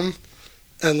at him,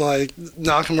 and like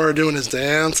Nakamura doing his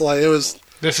dance. Like it was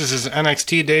This is his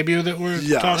NXT debut that we're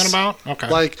Yes. talking about? Okay.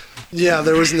 like, yeah,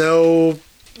 there was no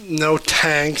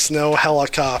tanks, no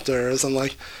helicopters, and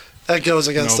like that goes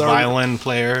against no our violin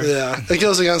player. yeah, it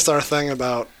goes against our thing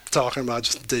about talking about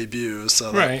just debuts.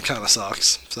 So that Right. kind of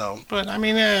sucks. So But, I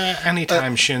mean,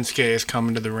 anytime Shinsuke is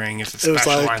coming to the ring, it's a it was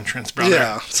special like entrance, brother.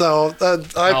 yeah. So I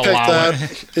I'll picked allow that,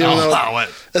 it. even I'll though allow it.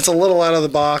 it's a little out of the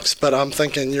box, but I'm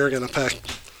thinking you're gonna pick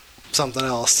something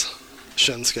else,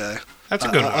 Shinsuke. That's a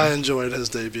good one. I enjoyed his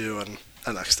debut in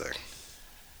NXT.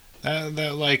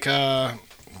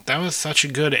 That was such a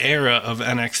good era of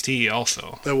NXT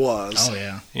also. It was. Oh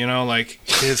yeah. You know, like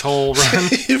his whole run.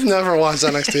 You've never watched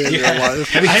NXT in Yeah. your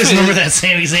life. I just remember that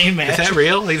Sami Zayn Is match. that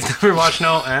real? He's never watched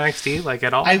no NXT, like,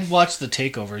 at all? I watch the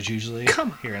takeovers usually.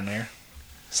 Come on. Here and there.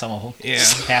 Some of them. Yeah.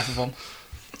 Half of them.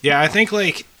 Yeah, I think,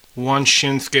 like, once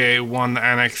Shinsuke won the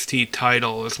NXT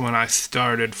title is when I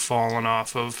started falling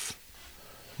off of,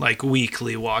 like,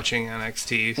 weekly watching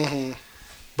NXT. Mhm.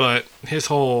 But his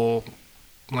whole,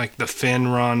 like, the Finn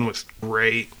run was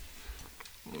great.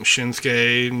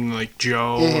 Shinsuke and, like,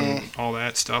 Joe and all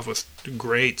that stuff was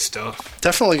great stuff.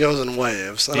 Definitely goes in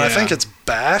waves, and I Yeah. think it's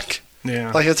back.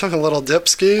 Yeah. Like it took a little dip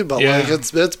ski, but Yeah. like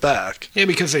it's back. Yeah,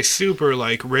 because they super,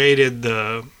 like, rated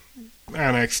the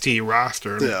NXT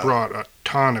roster and Yeah. brought a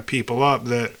ton of people up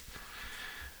that,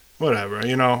 whatever,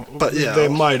 you know. But, yeah. They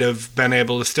might have been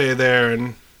able to stay there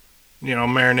and, you know,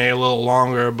 marinate a little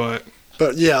longer, but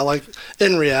But yeah, like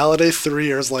in reality, 3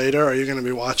 years later, are you going to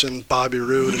be watching Bobby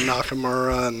Roode and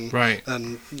Nakamura and Right.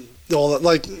 and all that?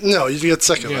 Like, no, you get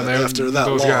sick of yeah, it after that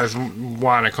those long. guys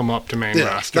want to come up to main Yeah,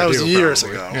 roster. that was too, years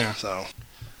probably. ago. Yeah. So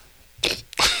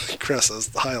Chris is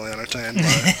highly entertained by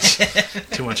it.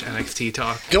 Too much NXT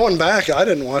talk. Going back, I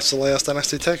didn't watch the last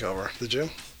NXT TakeOver. Did you?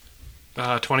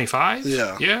 25?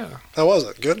 Yeah. Yeah. How was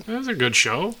it? Good? It was a good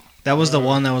show. That was the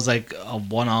one that was like a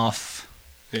one-off.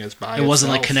 Yeah, it's by It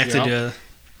wasn't like itself, connected yep.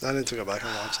 to. I need to go back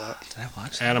and watch that. Did I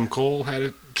watch that? Adam Cole had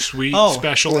a sweet Oh.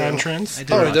 special Yeah. entrance. I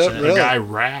did Oh, he watch did? that. The Really? guy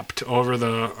rapped over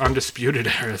the Undisputed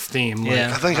Era theme.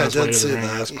 Yeah. I think on I his way did to the see ring.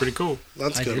 that. That's pretty cool.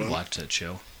 That's a I good did one. watch that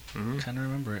show. Kind of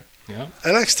remember it. Yeah.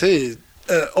 NXT,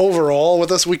 overall, with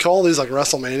this, we call these like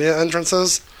WrestleMania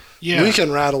entrances. Yeah. We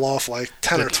can rattle off like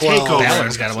 10 The or 12. takeover.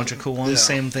 Balor's got a bunch of cool ones. Yeah.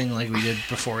 Same thing like we did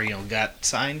before, got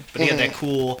signed. But he had that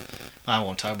cool. I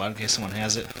won't talk about it in case someone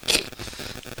has it.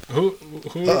 Who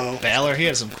Uh-oh. Balor, he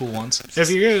had some cool ones. if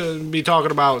you're going to be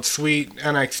talking about sweet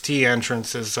NXT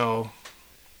entrances, though,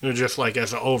 they're just like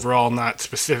as an overall, not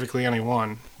specifically any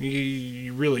one,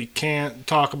 you really can't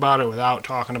talk about it without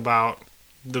talking about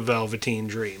the Velveteen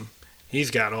Dream. He's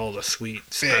got all the sweet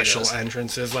special does.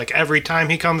 entrances. Like every time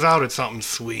he comes out, it's something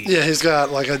sweet. Yeah, he's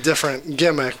got like a different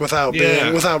gimmick without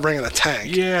Yeah. without bringing a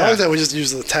tank. Yeah. I like that we just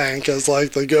use the tank as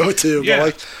like the go-to. Yeah. But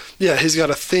like, yeah, he's got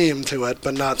a theme to it,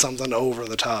 but not something over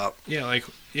the top. Yeah.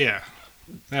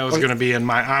 That was going to be in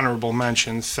my honorable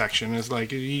mentions section. Is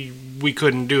like we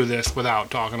couldn't do this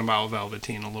without talking about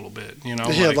Velveteen a little bit. You know,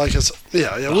 He had like his the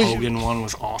we Hogan one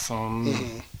was awesome.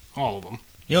 Mm-hmm. All of them.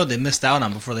 You know what they missed out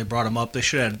on before they brought him up? They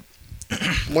should have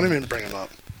what do you mean bring him up?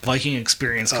 Viking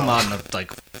Experience come out in a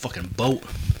like fucking boat.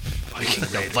 Viking, The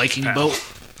Raiders, Viking pal. boat.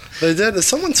 They did. Is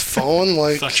someone's phone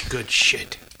like Such good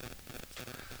shit.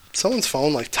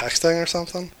 texting or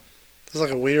something? There's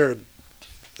like a weird.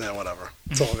 Yeah, whatever.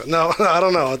 It's all good. No, I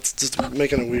don't know. It's just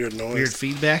making a weird noise. Weird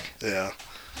feedback. Yeah.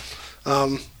 I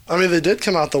mean, they did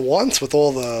come out the once with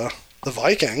all the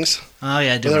Vikings. Oh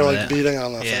yeah, I do They're remember like that. beating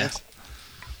on the Yeah. things.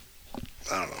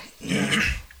 I don't know.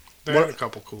 They had a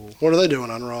couple cool. What are they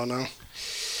doing on Raw now?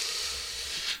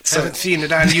 Haven't seen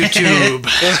it on YouTube.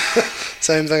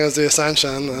 Same thing as the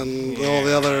Ascension and all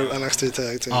the other NXT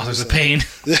tag teams. Oh, there's a pain.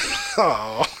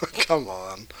 Oh, come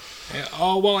on. Yeah,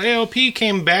 oh well, AOP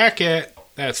came back at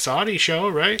that Saudi show,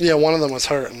 right? Yeah, one of them was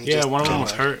hurt. And Yeah, just one of them came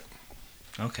was back. hurt.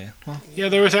 Okay. Well, Yeah,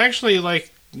 there was actually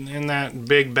like in that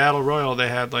big battle royal, they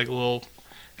had like a little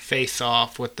face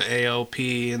off with the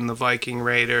AOP and the Viking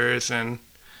Raiders and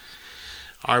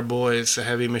our boys, the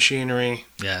Heavy Machinery,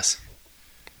 yes.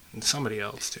 and somebody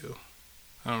else too.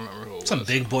 I don't remember who it Some was.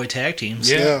 big boy tag teams.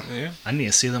 Yeah, Yeah. yeah. I need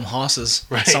to see them hosses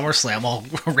Right. at SummerSlam all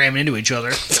ram into each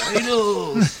other.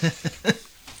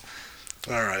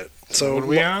 All right. So What are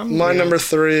we on? my Yeah. number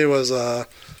 3 was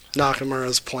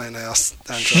Nakamura's plain ass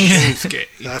entrance.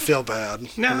 Shinsuke. I feel bad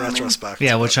No. in retrospect.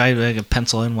 Yeah, which I could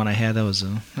pencil in when I had that was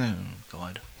oh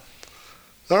god.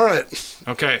 All right.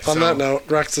 Okay, On so that note,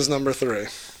 Rex is number 3.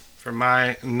 for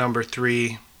my number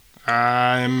 3,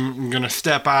 I'm gonna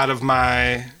step out of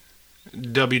my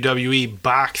WWE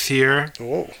box here,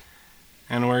 Oh.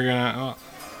 and we're gonna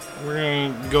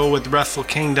go with Wrestle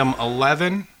Kingdom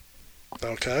 11.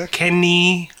 Okay.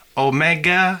 Kenny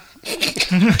Omega.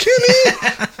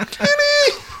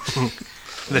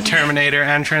 The Terminator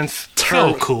entrance.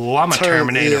 So cool. I'm a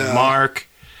Terminator yeah. mark.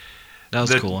 That was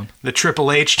The- a cool one. The Triple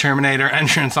H Terminator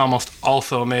entrance almost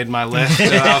also made my list. So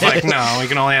I was like, no, we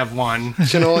can only have one. You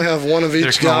can only have one of There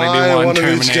each can only guy, be one one of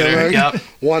each Terminator. gimmick, Yep.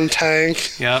 one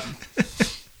tank. Yep.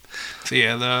 So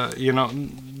yeah,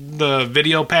 the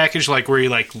video package, like where you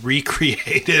like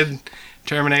recreated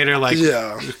Terminator, like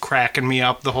Yeah. cracking me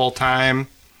up the whole time.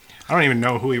 I don't even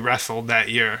know who he wrestled that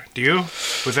year. Do you?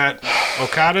 Was that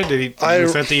Okada?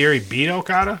 Was that the year he beat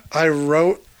Okada?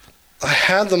 I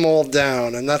had them all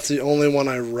down, and that's the only one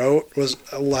I wrote was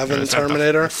 11 Or is that the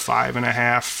Terminator.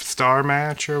 5.5 star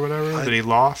match or whatever that he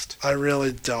lost. I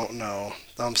really don't know.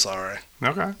 I'm sorry.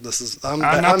 Okay. This is Not I'm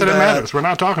that it bad. matters. We're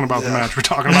not talking about the Yeah. match. We're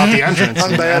talking about the entrance.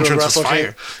 I'm The bad with entrance was Wrestle fire.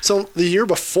 Kingdom. So the year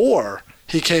before,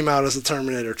 he came out as a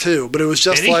Terminator too, but it was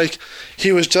just Did he? like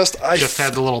he was just. Just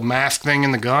had the little mask thing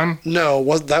in the gun.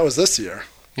 No, that was this year.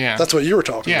 Yeah. That's what you were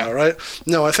talking Yeah. about, right?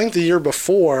 No, I think the year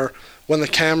before, when the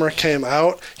camera came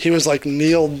out, he was like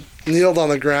kneeled on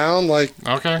the ground, like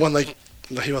Okay. when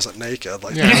he wasn't naked,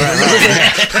 like. Yeah,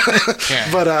 right.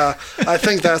 Yeah. But I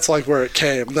think that's like where it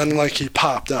came. Then like he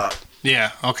popped up.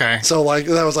 Yeah, okay. So like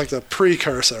that was like the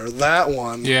precursor. That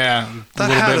one. Yeah, a That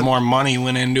little had bit a- more money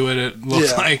went into it, it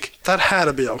looks Yeah. like. That had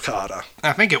to be Okada.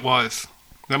 I think it was.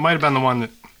 That might have been the one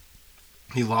that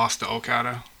he lost to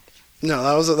Okada. No,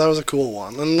 that was a cool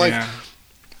one. And like yeah.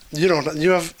 you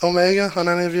have Omega on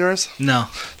any of yours? No.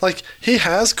 Like he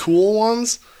has cool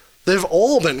ones. They've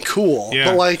all been cool. Yeah.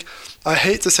 But like I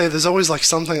hate to say there's always like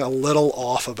something a little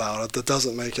off about it that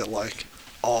doesn't make it like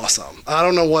awesome. I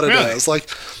don't know what it Really? is. Like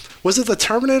Was it the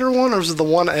Terminator one, or was it the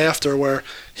one after where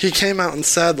he came out and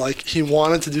said, like, he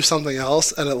wanted to do something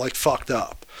else and it, like, fucked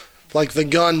up? Like, the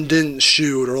gun didn't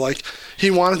shoot, or, like,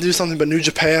 he wanted to do something, but New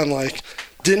Japan, like,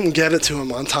 didn't get it to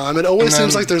him on time. It always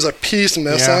seems like there's a piece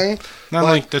missing. Not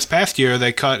like this past year,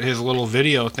 they cut his little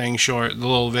video thing short, the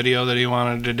little video that he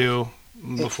wanted to do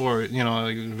before, you know,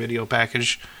 like, video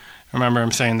package. I remember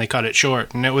him saying they cut it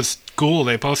short, and it was cool.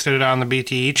 They posted it on the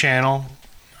BTE channel.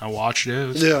 I watched it.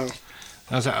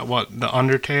 Was that what, the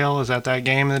Undertale? Is that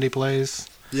game that he plays?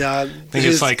 Yeah, I think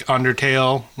it's like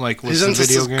Undertale, like with he's some into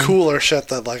video some game. cooler shit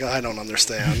that, like, I don't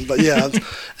understand. But yeah, and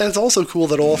it's also cool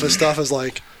that all of his stuff is,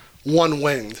 like,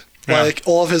 one-winged. Yeah. Like,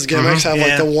 all of his gimmicks have, like,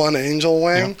 Yeah. the one angel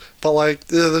wing. Yeah. But, like,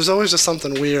 there's always just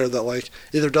something weird that, like,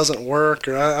 either doesn't work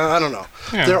or I don't know.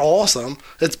 Yeah. They're awesome.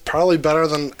 It's probably better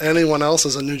than anyone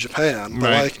else's in New Japan. But,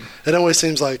 Right. like, it always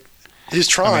seems like he's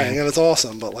trying and it's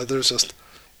awesome. But, like, there's just...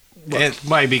 It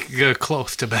might be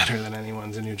close to better than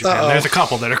anyone's in New Japan. Uh-oh. There's a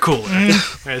couple that are cooler.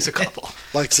 There's a couple.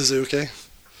 Like Suzuki.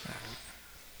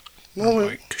 Well,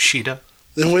 Like Kushida.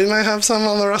 then we may have some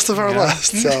on the rest of our Yeah.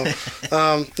 list.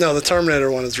 So, no, the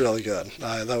Terminator one is really good.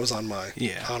 That was on my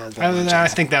honorable Other than that, I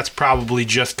mentions. think that's probably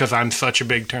just because I'm such a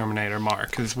big Terminator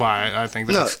mark. Is why I think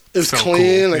No, that's it was so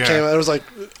clean. Cool. It came out. It was like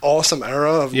awesome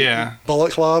era of Yeah.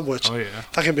 Bullet Club, which Oh yeah.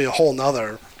 that could be a whole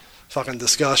nother fucking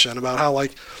discussion about how,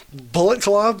 like, Bullet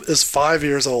Club is 5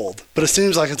 years old, but it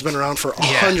seems like it's been around for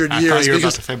 100 I years thought you were about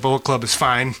because to say Bullet Club is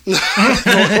fine. Bullet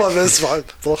Club is fine.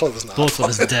 Bullet Club is not. Bullet Club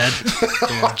is dead.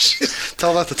 Oh, shit.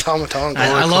 Tell that to Tomatonga.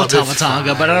 I love Club is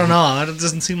Tamatanga, but I don't know. It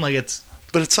doesn't seem like it's.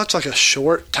 But it's such like a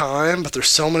short time, but there's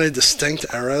so many distinct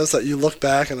eras that you look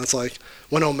back and it's like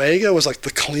when Omega was like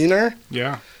the cleaner,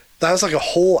 Yeah. that was like a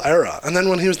whole era. And then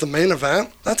when he was the main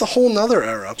event, that's a whole nother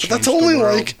era. But Changed that's the only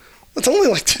world.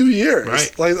 like 2 years.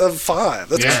 Right. Like of 5.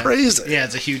 That's Yeah. crazy. Yeah,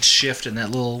 it's a huge shift in that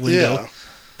little window. Yeah.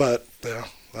 But yeah.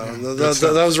 good That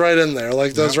stuff. was right in there.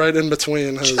 Like that was right in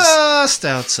between his Just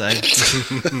outside.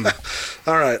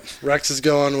 All right. Rex is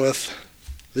going with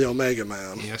the Omega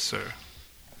Man. Yes, sir.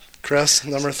 Chris,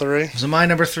 number 3. So my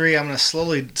number 3, I'm going to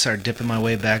slowly start dipping my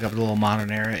way back up to the little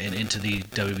modern era and into the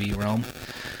WB realm.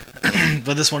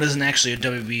 But this one isn't actually a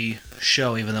WB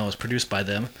show, even though it was produced by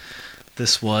them.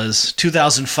 This was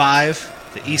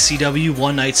 2005, the ECW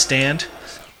One Night Stand.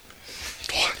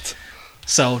 What?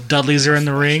 So Dudleys are in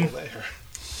the ring.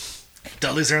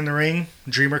 Dudleys are in the ring.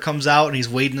 Dreamer comes out and he's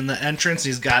waiting in the entrance. And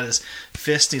he's got his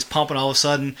fist and he's pumping all of a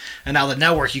sudden. And now the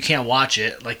network, you can't watch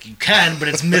it. Like you can, but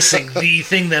it's missing the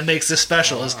thing that makes this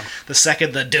special. Is the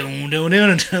second the doom doom doom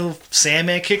until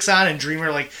Sandman kicks on and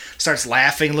Dreamer like starts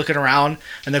laughing, looking around,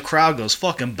 and the crowd goes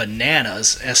fucking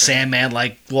bananas as Sandman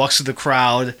like walks through the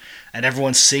crowd. And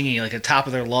everyone's singing like at the top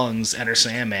of their lungs, Enter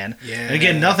Sandman. Yeah. And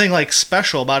again, nothing like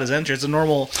special about his entrance. It's a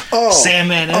normal Oh.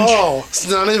 Sandman entrance. Oh, it's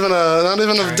not even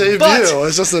a debut. But-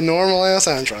 it's just a normal ass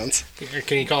entrance.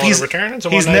 Can you call it a return? It's a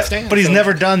he's one-night stand. but he's so-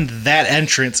 never done that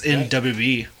entrance in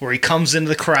WB where he comes into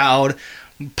the crowd,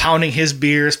 pounding his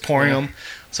beers, pouring them.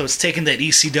 So it's taking that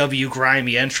ECW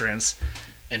grimy entrance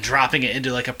and dropping it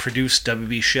into like a produced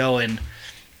WB show. And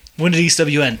when did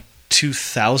ECW end?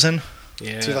 2000.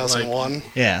 Yeah, 2001.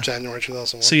 Yeah. January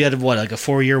 2001. So you had what, like a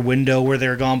 4-year window where they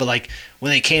were gone, but like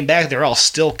when they came back, they're all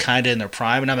still kind of in their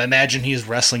prime. And I imagine he's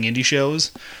wrestling indie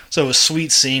shows, so it was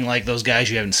sweet seeing like those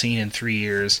guys you haven't seen in 3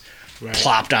 years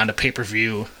plopped onto pay per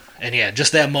view. And yeah,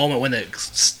 just that moment when the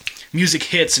music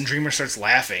hits and Dreamer starts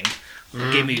laughing,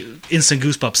 it gave me instant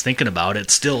goosebumps thinking about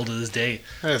it. Still to this day.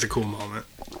 That's a cool moment.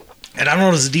 And I don't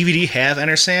know, does the DVD have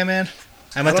Enter Sandman?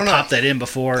 I meant to don't know. pop that in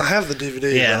before. I have the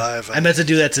DVD, Yeah, but I haven't. I meant to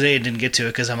do that today and didn't get to it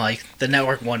because I'm like, the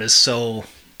network one is so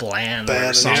bland. Bad or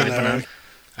and something they put generic. on.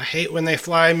 I hate when they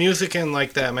fly music in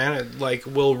like that, man. It like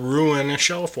will ruin a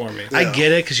show for me. I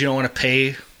get it because you don't want to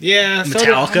pay, Yeah,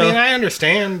 Metallica. I mean, I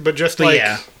understand, but just but like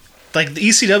yeah, like the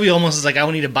ECW almost is like I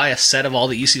would need to buy a set of all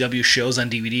the ECW shows on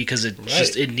DVD because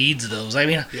it needs those. I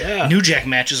mean, Yeah. New Jack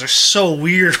matches are so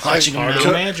weird watching them part of now.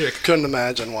 the magic. Couldn't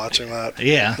imagine watching that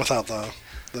Yeah, without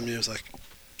the music.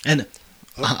 and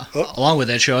along with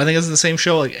that show, I think it's the same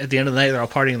show. Like at the end of the night, they're all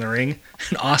partying in the ring,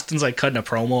 and Austin's like cutting a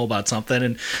promo about something,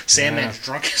 and Sandman's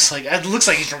drunk. It's like it looks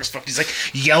like he's drunk as fuck. He's like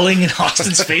yelling in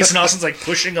Austin's face, and Austin's like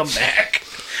pushing him back.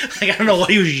 Like I don't know what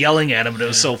he was yelling at him, but it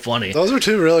was so funny. Those were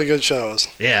 2 really good shows.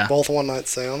 Yeah, Both one night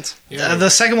stands. Yeah. the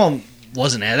second one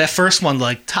wasn't it. That first one,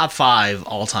 like top 5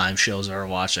 all time shows I ever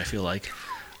watched. I feel like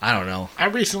I don't know. I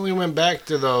recently went back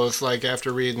to those like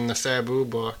after reading the Sabu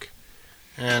book,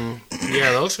 and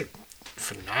yeah, those are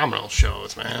phenomenal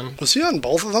shows, man. Was he on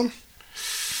both of them?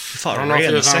 He fought I don't know Ray if in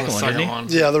he the was on second the one, second didn't he? one.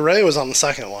 Yeah, the Ray was on the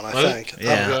second one, I Was it? think.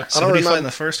 Yeah. Okay. So I don't did he fight in remember.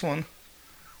 the first one?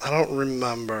 I don't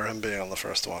remember him being on the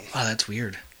first one. Oh, that's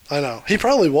weird. I know. He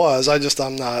probably was. I'm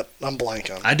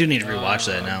blanking. I do need to rewatch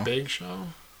that now. Big Show?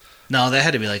 No, that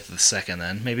had to be like the second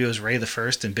then. Maybe it was Ray the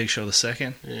first and Big Show the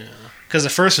second. Yeah. Because the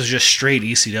first was just straight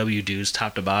ECW dudes,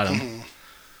 top to bottom. Mm-hmm.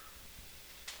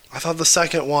 I thought the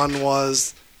second one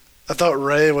was... I thought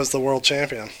Ray was the world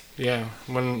champion. Yeah.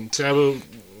 When Sabu...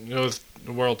 It was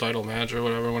the world title match or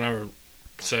whatever, whenever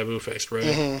Sabu faced Ray.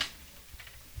 Mm-hmm.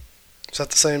 Is that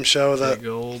the same show Big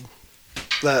Gold.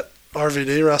 that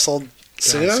RVD wrestled John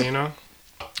Cena? Cena?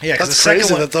 Yeah, because That's the second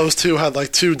crazy one... that those two had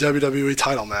like 2 WWE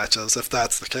title matches, if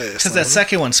that's the case. Because that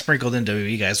second one sprinkled in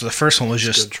WWE guys. But the first one was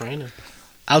Good just training.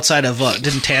 outside of...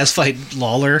 didn't Taz fight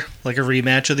Lawler? Like a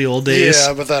rematch of the old days?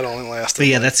 Yeah, but that only lasted. But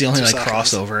yeah, that's the only 2 like seconds.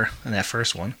 crossover in that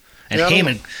first one. And Yeah, I don't-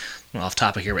 Heyman... Well, off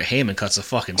topic here, but Heyman cuts a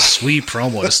fucking sweet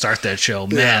promo to start that show.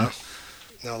 Man. Yeah.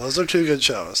 No, those are 2 good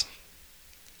shows.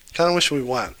 Kind of wish we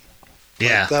went.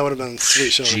 Yeah. That would have been a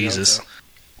sweet show. Jesus. To go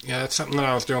to. Yeah, that's something that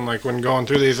I was doing. Like, when going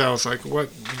through these, I was like, what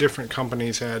different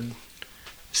companies had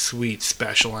sweet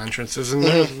special entrances? And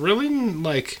there's really,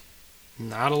 like,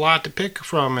 not a lot to pick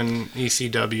from in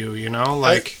ECW, you know?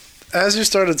 Like... As you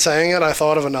started saying it, I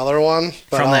thought of another one.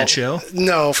 But From that show?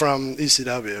 No, from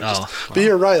ECW. Oh, But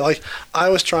you're right. Like, I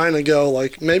was trying to go,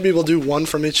 like, maybe we'll do one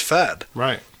from each Fed.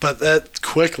 Right. But that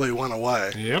quickly went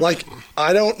away. Yep. Like,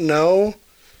 I don't know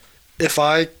if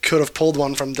I could have pulled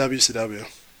one from WCW.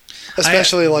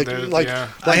 Especially, I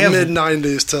have- mid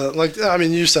 90s to, like, I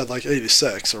mean, you said, like,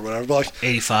 86 or whatever. But, like,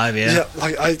 85, yeah. yeah,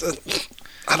 like,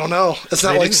 I don't know. It's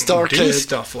not They like didn't do Starrcade.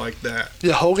 stuff like that.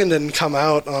 Yeah, Hogan didn't come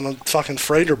out on a fucking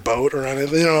freighter boat or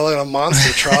anything, you know, like a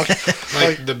monster truck.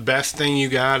 Like, the best thing you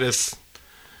got is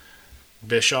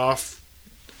Bischoff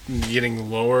getting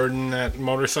lowered in that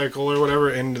motorcycle or whatever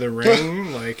into the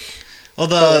ring. Like,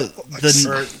 Well, Or-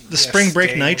 the Spring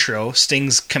Break Sting. Nitro,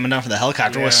 Sting's coming down from the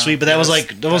helicopter was Yeah, sweet, but that was that's-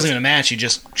 like, that wasn't even a match. He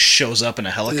just shows up in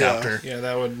a helicopter. yeah,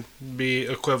 that would be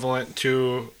equivalent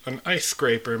to an ice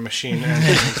scraper machine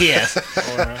Yeah.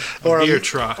 or a beer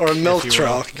truck. Or a milk if you will.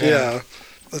 truck, yeah.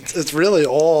 It's really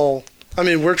all... I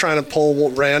mean, we're trying to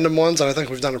pull random ones, and I think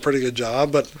we've done a pretty good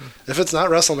job, but if it's not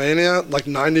WrestleMania, like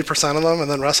 90% of them, and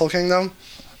then Wrestle Kingdom,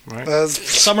 Right.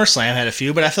 SummerSlam had a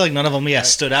few, but I feel like none of them,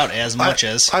 stood out as much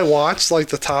as... I watched, like,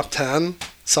 the top 10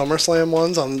 SummerSlam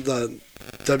ones on the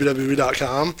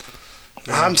WWE.com.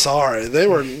 I'm sorry.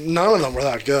 None of them were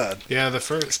that good. Yeah, the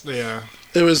first, yeah.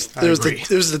 It was I agree.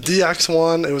 the DX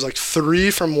one. It was like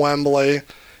 3 from Wembley.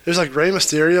 It was like Rey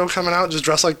Mysterio coming out just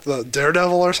dressed like the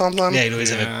Daredevil or something. Yeah, he'd always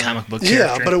have Yeah. a comic book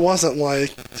character. Yeah, but it wasn't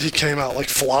like he came out like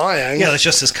flying. Yeah, it's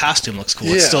just his costume looks cool.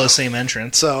 It's Yeah. still the same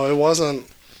entrance. So it wasn't.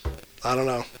 I don't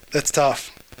know. It's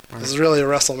tough. This is really a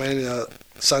WrestleMania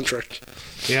centric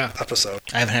Yeah. episode.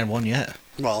 I haven't had one yet.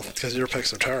 Well, because your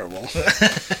picks are terrible.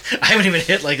 I haven't even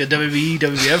hit like a WWE,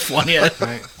 WWF one yet.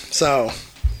 Right. So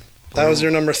that was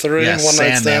your number 3. Yeah, One Night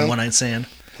Sandman, Stand. One Night Stand.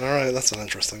 All right, that's an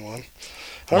interesting one.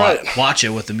 All right, Watch it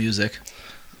with the music.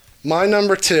 my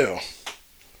number 2.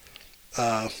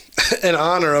 In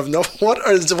honor of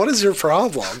what is your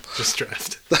problem? Just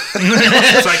draft.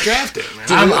 It's like draft it,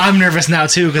 man. I'm nervous now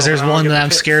too because there's I'll one get that the I'm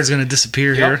picks. scared is going to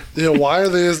disappear here. You know, why are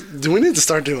these? Do we need to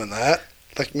start doing that?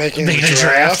 Like making Making a a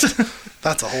draft? draft.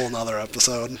 That's a whole nother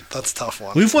episode. That's a tough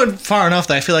one. We've went far enough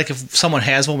that I feel like if someone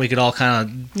has one, we could all kind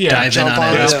of dive in jump on it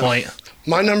on at it. this Yeah. point.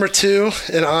 My number 2,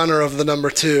 in honor of the number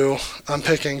 2, I'm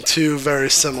picking 2 very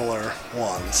similar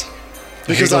ones.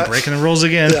 Because we're breaking the rules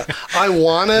again. Yeah, I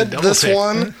wanted Double this pick.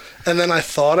 one, and then I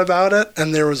thought about it,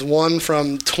 and there was one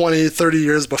from 20, 30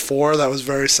 years before that was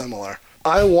very similar.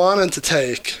 I wanted to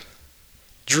take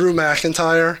Drew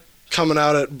McIntyre coming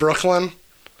out at Brooklyn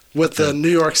with the New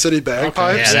York City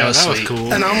bagpipes. Yeah, that was that was sweet.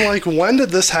 cool. And I'm like, when did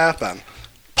this happen?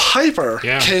 Piper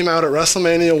Yeah. came out at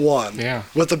WrestleMania 1 Yeah.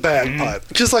 with the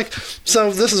bagpipe. Just like,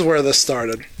 so this is where this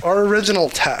started. Our original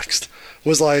text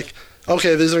was like,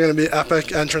 okay, these are going to be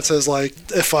epic entrances, like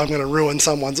if I'm going to ruin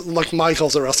someone's, like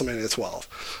Michael's at WrestleMania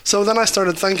 12. So then I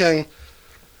started thinking,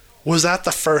 was that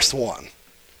the first one?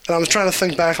 And I was trying to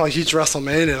think back like each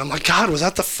WrestleMania, and I'm like, God, was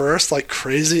that the first like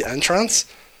crazy entrance?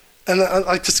 And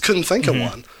I just couldn't think of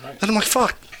one. Right. And I'm like,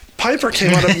 fuck, Piper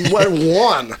came out at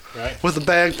 1 Right. with the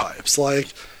bagpipes. Like,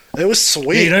 it was Yeah,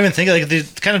 sweet. you don't even think like they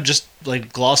kind of just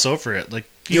like gloss over it. Like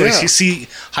you Yeah. always see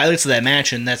highlights of that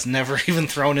match, and that's never even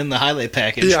thrown in the highlight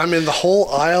package. Yeah, I mean, the whole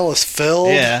aisle is filled.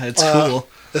 Yeah, it's cool.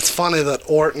 It's funny that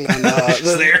Orton and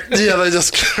there. yeah, they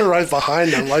just right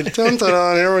behind him, like dun, dun,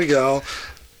 dun, here we go.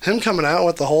 Him coming out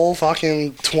with the whole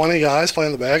fucking 20 guys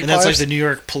playing the bagpipes. And that's like the New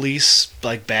York police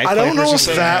like I bagpipers. don't know or if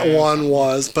something. that one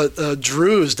was, but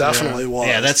Drew's definitely was.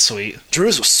 Yeah, that's sweet.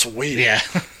 Drew's was sweet. Yeah.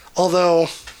 Although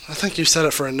I think you said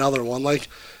it for another one. Like,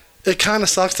 it kind of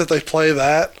sucks that they play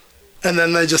that and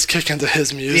then they just kick into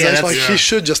his music. Yeah, Like, he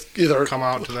should just either Come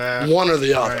out to that. one or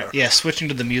the other. Right. Yeah, switching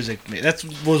to the music. That's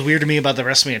what was weird to me about the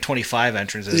WrestleMania 25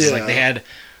 entrances. Yeah. Like, they had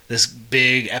this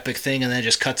big epic thing, and then it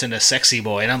just cuts into Sexy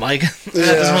Boy, and I'm like, that Yeah.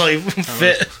 doesn't really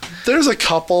fit. There's a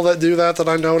couple that do that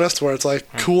I noticed, where it's like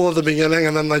cool at the beginning,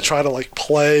 and then they try to like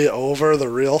play over the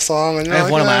real song. And I you're have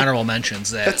like, one of my "Eh." honorable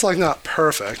mentions that It's like not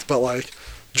perfect, but like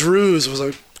Drew's was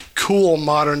a cool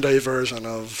modern day version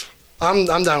of. I'm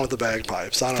down with the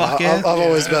bagpipes. I don't Fuck know. yeah. I've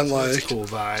always been That's like a cool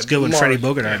vibe. it's good when Mark. Freddie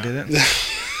Bogart did it.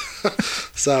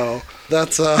 so.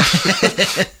 That's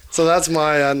so that's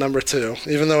my number 2.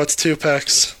 Even though it's 2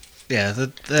 picks, Yeah,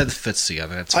 that fits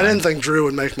together. That's I fine. didn't think Drew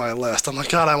would make my list. I'm like,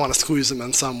 God, I want to squeeze him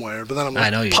in somewhere, but then I'm like, I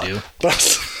know you do.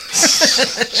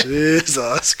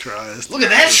 Jesus Christ. Look at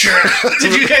that shirt.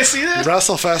 Did you guys see that?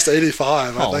 WrestleFest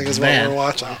 85, I Oh, think, is man. what we're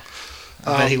watching.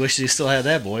 I bet he wishes he still had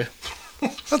that boy.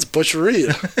 That's Butch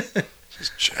Reed.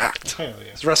 He's jacked. Hell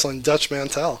yeah. He's wrestling Dutch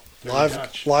Mantel.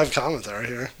 Dutch. Live commentary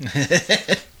here.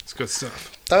 It's good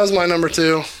stuff. That was my number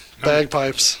 2,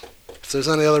 bagpipes. If there's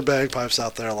any other bagpipes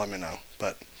out there, let me know.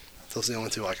 But those are the only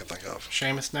 2 I can think of.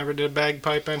 Sheamus never did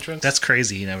bagpipe entrance. That's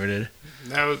crazy. He never did.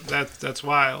 That's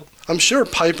wild. I'm sure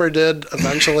Piper did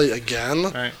eventually again,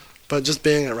 Right. but just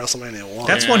being at WrestleMania 1.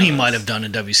 That's one he might have done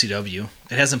in WCW.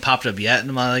 It hasn't popped up yet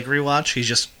in my rewatch. He's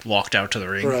just walked out to the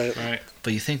ring. Right. Right.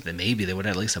 But you think that maybe they would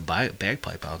have at least a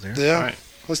bagpipe out there. Yeah. Right.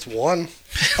 At least one.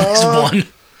 Just one.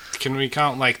 Can we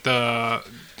count like the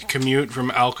commute from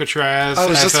Alcatraz I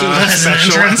was as just a gonna say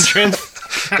special entrance. entrance?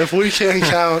 If we can't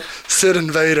count Sid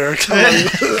and Vader coming in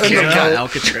the Yeah, boat.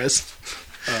 Alcatraz.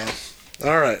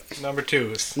 All right. Number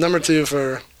 2s. Number 2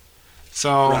 for So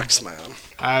Rexman.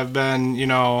 I've been,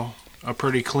 a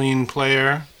pretty clean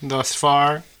player thus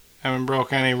far. Haven't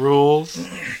broke any rules.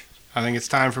 I think it's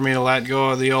time for me to let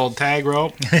go of the old tag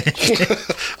rope.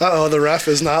 Uh-oh, the ref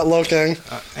is not looking.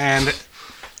 And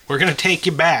we're going to take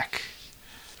you back.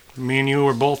 Me and you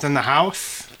were both in the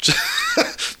house.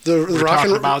 The We're rock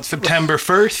talking and about September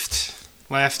 1st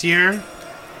last year.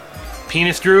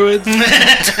 Penis Druids.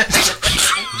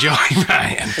 Joey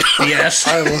Ryan. Yes.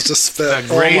 I almost just spit. The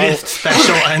greatest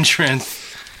special entrance.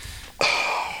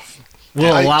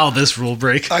 We'll allow this rule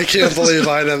break. I can't believe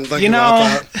I didn't think You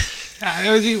about know,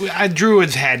 that.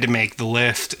 Druids had to make the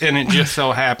list, and it just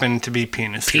so happened to be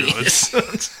Penis Druids.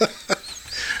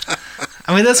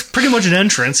 I mean, that's pretty much an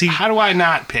entrance. How do I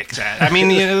not pick that? I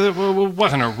mean, it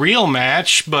wasn't a real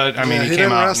match, but I mean, Yeah, he he came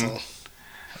didn't out wrestle.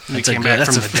 and he came back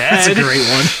from the that's a dead. great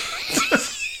one.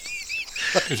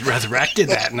 He was resurrected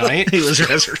that night. He was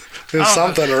resurrected. There's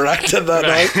something erected that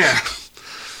night. Yeah,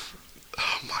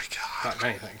 Oh my God. not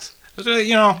many things. It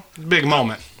was big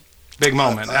moment. Big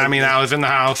moment. I mean, I was in the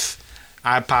house.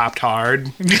 I popped hard.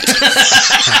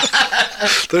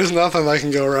 There's nothing that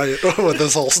can go right with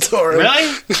this whole story.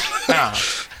 Really? No.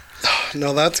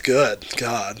 No, that's good.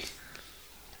 God.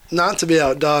 Not to be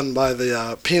outdone by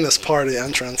the penis party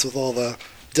entrance with all the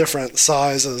different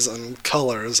sizes and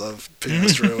colors of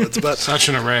penis druids, but Such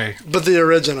an array. the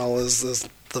original is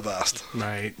the best.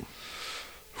 Right.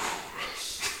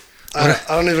 I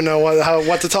don't even know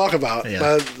what to talk about.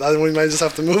 Yeah. We may just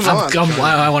have to move on.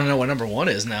 I want to know what number 1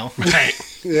 is now. Right.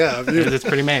 Yeah, you, It's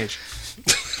pretty mage.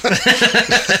 all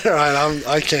right.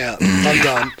 I can't. I'm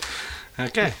done.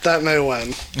 Okay. That may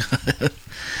win.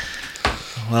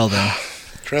 Well then.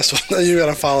 Chris, you got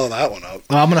to follow that one up.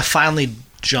 Well, I'm going to finally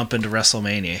jump into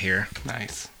WrestleMania here.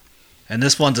 Nice. And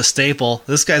this one's a staple.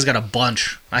 This guy's got a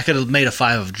bunch. I could have made a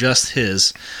 5 of just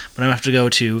his. But I'm going to have to go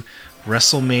to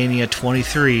WrestleMania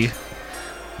 23.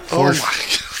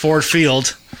 Ford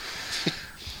Field.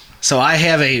 So I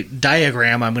have a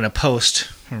diagram I'm going to post.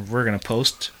 Or we're going to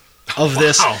post. Of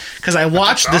this. Wow. Because I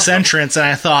watched this entrance and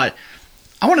I thought,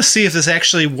 I want to see if this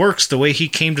actually works the way he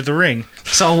came to the ring.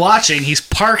 So I'm watching. He's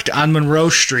parked on Monroe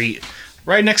Street.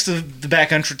 Right next to the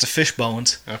back entrance of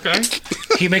Fishbones. Okay.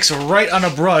 He makes a right on a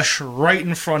brush right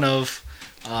in front of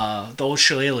the old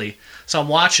shillelagh. So I'm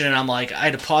watching it and I'm like, I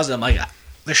had to pause it. I'm like,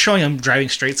 they're showing him driving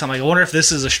straight. So I'm like, I wonder if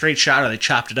this is a straight shot or they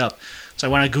chopped it up. So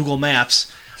I went on Google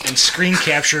Maps and screen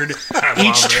captured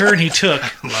each turn he took.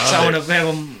 So I want to have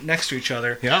them next to each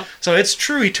other. Yeah. So it's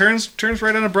true. He turns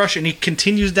right on a brush and he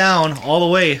continues down all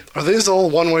the way. Are these all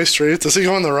one-way streets? Is he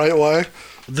going the right way?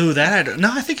 Dude, I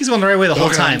think he's going the right way the whole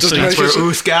Okay, time. just So make That's where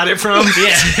Oos got it from?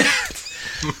 yeah.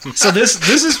 So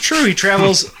this is true. He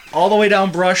travels all the way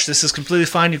down Brush. This is completely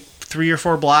fine. 3 or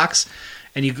 4 blocks,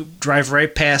 and you drive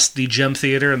right past the Gem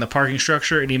Theater and the parking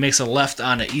structure, and he makes a left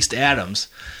onto East Adams.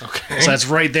 Okay. So that's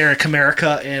right there at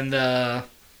Comerica and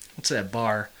what's that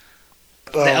bar?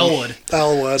 The Elwood.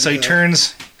 Elwood. So he yeah.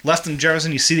 turns left in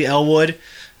Jefferson. You see the Elwood.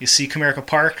 You see Comerica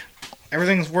Park.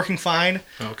 everything's working fine.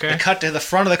 Okay. They cut to the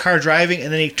front of the car driving,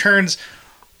 and then he turns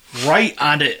right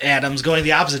onto Adams, going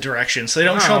the opposite direction. So they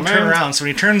don't show him turn around. So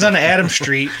when he turns onto Adams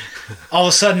Street, all of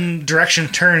a sudden direction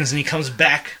turns, and he comes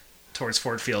back towards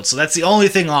Ford Field. So that's the only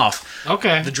thing off.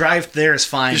 Okay. The drive there is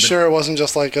fine. You sure it wasn't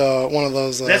just like one of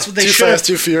those That's what they Too showed. Fast,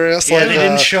 Too Furious? Yeah, like, they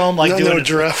didn't show him like doing a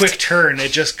drift. quick turn.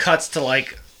 It just cuts to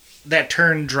like that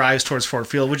turn drives towards Ford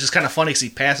Field, which is kind of funny because he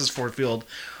passes Ford Field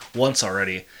once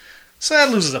already. So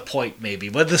that loses a point maybe,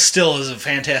 but this still is a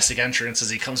fantastic entrance as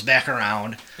he comes back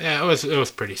around, Yeah, it was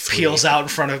pretty sweet. peels out in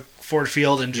front of Ford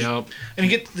Field, and Yep.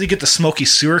 and you get the smoky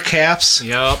sewer caps.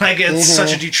 Yep. Like it's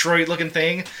such a Detroit looking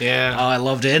thing. Yeah. Oh, I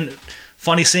loved it. And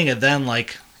funny seeing it then,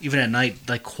 like even at night,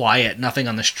 like quiet, nothing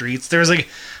on the streets. There was like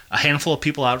a handful of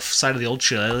people outside of the old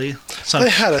Shillelagh. So They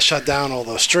had to shut down all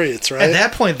those streets, right? at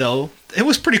that point, though, it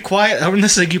was pretty quiet. I mean,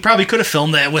 this like, you probably could have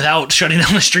filmed that without shutting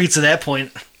down the streets at that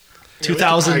point. I go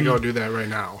 2000. do that right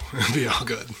now. It'd be all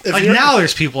good. If Like you're- now,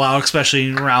 there's people out,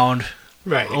 especially around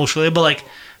Right. Old Shillelagh. But like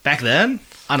back then,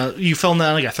 you filmed that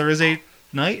on like a Thursday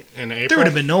night. In April. There would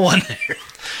have been no one there.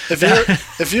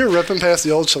 if you're ripping past the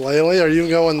old Shillelagh, are you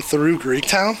going through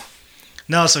Greektown?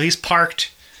 No, so he's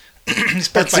parked. He's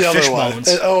parked That's by the other Fishbones.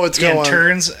 one. It's and going.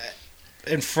 turns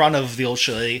in front of the old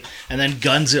Shillelagh and then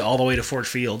guns it all the way to Ford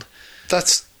Field.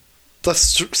 That's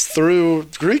through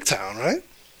Greektown, right?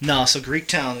 No, so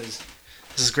Greektown is.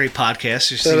 This is a great podcast.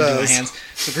 You're seeing It with my is. hands.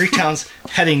 So Greektown's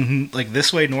heading like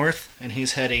this way north, and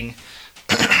he's heading.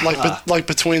 Like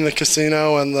between the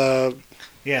casino and the.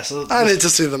 Yeah, so I need to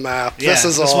see the map. yeah, This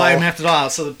is that's all. why I mapped it all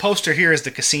out. So the poster here is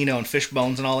the casino and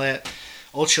Fishbones and all that.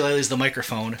 Old Shillelagh's the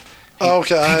microphone.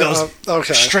 Okay, He goes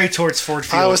okay. straight towards Ford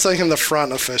Field. I was thinking the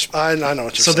front of Fish. I know what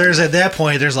you're so saying. there's at that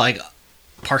point there's like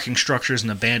parking structures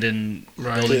and abandoned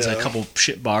buildings, and a Yeah. couple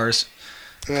shit bars.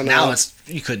 And, Now it's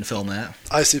you couldn't film that.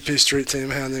 ICP Street Team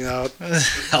handing out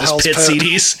Hell's Pit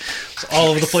CDs all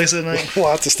over the place at night.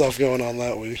 lots of stuff going on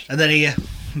that week. And then he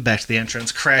back to the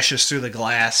entrance, crashes through the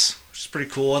glass, which is pretty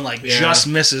cool, and like Yeah. just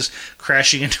misses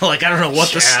crashing into like I don't know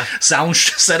what Yeah. the sound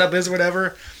setup is, or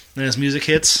whatever. Then his music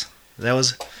hits. That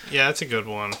was. Yeah, that's a good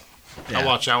one. Yeah. I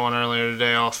watched that one earlier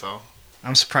today also.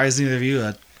 I'm surprised neither of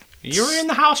you. You were in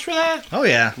the house for that? Oh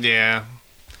yeah, Yeah.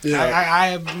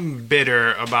 Yeah. I'm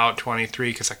bitter about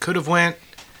 23 because I could have went,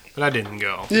 but I didn't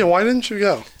go. Yeah, why didn't you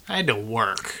go? I had to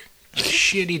work a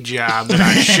shitty job that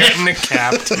I shouldn't have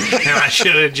kept, and I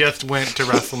should have just went to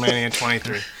WrestleMania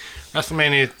 23.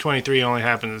 WrestleMania 23 only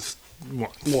happens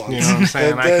once. Once. You know what I'm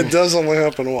saying? It does only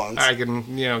happen once. I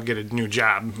can, get a new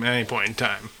job at any point in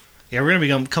time. yeah. We're gonna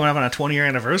be coming up on a 20-year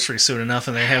anniversary soon enough,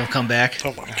 and they have him come back.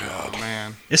 Oh my god. Oh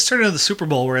man. It's turned into the Super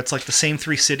Bowl where it's like the same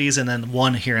 3 cities and then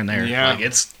one here and there. Yeah. Like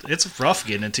it's rough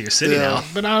getting into your city Yeah. now.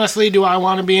 But honestly, do I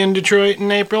want to be in Detroit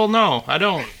in April? No, I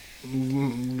don't.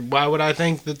 Why would I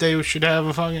think that they should have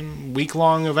a fucking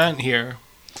week-long event here?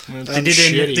 They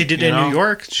did it in New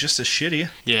York. It's just as shitty,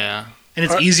 Yeah. and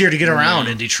it's Are- easier to get around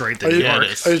in Detroit than Are New you, Yeah, York.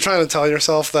 it is. are you trying to tell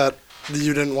yourself that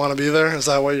you didn't want to be there? Is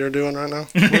that what you're doing right now?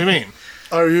 What do you mean?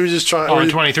 Or are you just trying? Oh, are in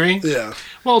you- 23? Yeah.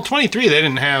 Well, 23 they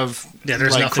didn't have Yeah,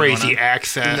 there's like nothing going crazy on.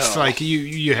 access. No. Like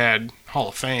you had Hall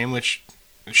of Fame, which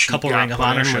she Couple got Ring of put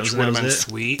Honor in, shows, which and would that have been was it.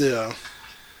 sweet. Yeah.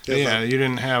 Yeah, you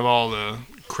didn't have all the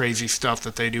crazy stuff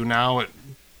that they do now. It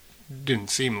didn't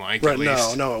seem like Right. at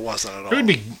least. No, it wasn't at all. It would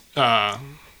be.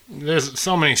 There's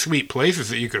so many sweet places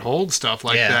that you could hold stuff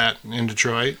like Yeah. that in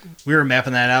Detroit. We were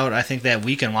mapping that out. I think that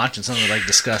weekend watching something like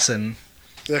discussing.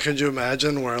 Yeah, could you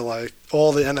imagine where like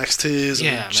all the NXTs and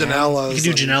Yeah, man. Janellas? You could do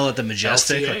and- Janelle at the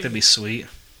Majestic. LCA. Like that'd be sweet.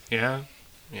 Yeah,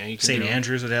 yeah. You could St. do,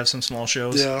 Andrews would have some small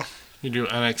shows. Yeah. You do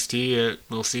NXT at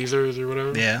Little Caesars or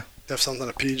whatever. Yeah. Have something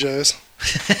at PJs.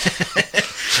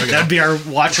 That'd be our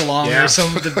watch along Yeah. or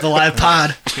some the live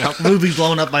pod. Yep. We'd be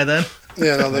blown up by then.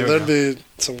 Yeah, no, There we there'd be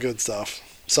some good stuff.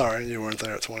 Sorry, you weren't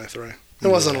there at 23. It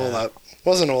wasn't all that.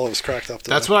 Wasn't all it was cracked up to.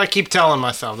 That's what I keep telling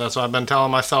myself. That's what I've been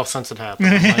telling myself since it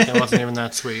happened. Like, it wasn't even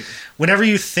that sweet. Whenever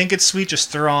you think it's sweet, just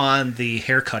throw on the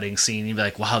haircutting scene. You'd be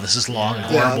like, wow, this is long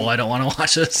and Yeah. horrible. I don't want to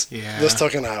watch this. Yeah. This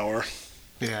took an hour.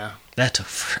 Yeah. That took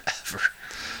forever.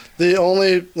 The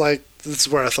only this is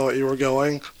where I thought you were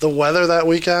going. The weather that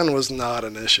weekend was not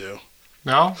an issue.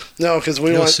 No? No, because we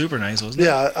It went. was super nice, wasn't it?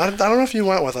 Yeah, I don't know if you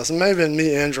went with us. It may have been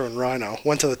me, Andrew, and Rhino.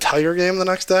 Went to the Tiger game the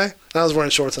next day. And I was wearing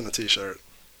shorts and a t-shirt.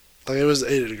 Like it was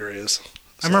 80 degrees.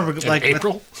 I remember In like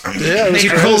April? Yeah, it was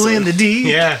April crazy. in the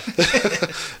D. Yeah.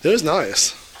 It was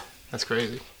nice. That's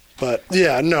crazy. But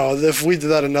yeah, no, if we did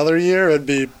that another year, it'd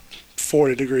be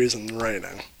 40 degrees and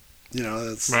raining. You know,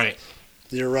 it's Right.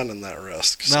 you're running that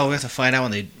risk. No, we have to find out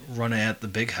when they run it at the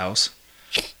big house.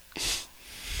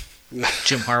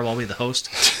 Jim Harbaugh will be the host.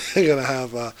 You're gonna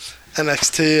have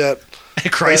NXT at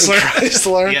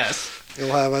Chrysler. Yes.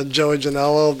 You'll have a Joey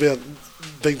Janela. It'll be a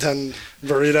Big Ten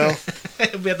burrito.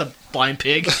 We had the blind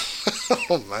pig.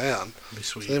 Oh, man. Be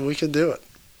sweet. See, we could do it.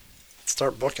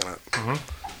 Start booking it.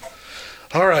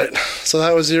 All right. So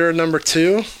that was your number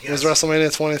 2. It was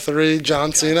WrestleMania 23,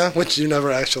 John Cena, which you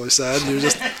never actually said. You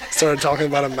just started talking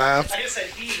about a map. I just said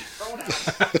he.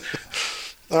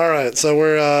 All right. So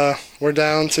we're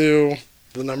down to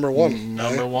the number 1.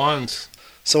 Number ones.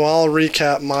 So I'll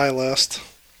recap my list.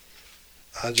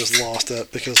 I just lost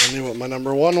it because I knew what my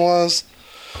number 1 was,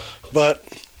 but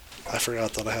I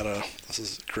forgot that I had this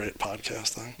is great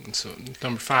podcasting. So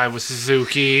number 5 was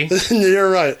Suzuki. You're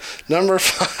right. Number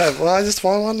 5. Well, I just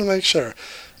wanted to make sure.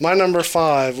 My number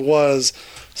 5 was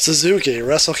Suzuki,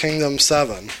 Wrestle Kingdom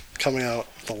 7, coming out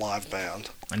with a live band.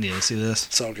 I need to see this.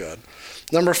 So good.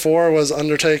 Number 4 was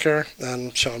Undertaker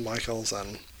and Shawn Michaels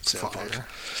and CM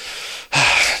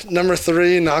Punk. Number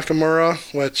 3, Nakamura,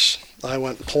 which I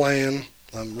went plain.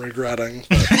 I'm regretting.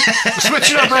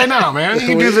 Switch it up right now, man. You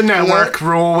can do the network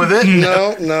rule with it.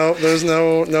 No, there's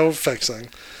no fixing.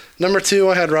 Number 2,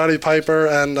 I had Roddy Piper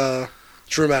and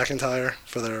Drew McIntyre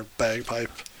for their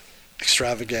bagpipe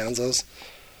extravaganzas.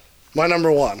 My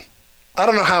number 1. I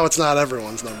don't know how it's not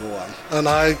everyone's number 1. And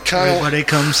I kind of... Everybody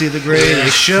come see the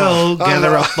greatest show.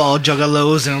 Gather up all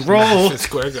juggalos and roll. Madison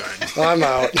Square Garden. I'm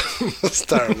out. It's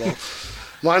terrible.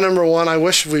 My number 1, I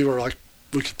wish we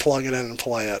could plug it in and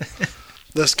play it.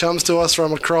 This comes to us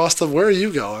from across the... Where are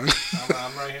you going?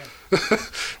 I'm right here.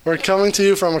 We're coming to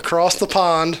you from across the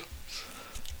pond.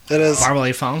 It is...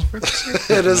 Marmalade Farnsworth?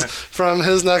 It is from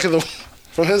his neck of the woods.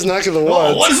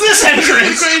 Oh, what is this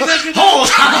entrance? Hold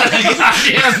on a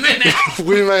goddamn minute.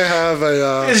 We may have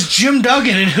a Is Jim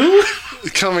Duggan and who?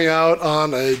 coming out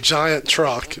on a giant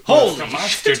truck. Holy A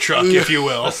monster truck, if you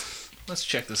will. Let's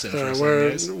check this in Uh, for a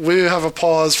we're, second, guys. we have a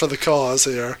pause for the cause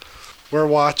here. We're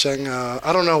watching.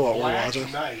 I don't know what we're Black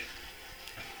watching. Knight.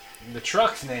 The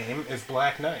truck's name is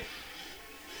Black Knight.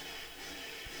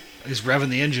 He's revving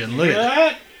the engine. Look Hear at that.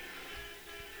 that?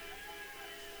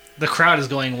 The crowd is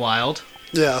going wild.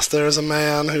 Yes, there's a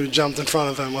man who jumped in front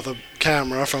of him with a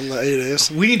camera from the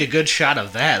 80s. We need a good shot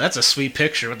of that. That's a sweet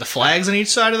picture with the flags on each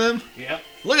side of them. Yep.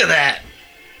 Look at that.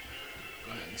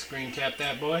 Go ahead and screen cap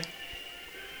that boy.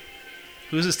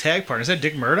 Who's his tag partner? Is that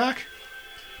Dick Murdoch?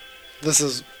 This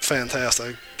is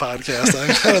fantastic podcasting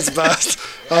at its best.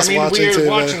 Us I mean, watching we're TV.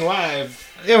 watching live.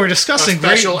 Yeah, we're discussing A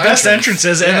great special best entrance.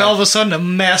 entrances, and Yeah. all of a sudden a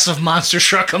massive monster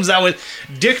truck comes out with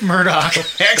Dick Murdoch,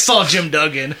 Hacksaw Jim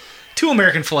Duggan, 2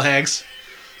 American flags.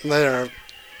 They are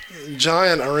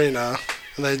giant arena,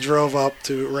 and they drove up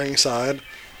to ringside,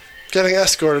 getting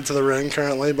escorted to the ring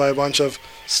currently by a bunch of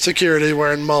security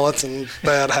wearing mullets and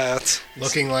bad hats.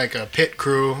 Looking like a pit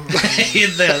crew.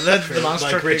 That's the monster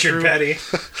like truck Richard crew. Petty.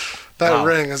 That Wow.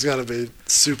 ring is going to be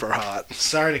super hot.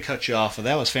 Sorry to cut you off, but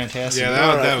that was fantastic. Yeah,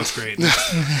 All right. that was great.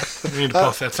 We need to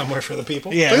post that somewhere for the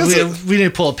people. Yeah, I we, think we need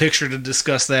to pull a picture to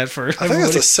discuss that for I think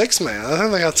everybody. it's a 6-man. I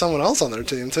think they got someone else on their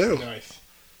team, too. Nice.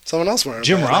 Someone else wearing a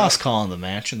Jim bad Ross hat. calling the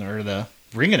match and or the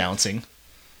ring announcing.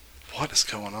 What is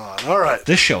going on? All right,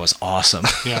 This show is awesome.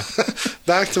 Yeah.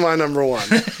 back to my number 1.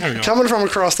 There we go. Coming from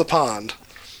across the pond.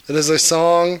 It is a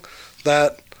song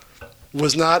that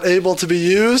was not able to be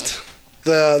used.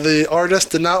 The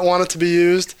artist did not want it to be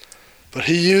used, but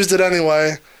he used it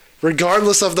anyway,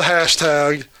 regardless of the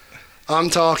hashtag.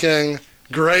 I'm talking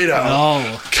Grado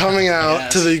Oh, coming out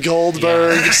yes. to the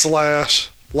Goldberg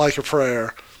 / Like a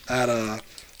Prayer at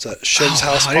is that Shig's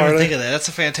house I didn't even party. think of that. That's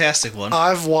a fantastic one.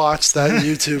 I've watched that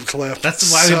YouTube clip.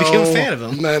 That's why we became a fan of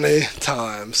him. Many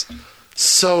times.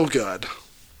 So good.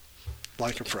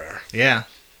 Like a Prayer. Yeah.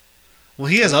 Well,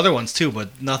 he has other ones too,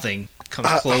 but nothing comes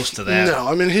close to that. No,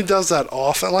 I mean, he does that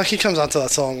often. Like, he comes out to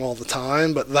that song all the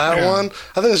time, but that Yeah. one,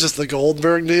 I think it's just the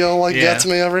Goldberg deal, Yeah. gets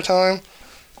me every time.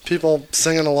 People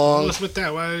singing along. What's with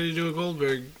that? Why did you do a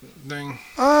Goldberg thing?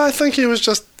 I think he was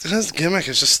just, his gimmick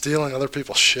is just stealing other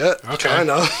people's shit. Okay. Kind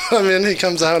of. I mean, he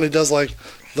comes out and he does, like,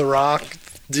 the Rock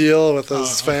deal with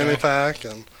his okay. fanny pack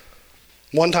and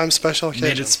one-time special occasion.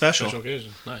 Made it special. Special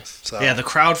occasion. Nice. So, Yeah, the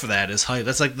crowd for that is hype.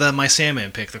 That's like my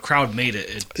Sandman pick. The crowd made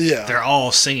it. Yeah. They're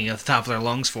all singing at the top of their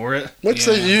lungs for it. which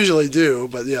they usually do,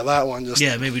 but yeah, that one just,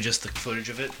 Yeah, maybe just the footage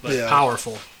of it. But yeah,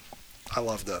 Powerful. I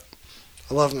loved it.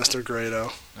 I love Mr.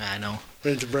 Grado. I know.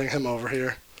 We need to bring him over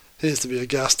here. He needs to be a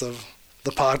guest of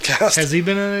the podcast. Has he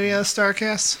been in any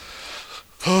Starcasts?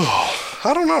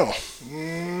 I don't know.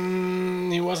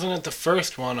 He wasn't at the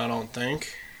first one, I don't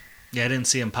think. Yeah, I didn't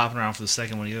see him popping around for the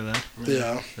second one either. Then,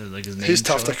 Yeah. like his name. He's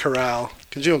tough to showed up. corral.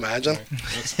 Could you imagine?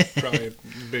 That's probably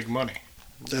big money.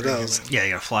 It is. Yeah, you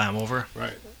gotta fly him over.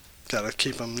 Right. Got to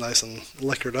keep him nice and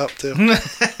liquored up, too.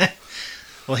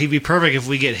 Well, Well, he'd be perfect if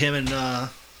we get him and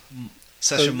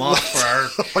Session Moth for our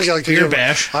Like, beer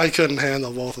bash. I couldn't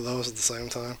handle both of those at the same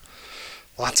time.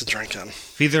 Lots of drinking.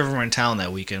 If either of them are in town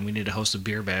that weekend, we need to host a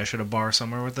beer bash at a bar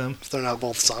somewhere with them. If they're not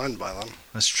both signed by them.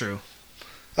 That's true.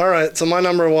 All right, so my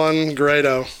number one,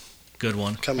 Grado, Good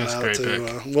one. coming That's a out great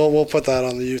to. We'll put that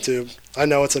on the YouTube. I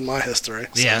know it's in my history.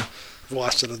 So Yeah. I've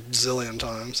watched it a zillion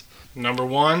times. Number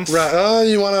one. Right.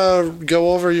 You want to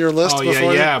go over your list Oh,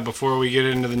 before? yeah. Before we get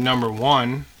into the number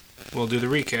one, we'll do the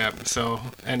recap. So,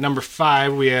 at number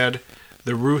 5, we had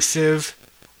the Rusev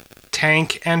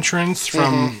tank entrance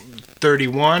from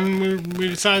 31. We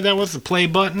decided that was the play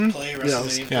button. Play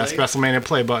WrestleMania Yeah, it's WrestleMania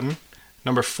play button.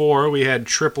 Number 4, we had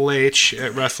Triple H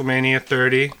at WrestleMania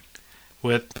 30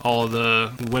 with all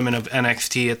the women of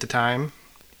NXT at the time.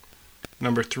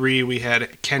 Number 3, we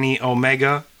had Kenny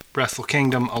Omega, Wrestle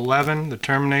Kingdom 11, the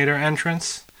Terminator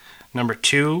entrance. Number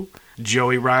 2,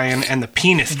 Joey Ryan and the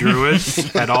Penis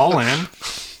Druids at All In.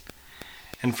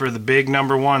 And for the big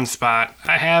number 1 spot,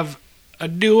 I have a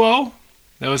duo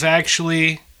that was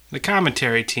actually the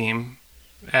commentary team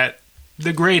at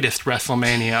the greatest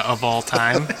WrestleMania of all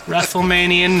time,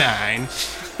 WrestleMania 9.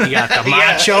 You got the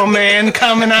Macho Man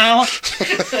coming out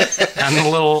on the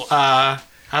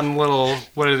little,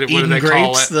 what did Eden they call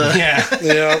grapes, it? Yeah,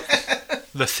 Yeah.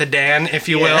 the sedan, if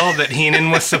you will, that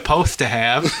Heenan was supposed to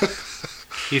have.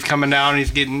 He's coming down, he's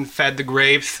getting fed the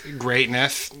grapes,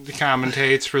 greatness. He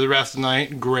commentates for the rest of the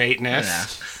night, greatness.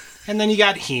 Yeah. And then you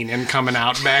got Heenan coming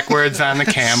out backwards on the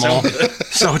camel,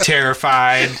 so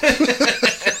terrified.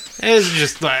 It was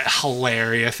just like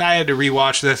hilarious. I had to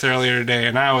rewatch this earlier today,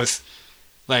 and I was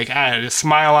like, I had a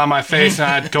smile on my face, and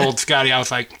I told Scotty, I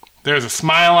was like, there's a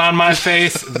smile on my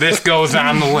face. This goes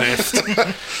on the list.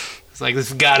 It's like, this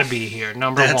has got to be here,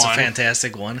 number That's one. a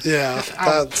fantastic one. Yeah.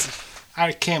 That's.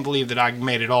 I can't believe that I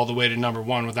made it all the way to number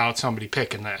one without somebody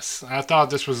picking this. I thought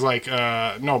this was like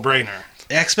a no-brainer.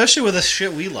 Yeah, especially with the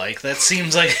shit we like. That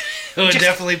seems like it would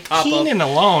definitely pop up. Heenan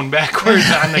alone backwards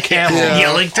on the camel. Yeah.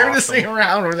 Yelling, turn this thing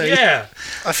around. Or they, Yeah.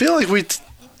 I feel like we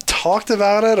talked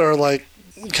about it or like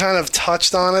kind of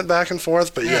touched on it back and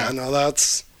forth, but yeah, no,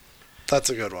 that's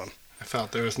a good one. I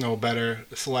felt there was no better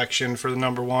selection for the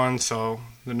number one, so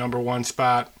the number one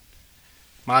spot,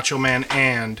 Macho Man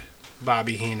and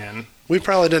Bobby Heenan. We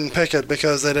probably didn't pick it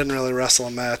because they didn't really wrestle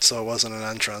a match, so it wasn't an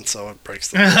entrance, so it breaks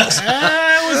the rules.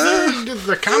 It was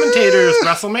the commentator's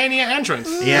WrestleMania entrance.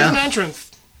 It was Yeah. an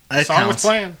entrance. That Song was counts.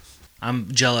 playing.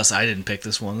 I'm jealous I didn't pick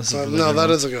this one. This is a really No, good that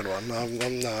one. is a good one.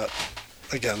 I'm not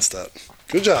against it.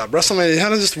 Good job. WrestleMania. You had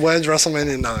to just wedge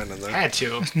WrestleMania 9 in there. Had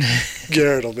to.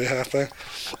 Garrett will be happy.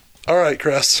 All right,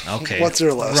 Chris. Okay. What's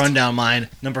your list? Run down mine.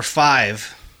 Number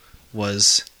 5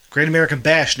 was Great American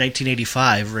Bash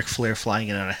 1985. Ric Flair flying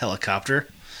in on a helicopter.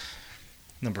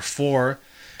 Number 4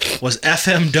 was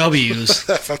FMW's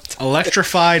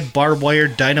Electrified Barbed Wire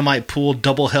Dynamite Pool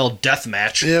Double Hell Death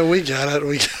Match. Yeah, we got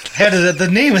it. The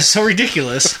name is so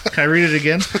ridiculous. Can I read it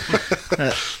again?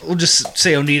 We'll just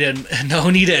say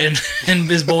Onita and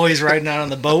his boys riding out on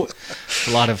the boat. I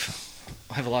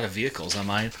have a lot of vehicles on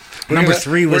mine. Number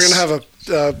 3 was... We're going to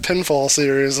have a pinfall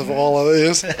series of all of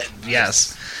these.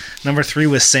 Yes. Number 3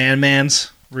 was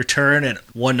Sandman's return at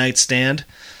One Night Stand.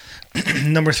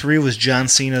 Number 3 was John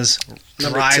Cena's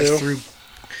Number drive 2. through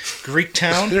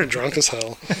Greektown You're drunk as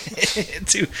hell.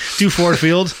 to Ford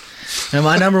Field. And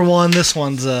my number 1, this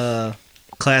one's a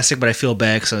classic, but I feel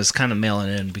bad because I was kind of mailing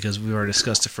it in because we already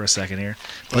discussed it for a second here.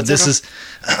 But this is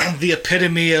the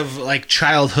epitome of like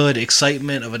childhood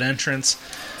excitement of an entrance.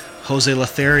 Jose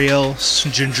Lothario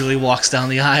gingerly walks down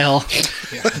the aisle.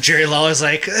 Jerry Lawler's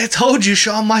like, I told you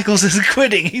Shawn Michaels isn't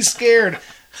quitting. He's scared.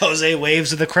 Jose waves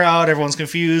to the crowd. Everyone's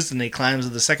confused, and he climbs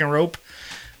to the second rope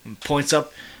and points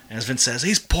up. And as Vince says,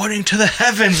 he's pointing to the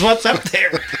heavens. What's up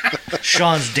there?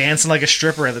 Sean's dancing like a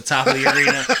stripper at the top of the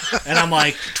arena. And I'm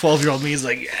like, 12-year-old me's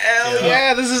like, hell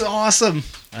yeah, this is awesome.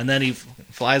 And then he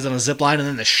flies on a zip line, and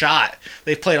then the shot.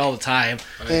 They play it all the time.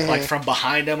 Like from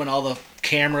behind him and all the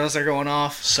cameras are going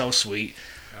off. So sweet.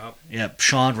 Yep,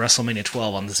 Sean, WrestleMania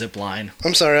 12 on the zip line.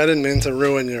 I'm sorry, I didn't mean to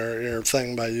ruin your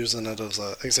thing by using it as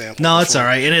an example. No, it's all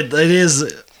right. And it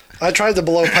is... I tried to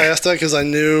blow past it because I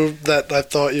knew that I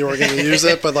thought you were going to use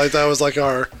it, but like that was like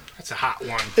our... That's a hot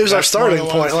one. It was our That's starting one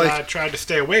of the ones point, that like- I tried to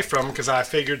stay away from because I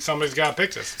figured somebody's got to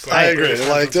pick this. It's I the agree. greatest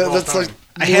Like entrance of all that's like time.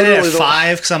 I had it literally at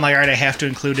 5 because I'm like, all right, I have to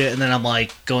include it. And then I'm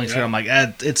like going through, I'm like,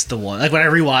 it's the one. Like when I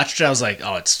rewatched it, I was like,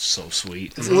 oh, it's so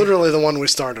sweet. It's literally the one we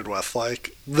started with.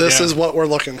 Like this Yeah. is what we're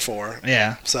looking for.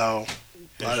 Yeah. So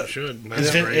Yes, you should. And That's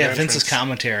a Vin- great Vince's entrance.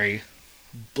 commentary,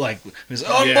 like, was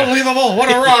unbelievable. What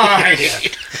a ride!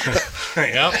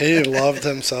 Yep. he loved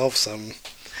himself some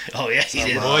Oh yeah, he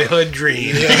did. Boyhood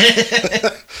dream.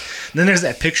 Then there's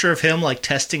that picture of him like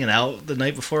testing it out the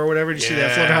night before or whatever. Did you see that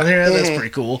Yeah. floating around there? That's pretty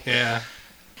cool. Yeah.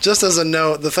 Just as a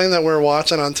note, the thing that we're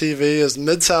watching on TV is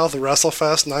Mid-South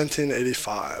WrestleFest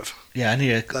 1985. Yeah, I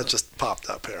need to That just popped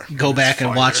up here. go back and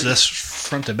fire. watch this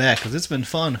front to back because it's been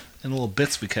fun and little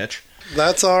bits we catch.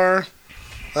 That's our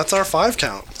 5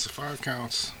 count. It's 5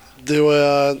 counts. Do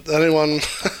anyone?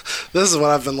 This is what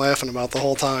I've been laughing about the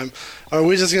whole time. Are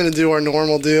we just gonna do our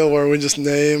normal deal where we just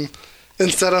name,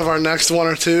 instead of our next one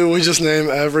or two, we just name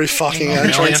every fucking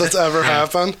entrance that's ever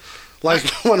happened? Like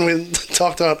when we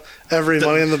talked about every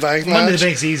Money in the Bank Money in match. the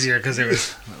Bank's easier because there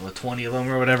was what, 20 of them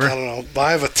or I whatever. don't know, but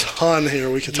I have a ton here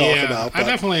we could talk about. I But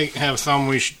definitely have some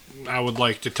I would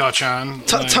like to touch on.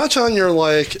 touch on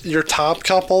your top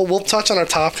couple. We'll touch on our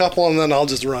top couple, and then I'll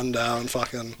just run down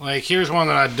fucking. Like, here's one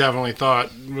that I definitely thought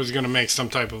was going to make some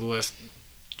type of list.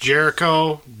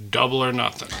 Jericho, Double or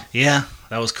Nothing. Yeah,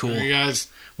 that was cool. You guys,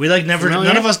 We like never, Familiar?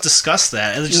 none of us discussed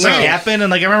that. It just No. like happened,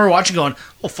 and like I remember watching, going,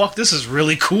 "Oh fuck, this is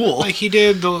really cool." like he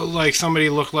did, somebody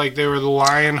looked like they were the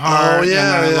Lionheart. Oh,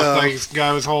 yeah, and then it yeah. looked like this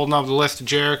guy was holding up the list of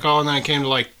Jericho, and then it came to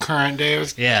like current day. It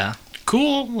was Yeah,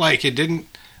 cool. Like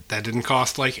that didn't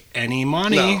cost like any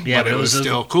money. No. yeah, but it was a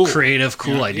still cool. creative,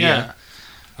 cool Yeah, idea. yeah.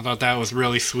 I thought that was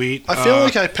really sweet. I feel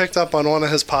like I picked up on one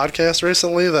of his podcasts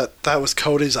recently that was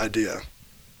Cody's idea.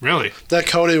 Really. That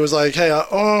Cody was like, hey,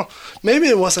 maybe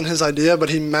it wasn't his idea, but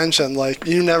he mentioned, like,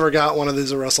 you never got one of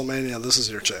these at WrestleMania. This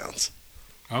is your chance.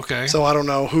 Okay. So I don't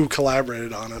know who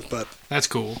collaborated on it, but That's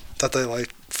cool. that they, like,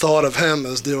 thought of him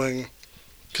as doing,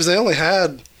 because they only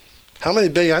had, how many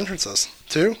big entrances?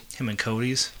 2? Him and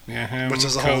Cody's. Yeah, him, Which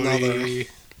is a whole Cody.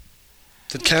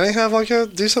 Did Kenny have, like, a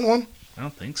decent one? I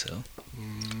don't think so.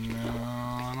 No,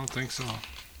 I don't think so.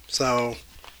 So,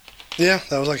 yeah,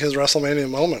 that was, like, his WrestleMania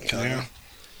moment, kind of. Yeah.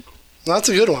 That's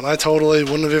a good one. I totally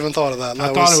wouldn't have even thought of that. And I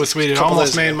that thought it was sweet. a It couple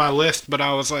almost days made ago. my list, but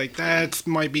I was like, that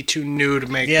might be too new to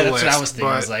make Yeah, the that's list. what I was thinking.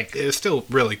 I But was like- it's still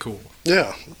really cool.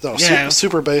 Yeah. No, Yeah.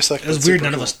 super basic. It was but weird. super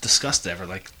None cool. of us discussed it ever.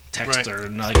 Like text Right. or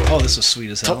like, "Oh, this was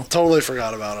sweet as hell." Totally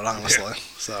forgot about it, honestly.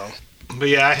 So, But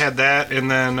yeah, I had that,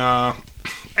 and then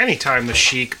anytime the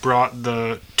Sheik brought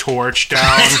the torch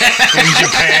down in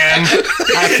Japan,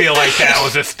 I feel like that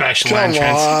was a special come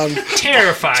entrance. on.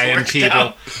 Terrifying Torch people.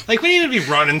 down. Like, we need to be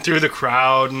running through the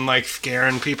crowd and like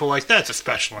scaring people. Like, that's a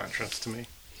special entrance to me.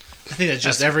 I think that's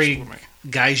just That's every special to me.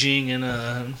 Gaijin in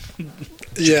Japan,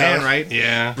 Yeah. right?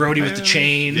 Yeah. Brody with the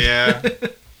chain. Yeah.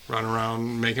 Run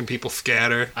around making people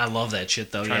scatter. I love that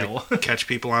shit though. Trying Yeah, to catch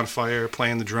people on fire,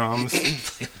 playing the drums.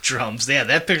 drums. Yeah,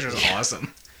 that picture's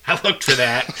awesome. I looked for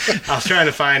that. I was trying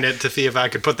to find it to see if I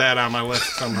could put that on my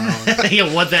list somehow.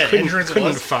 Yeah, what that entrance couldn't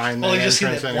was. find Well, that you just seen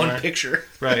entrance that anywhere. one picture.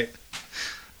 Right.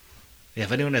 Yeah,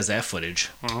 if anyone has that footage,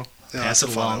 Yeah, Pass that's a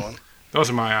it fun along. one. Those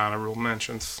are my honorable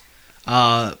mentions.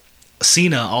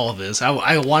 Cena, all of his.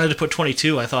 I wanted to put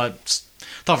 22. I thought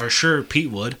for sure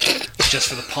Pete would, just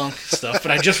for the Punk stuff.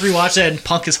 But I just rewatched that, and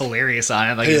Punk is hilarious on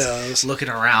it. Like Yeah, he's looking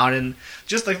around and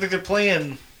just like they're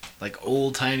playing like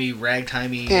old timey,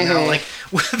 ragtimey, you know, like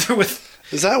with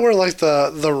Is that where, like,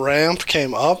 the ramp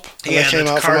came up? And they came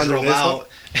the out from cars roll underneath out.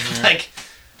 it? And, like,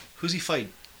 who's he fight?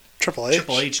 Triple H.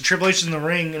 Triple H. And Triple H is in the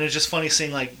ring, and it's just funny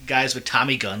seeing like guys with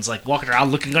Tommy guns like walking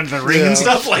around looking under the ring Yeah. and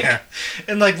stuff like.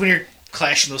 And like when you're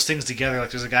clashing those things together, like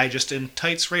there's a guy just in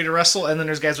tights ready to wrestle, and then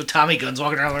there's guys with Tommy guns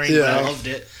walking around the ring. Yeah. I loved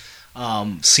it.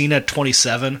 Cena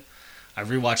 27. I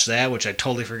rewatched that, which I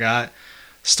totally forgot.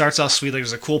 Starts off sweet. Like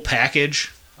there's a cool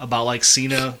package about like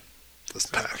Cena. This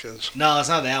package. No, it's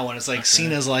not that one. It's like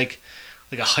Cena's like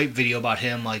a hype video about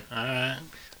him like Alright.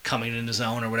 coming in his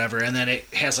own or whatever, and then it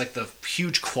has like the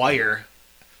huge choir,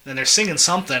 and they're singing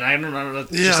something. I don't know.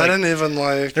 Yeah, just, I like, didn't even,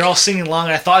 like... they're all singing along,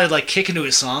 and I thought it'd like kick into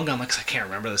his song. I'm like, 'cause I can't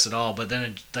remember this at all. But then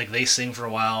it, like they sing for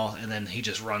a while, and then he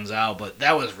just runs out. But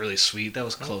that was really sweet. That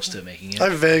was close to making it. I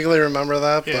vaguely remember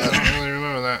that, Yeah, but... I don't really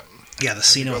remember that. Yeah, the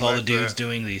scene with all the like dudes that.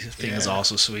 doing the thing is Yeah.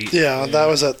 also sweet. Yeah, that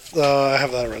was at... I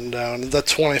have that written down. The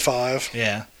 25.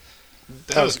 Yeah.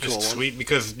 That was a just cool one. sweet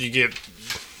because you get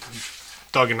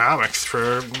Thugonomics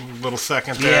for a little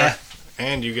second there. Yeah.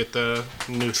 And you get the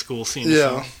new school scene.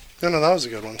 Yeah. Yeah, no, that was a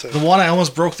good one, too. The one I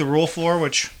almost broke the rule for,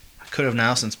 which I could have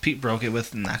now since Pete broke it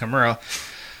with Nakamura,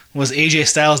 was AJ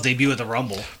Styles' debut at the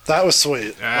Rumble. That was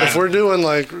sweet. Yeah. If we're doing,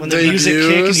 like, When the debuts... music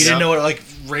kicked and you Yep. didn't know what like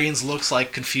Reigns looks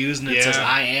like, confused, and it Yeah. says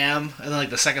 "I am," and then like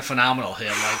the second phenomenal hit,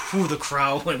 like whew, the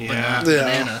crowd went Yeah.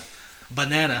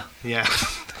 banana. Yeah.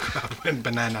 The crowd went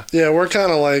banana. Yeah, we're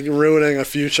kind of, like, ruining a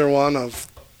future one of,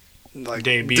 like,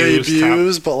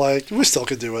 Debuts, but, like, we still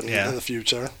could do it Yeah. in the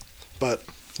future. But...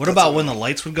 What That's about a- when the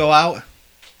lights would go out?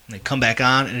 And they come back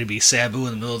on, and it'd be Sabu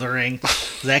in the middle of the ring.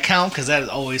 Does that count? Because that is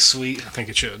always sweet. I think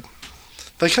it should.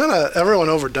 They kind of, everyone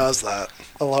overdoes that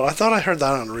a lot. I thought I heard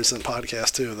that on a recent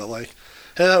podcast too, that like,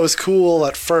 hey, that was cool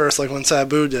at first, like when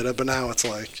Sabu did it, but now it's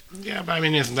like... Yeah, but I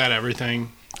mean, isn't that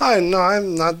everything? I'm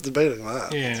not debating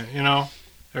that. Yeah, you know,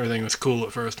 everything was cool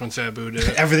at first when Sabu did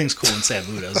it. Everything's cool when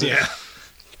Sabu does it. Yeah.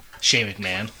 Shane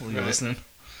McMahon, when you're Right. listening.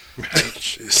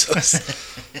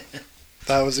 Jesus.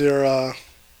 That was your,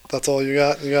 that's all you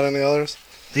got? You got any others?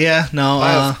 Yeah, no,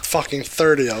 I have fucking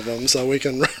 30 of them, so we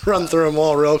can run through them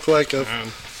all real quick.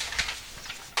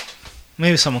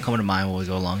 maybe someone coming to mind while we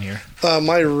go along here.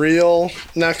 My real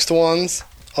next ones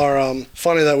are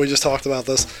funny that we just talked about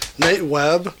this. Nate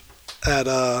Webb at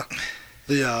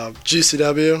the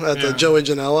GCW at the Joey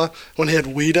Janela when he had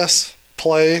Wheatus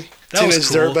play That was Teenage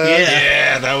cool. Dirtbag.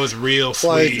 Yeah, that was real sweet.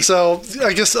 Like, so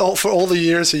I guess for all the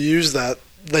years he used that,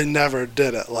 they never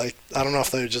did it. Like, I don't know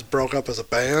if they just broke up as a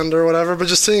band or whatever, but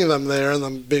just seeing them there and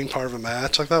them being part of a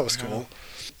match, like, that was cool.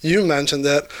 You mentioned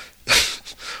it.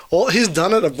 Well, he's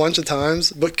done it a bunch of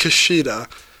times, but Kushida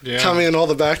coming in all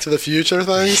the Back to the Future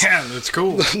things. Yeah, that's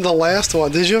cool. The last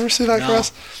one, did you ever see that, No.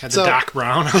 Chris? Had the Doc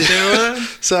Brown out there with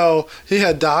it. So he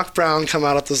had Doc Brown come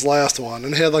out at this last one,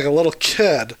 and he had like a little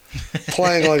kid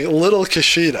playing like little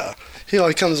Kushida. He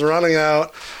like comes running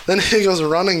out, then he goes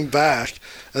running back,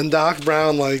 and Doc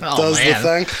Brown like does the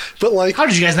thing, but like. How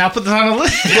did you guys not put this on a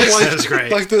list? But, like, That's great.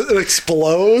 Like it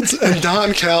explodes, and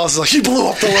Don Callis is like, he blew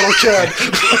up the little kid.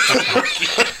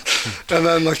 And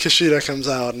then like Kushida comes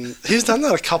out, and he's done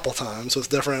that a couple times with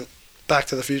different Back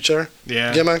to the Future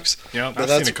gimmicks. Yep, But I've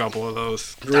that's seen a couple of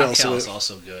those. real Doc Cal is sweet.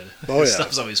 also good. Oh, His yeah.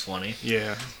 stuff's always funny.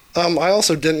 Yeah. I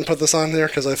also didn't put this on here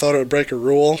because I thought it would break a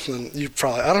rule, and you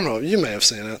probably, I don't know, you may have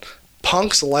seen it.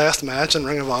 Punk's last match in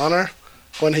Ring of Honor,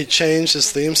 when he changed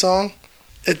his theme song,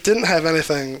 it didn't have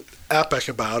anything epic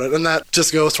about it, and that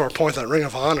just goes to our point that Ring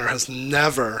of Honor has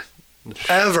never,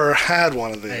 ever had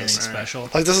one of Anything these. special?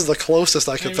 Like, this is the closest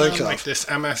I could think Even of. like this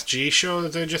MSG show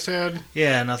that they just had.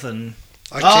 Yeah, nothing.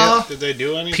 I can't. Did they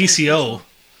do anything? PCO.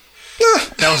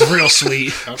 That was real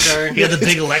sweet. Okay. He had the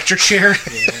big electric chair.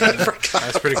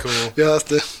 That's pretty cool. Yeah,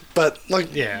 but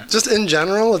like, Yeah. just in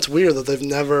general, it's weird that they've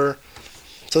never.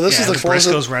 So this Yeah, is the the closest.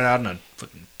 Briscoes right out in a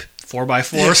fucking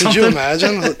 4x4 Yeah, or could something. you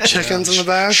imagine the chickens in the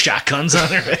back? Shotguns on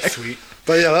their back. Sweet.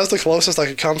 But yeah, that's the closest I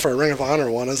could come for a Ring of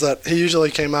Honor one. Is that he usually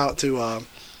came out to.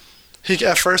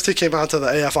 At first he came out to the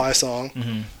AFI song,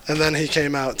 and then he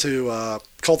came out to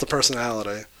Cult of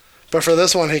Personality. But for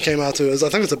this one, he came out to I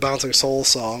think it's a Bouncing Souls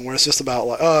song where it's just about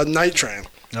like Night Train,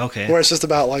 Okay. where it's just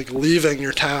about like leaving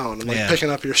your town and like Yeah. picking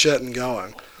up your shit and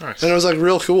going. Nice. And it was like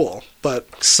real cool, but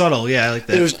Subtle, yeah, I like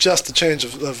that. it was just a change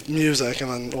of music and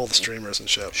then all the streamers and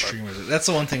shit. But, Streamers. That's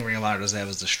the one thing Ring of Honor doesn't have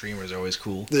is the streamers are always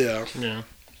cool. yeah, Yeah.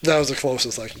 that was the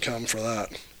closest I could come for that.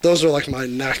 Those are like my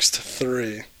next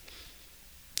three,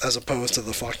 as opposed to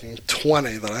the fucking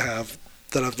 20 that I have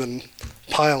that I've been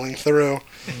piling through.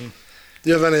 Do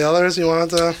you have any others you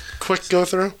wanted to quick go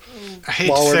through? I hate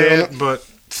While to we're say doing it, but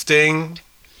Sting,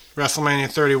 WrestleMania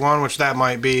 31, which that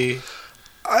might be.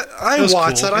 I It was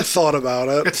watched cool. it. I thought about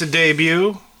it. It's a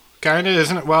debut, kind of,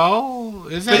 isn't it? Well,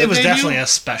 is that But a it was debut? definitely a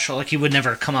special. Like, he would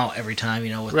never come out every time, you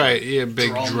know, with Right, yeah,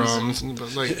 big drums drums.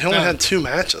 But like, He only that, had 2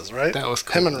 matches, right? that was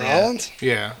cool. Him and Yeah. Rollins?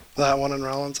 Yeah, That one and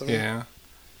Rollins? I mean. yeah.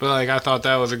 But like, I thought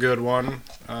that was a good one.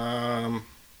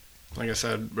 Like I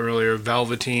said earlier,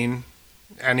 Velveteen.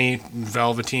 Any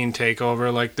Velveteen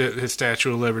takeover, like his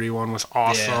Statue of Liberty one was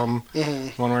awesome.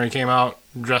 One where he came out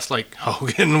dressed like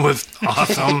Hogan was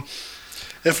awesome.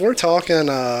 If we're talking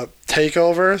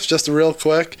takeovers, just real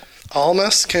quick,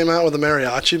 Almas came out with a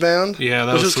mariachi band. Yeah,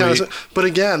 that which was kinda sweet. But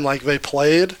again, like they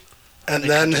played, and They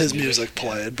then cut the his music, music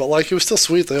played. But like it was still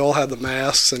sweet. They all had the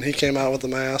masks, and he came out with the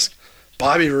mask.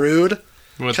 Bobby Roode,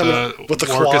 With with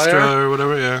the orchestra choir. or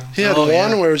whatever, yeah. he had Oh, one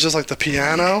yeah. where it was just like the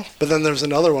piano, but then there was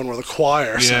another one where the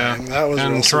choir Yeah, sang. That was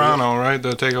and real Toronto, right?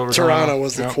 The takeover. Sweet. Toronto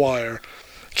was the Yep. choir.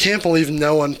 Can't believe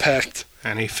no one picked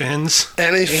Any Finns?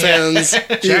 any Finns.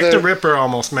 Jack either. the Ripper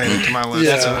almost made it to my list.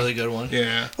 Yeah. That's a really good one.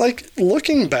 Yeah. Like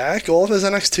looking back, all of his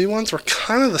NXT ones were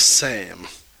kind of the same.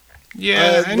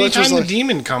 Yeah, which anytime was the like-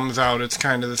 demon comes out, it's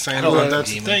kind of the same. don't But like that's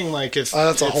the the Demon. thing, like, it's,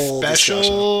 That's a it's whole special,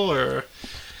 discussion. or...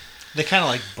 They kind of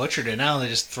like butchered it now. They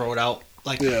just throw it out.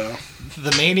 Like, Yeah.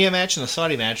 the Mania match and the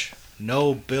Saudi match,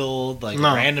 no build, like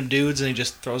No. random dudes, and he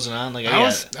just throws it on. Like,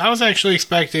 I was actually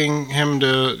expecting him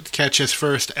to catch his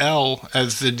first L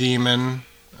as the demon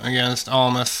against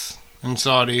Almas in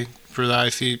Saudi for the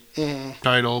IC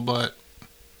title, but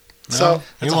no, So, he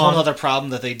that's a won. whole other problem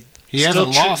that they He still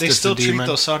hasn't lost They as still the treat demon.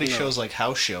 those Saudi No. shows like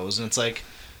house shows, and it's like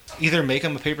either make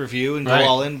them a pay per view and go Right.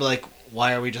 all in, but like,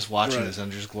 why are we just watching Right. this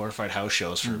and just glorified house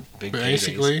shows for big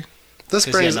Basically. This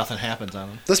Because brings nothing happens on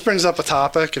them. this brings up a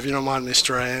topic, if you don't mind me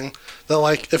straying, that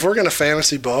like if we're gonna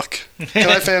fantasy book, can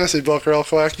I fantasy book real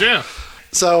quick? Yeah.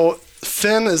 So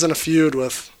Finn is in a feud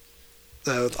with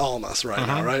Almas right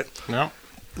now, right? No.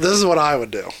 This is what I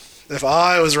would do if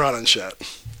I was running shit.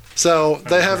 So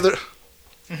they have their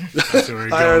That's where you're I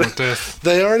going already- with this.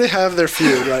 they already have their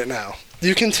feud right now.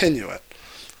 You continue it.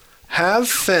 Have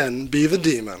Finn be the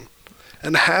demon,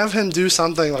 and have him do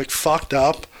something like fucked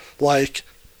up, like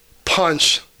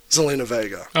punch Zelina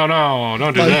Vega. Oh, no.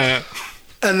 Don't do Like- that.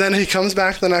 And then he comes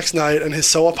back the next night, and he's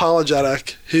so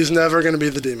apologetic, he's never going to be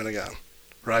the demon again,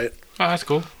 right? Oh, that's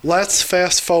cool. Let's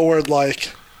fast forward like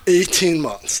 18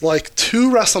 months, like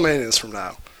 2 WrestleManias from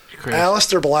now. You're crazy.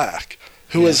 Aleister Black,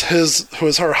 who is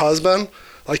her husband,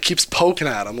 like keeps poking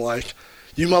at him, like,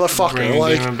 you motherfucker, Bring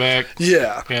like, Demon back.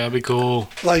 yeah, Yeah, that'd be cool.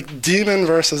 like Demon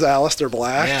versus Aleister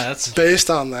Black. Yeah, that's- based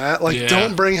on that. Like, Yeah.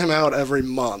 don't bring him out every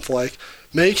month. Like,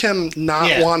 make him not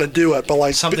Yeah. want to do it, but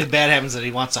like, Something bad happens that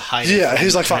he wants to hide. yeah, it from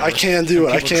he's like, people. I can't do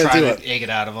it. I People can't try do to it. egg it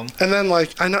out of him. And then like,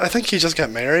 I think he just got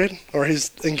married or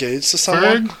he's engaged to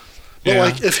someone. Ferg? But Yeah.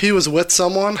 like, if he was with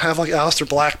someone, have like Aleister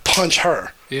Black punch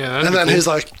her. Yeah, that'd And be then cool. he's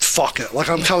like, fuck it. Like,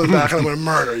 I'm coming back and I'm going to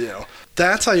murder you.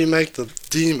 That's how you make the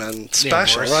demon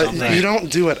special, worse right? something. You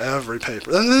don't do it every pay-per.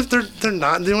 And they're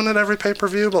not doing it every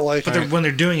pay-per-view, but like, But when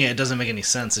they're doing it, it doesn't make any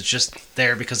sense. It's just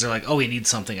there because they're like, oh, we need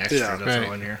something extra Yeah. to Right.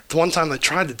 throw in here. the one time they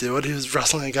tried to do it, he was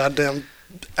wrestling a goddamn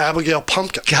Abigail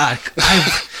Pumpkin. God,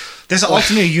 there's an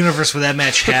alternate universe where that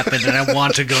match happened, and I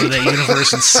want to go to that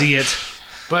universe and see it.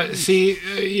 But see,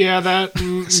 that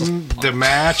the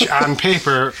match on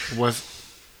paper was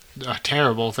a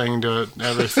terrible thing to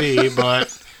ever see,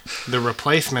 but the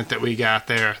replacement that we got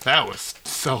there, that was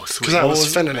so sweet. Because that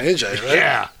was Finn and AJ, right?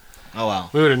 Yeah. Oh wow.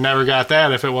 We would have never got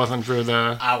that if it wasn't for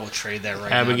the... I will trade that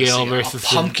right Abigail now. to see versus a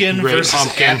pumpkin the great versus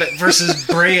pumpkin. versus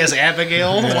Bray as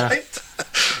Abigail. Yeah. What?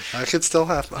 That could still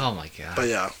happen. Oh my god. But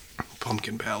yeah.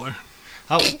 Pumpkin Balor.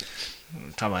 Oh,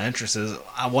 talking about interests,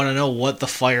 I want to know what the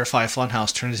Firefly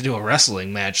Funhouse turns into a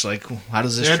wrestling match. Like, how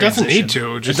does this? Yeah, it doesn't transition? need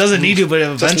to. It Just- doesn't need to, but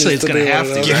eventually needs it's to going to be have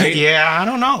what to. it is. Right? Yeah, I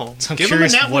don't know. So I'm Give them a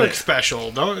curious what network it- special.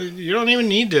 You don't even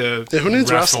need to Yeah, who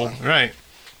needs wrestle. wrestling? Right.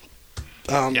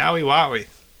 Yowie wowie.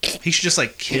 He should just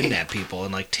like kidnap people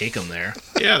and like take them there.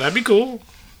 Yeah, that'd be cool.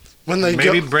 When they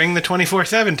Maybe go, bring the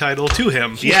 24/7 title to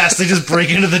him. Yes, they just break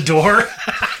into the door.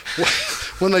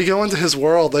 when they go into his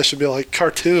world, they should be like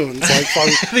cartoons, like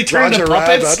fucking They turn into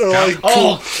Roger puppets? Rabbit, or like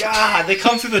Oh god, they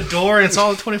come through the door and it's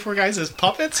all 24 guys as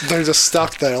puppets. they're just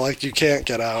stuck there, like you can't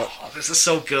get out. Oh, this is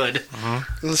so good.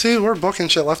 And see, we're booking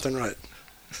shit left and right.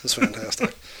 It's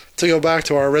fantastic. To go back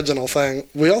to our original thing,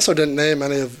 we also didn't name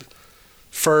any of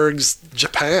Ferg's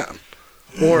Japan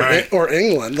or Right. or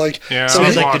England. Like, Yeah, So I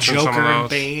he's was like the watching some of Joker and those.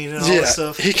 Bane and all yeah, that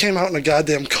stuff. he came out in a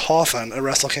goddamn coffin at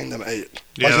Wrestle Kingdom 8,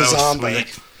 Yeah, like a that was zombie.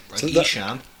 sweet. Like So that-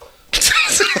 Eshan.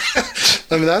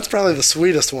 I mean, that's probably the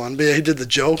sweetest one. But yeah, he did the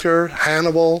Joker,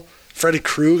 Hannibal, Freddy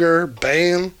Krueger,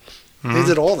 Bane. He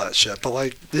did all that shit. But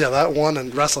like, yeah, that one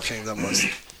in Wrestle Kingdom was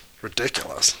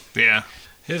ridiculous. Yeah.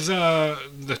 His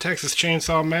the Texas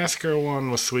Chainsaw Massacre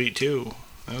one was sweet too.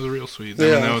 That was real sweet. I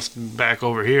Yeah. mean, that was back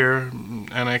over here,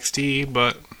 NXT,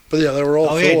 but But yeah, they were all Oh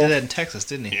cool. yeah, he did that in Texas,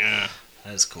 didn't he? yeah.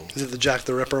 That is cool. He did the Jack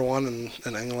the Ripper one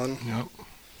in England. Yep.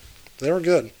 They were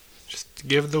good. Just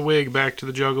give the wig back to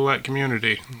the Juggalette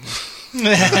community.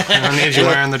 I don't need you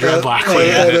wearing the dreadlock That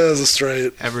wig that that is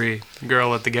straight. every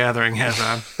girl at the gathering has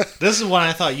on. This is one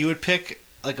I thought you would pick,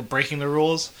 like a breaking the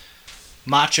rules.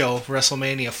 Macho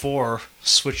WrestleMania 4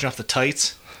 switching up the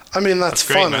tights. I mean, that's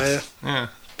fun, greatness. Yeah.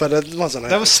 but it wasn't.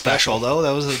 That was special though.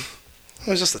 That was a. It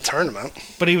was just a tournament.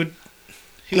 But he was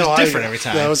different every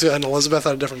time. Yeah, it was good. And Elizabeth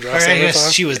had a different Or dress I every guess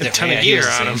time. she was A different. ton Yeah, of he gear was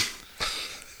the on same. him.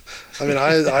 I mean,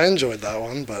 I enjoyed that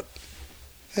one, but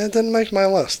it didn't make my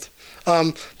list.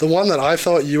 The one that I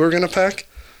thought you were gonna pick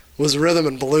was Rhythm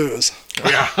and Blues.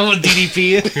 Yeah. Oh,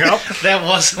 DDP. Yep. That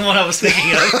was the one I was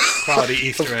thinking of. Quality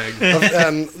Easter egg.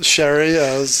 And Sherry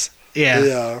as Yeah.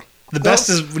 the. The best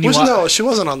is when you was, watch. no, she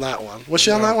wasn't on that one. Was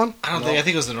she on that one? I don't think. I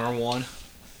think it was the normal one.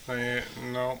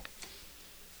 No.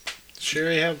 Did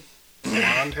Sherry have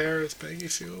blonde hair as Peggy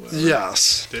Sue?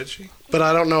 Yes, Did she? but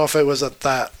I don't know if it was at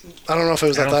that. I don't know if it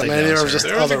was I at don't that think mania that or was just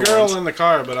her. There was other a girl ones. in the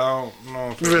car, but I don't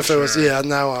know If it was, sure. yeah.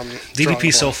 Now I'm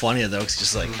DDP's so drawing funny though, 'cause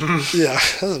he's just like. Yeah,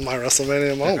 this is my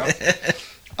WrestleMania moment.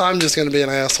 I'm just going to be an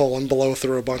asshole and blow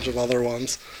through a bunch of other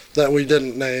ones that we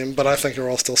didn't name, but I think are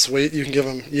all still sweet. You can give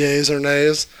them yays or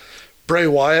nays. Bray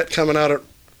Wyatt coming out at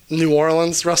New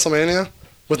Orleans WrestleMania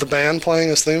with the band playing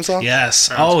his theme song. Yes.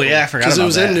 Oh yeah, I forgot Because about it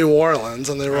was that. in New Orleans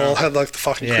and they were all had like the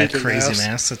fucking Yeah, creepy crazy masks.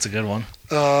 mask. That's a good one.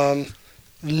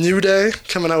 New Day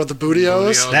coming out with the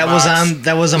Bootios. Bootios.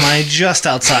 That was on my just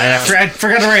outside. I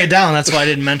forgot to write it down. That's why I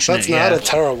didn't mention That's it. not yet. a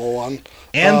terrible one.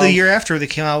 And the year after, they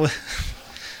came out with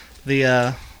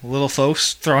the little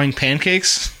folks throwing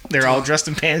pancakes. They're all dressed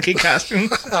in pancake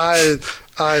costumes.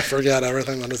 I forget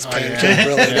everything that is pancake Yeah,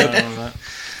 related. I know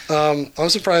that. I'm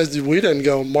surprised we didn't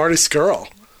go Marty Scurll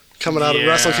coming out of Yeah.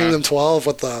 Wrestle Kingdom 12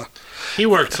 with the. He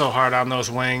worked so hard on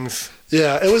those wings.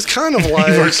 Yeah, it was kind of like.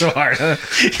 You worked so hard. Huh?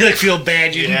 You like feel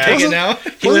bad you didn't Yeah. pick it Wasn't- now.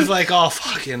 He was like all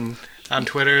fucking on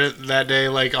Twitter that day,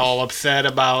 like all upset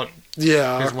about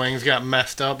Yeah, his wings got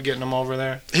messed up getting him over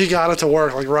there. he got it to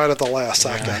work like right at the last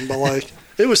second, but like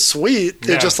it was sweet.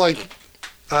 Yeah. It just like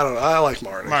I don't know. I like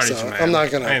Marty, Marty's so a man. I'm not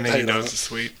gonna Anything he hate on does it. is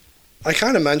sweet. I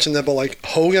kind of mentioned it, but like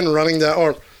Hogan running down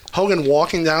or Hogan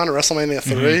walking down at WrestleMania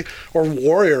 3 or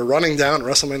Warrior running down at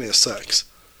WrestleMania 6.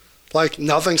 Like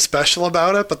nothing special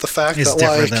about it, but the fact It's that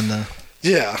different like than the.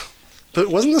 yeah. But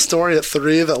wasn't the story at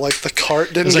 3 that like the cart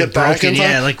It didn't was get like back broken. in time?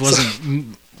 Yeah, like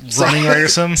wasn't running right or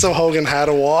something. So Hogan had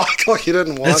to walk like he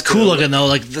didn't want It's to. cool looking though.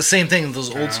 Like the same thing.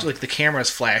 Those old, like the camera's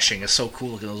flashing is so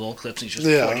cool looking. Those old clips. He's just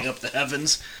Yeah. pointing up the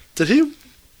heavens. Did he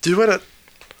do it at?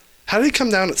 How did he come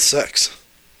down at 6?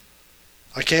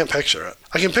 I can't picture it.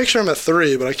 I can picture him at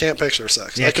 3, but I can't picture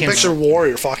 6. Yeah, I can can't- picture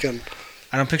Warrior fucking.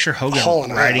 I don't picture Hogan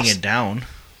Hauling riding ass. it down.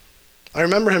 I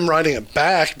remember him riding it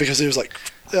back because he was like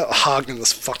hogging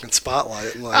this fucking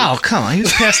spotlight. And like, Oh come on, he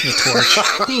was passing the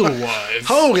torch. Who was?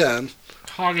 Hogan,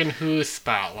 Hogan who's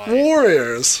spotlight?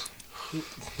 Warriors.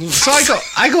 So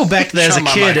I go back to that as a Shut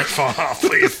my kid. microphone off,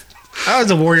 please. I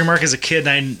was a Warrior Mark as a kid, and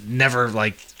I never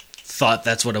like thought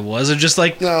that's what it was. It just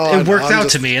like No, I it know, worked I'm out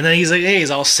just- to me. And then he's like, hey,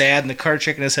 he's all sad, and the card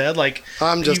shaking his head. Like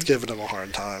I'm just giving him a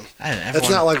hard time. everyone, It's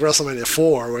not like WrestleMania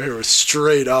 4 where he was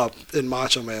straight up in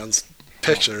Macho Man's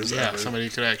pictures. Yeah, somebody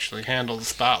could actually handle the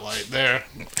spotlight there.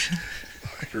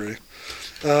 I agree.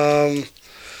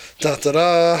 Da da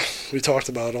da. We talked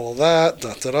about all that.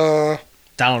 Da da da.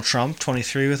 Donald Trump,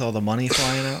 23, with all the money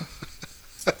flying out.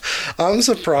 I'm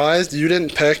surprised you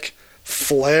didn't pick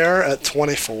Flair at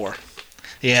 24.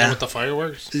 Yeah, With the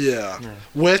fireworks? Yeah.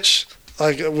 Which,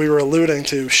 like we were alluding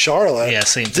to, Charlotte Yeah,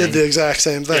 same did thing. the exact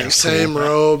same thing. Yeah, Same cool.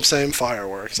 robe, same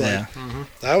fireworks. Like, yeah.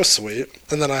 that was sweet.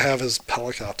 And then I have his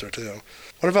helicopter too.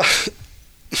 What about...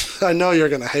 I know you're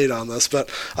going to hate on this, but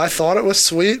I thought it was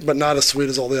sweet, but not as sweet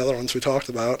as all the other ones we talked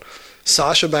about.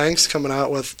 Sasha Banks coming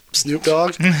out with Snoop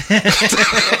Dogg.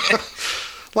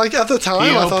 Like at the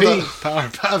time, I thought, EOP, power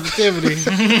positivity.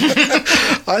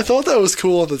 I thought that was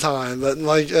cool at the time, but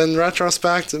like in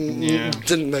retrospect, Yeah.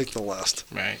 didn't make the list.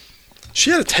 Right. She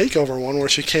had a takeover one where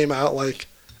she came out like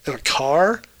in a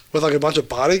car with like a bunch of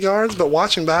bodyguards, but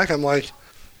watching back, I'm like,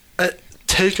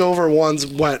 takeover ones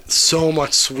went so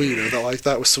much sweeter. That like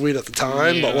that was sweet at the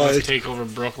time, Yeah, but like take over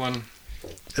Brooklyn.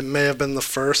 it may have been the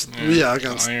first. Yeah,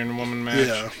 against the Iron Woman match.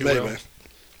 yeah, if you maybe. will.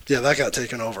 Yeah, that got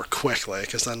taken over quickly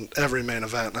because then every main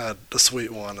event had a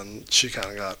sweet one, and she kind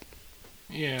of got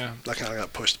Yeah.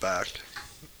 pushed back.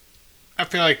 I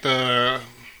feel like her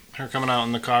coming out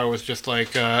in the car was just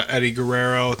like Eddie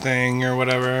Guerrero thing or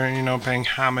whatever, paying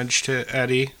homage to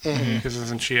Eddie. Because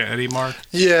isn't she a Eddie Mark?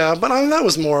 Yeah, but I mean, that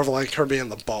was more of like her being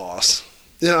the boss.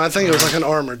 I think it was like an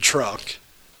armored truck.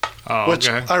 Oh, Which,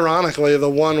 okay. ironically, the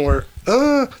one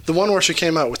where she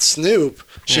came out with Snoop,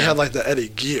 she had like the Eddie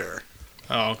gear.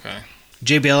 Oh, okay.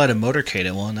 JBL had a motorcade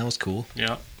at one. That was cool.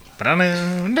 Yeah.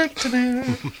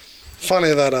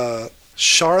 Funny that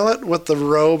Charlotte with the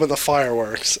robe and the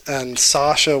fireworks and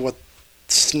Sasha with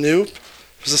Snoop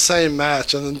was the same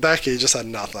match, and then Becky just had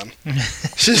nothing.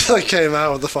 She just like came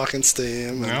out with the fucking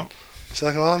steam. And Yeah. she's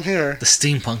like, well, I'm here. The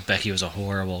steampunk Becky was a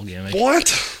horrible gimmick. What?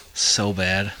 So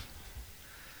bad.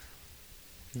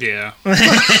 Yeah.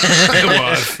 It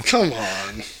was. Come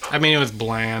on. I mean, it was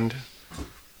bland.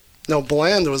 No,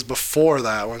 Bland was before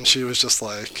that when she was just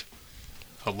like,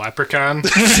 A leprechaun.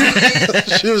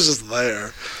 she was just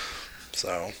there.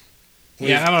 So,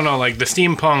 Yeah, I don't know. Like the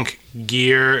steampunk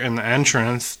gear and the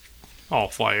entrance, all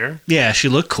fire. Yeah, she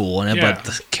looked cool in it, Yeah. but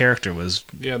the character was.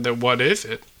 Yeah, what is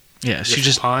it? Yeah, she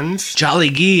just. puns. Jolly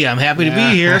Gee, I'm happy to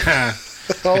be here.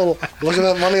 oh, look at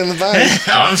that money in the bank.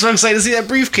 Oh, I'm so excited to see that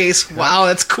briefcase. Wow,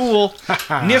 that's cool.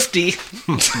 Nifty.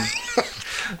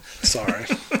 Sorry.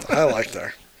 I liked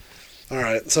her. All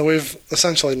right, so we've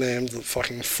essentially named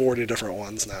fucking 40 different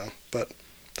ones now, but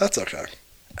that's okay.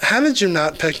 How did you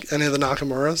not pick any of the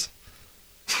Nakamura's?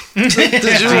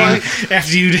 Did you like?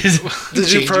 After you did.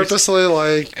 Did you purposely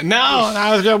like? No,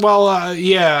 I was well.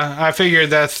 Yeah, I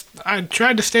figured I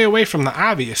tried to stay away from the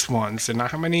obvious ones, and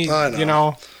how many I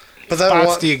know. But that spots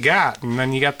one, do you got? And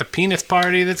then you got the penis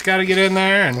party that's got to get in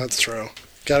there, and that's true.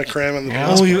 Got to cram in the. Yeah.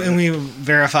 best Oh, part. and we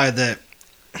verified that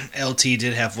LT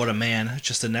did have What a Man,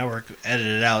 just the network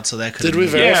edited it out, so that could Did we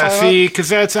verify Yeah, that? see, because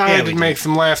that's I Yeah, had we to did. make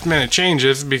some last minute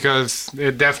changes because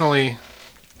it definitely.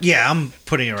 Yeah, I'm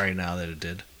putting it right now that it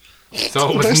did.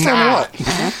 So it was Based on not.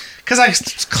 what? Because I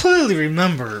clearly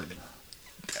remember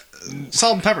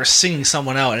Salt and Pepper singing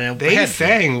someone out, and it They had,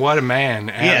 sang "What a Man"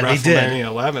 at Yeah, they did. WrestleMania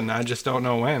 11. I just don't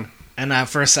know when. And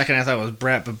for a second I thought it was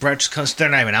Brett, but Brett just comes. They're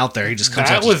not even out there. He just comes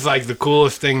That out. was like the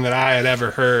coolest thing that I had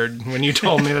ever heard when you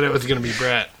told me that it was going to be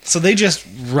Brett. So they just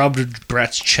rubbed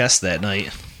Brett's chest that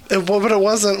night. But it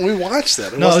wasn't. We watched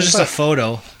it. No, it was wasn't just a that-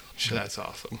 photo. Shit, that's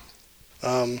awesome.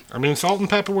 Um, I mean, Salt and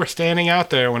Pepper were standing out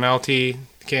there when LT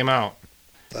came out.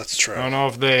 that's true. I don't know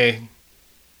if they.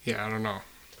 Yeah, I don't know.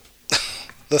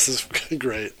 This is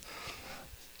great.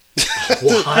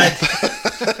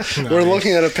 What? We're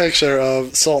looking at a picture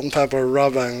of Salt and Pepper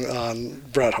rubbing on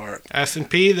Bret Hart.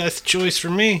 S&P, that's a choice for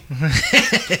me.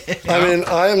 I mean,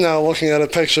 I am now looking at a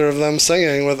picture of them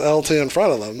singing with LT in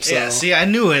front of them. So, Yeah, see, I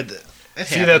knew it.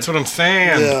 See, that's what I'm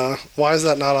saying. yeah. Why is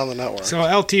that not on the network? So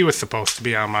LT was supposed to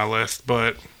be on my list,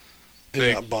 but he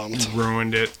they got bummed.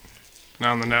 ruined it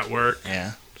on the network.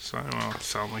 Yeah. So I don't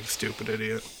sound like a stupid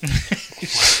idiot.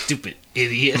 Stupid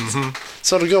idiot.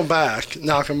 So to go back,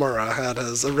 Nakamura had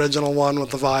his original one with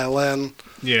the violin.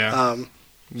 Yeah.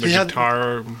 The he had-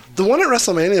 guitar. The one at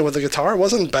WrestleMania with the guitar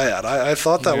wasn't bad. I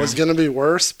thought that was going to be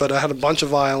worse, but it had a bunch of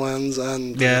violins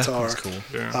and the Yeah, guitar. that's cool.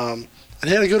 Yeah. And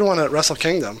he had a good one at Wrestle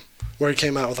Kingdom, where he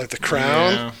came out with like the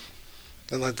crown Yeah.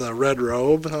 and like the red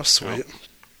robe. That was sweet.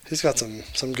 He's got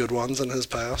some good ones in his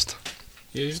past.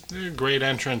 He's a great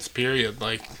entrance, period.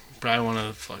 Like, probably one of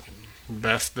the fucking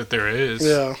best that there is.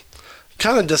 Yeah.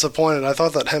 Kind of disappointed. I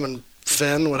thought that him and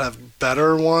Finn would have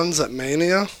better ones at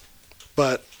Mania,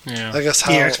 but Yeah. I guess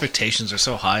how. Your expectations are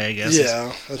so high, I guess.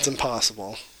 Yeah, it's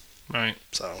impossible. Right.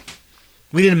 So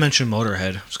We didn't mention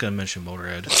Motorhead. I was going to mention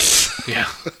Motorhead. Yeah.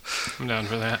 I'm down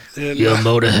for that. didn't,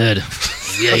 Motorhead.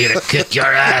 Yeah, here to kick your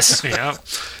ass. Yeah.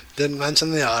 didn't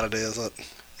mention the oddity, is it?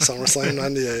 SummerSlam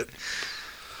 '98.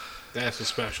 That's a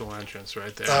special entrance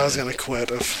right there. I was gonna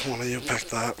quit if one of you picked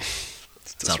that.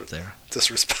 It's up there.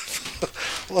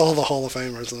 Disrespectful. All the Hall of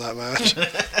Famers in that match.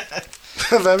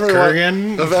 of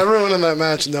Kurgan. everyone in that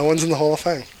match, no one's in the Hall of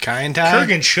Fame. Kurgan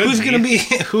Kurgan should Who's be. gonna be?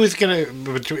 Who's gonna?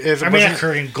 Is, I mean, wasn't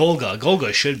Kurgan, Golga.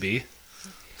 Golga should be.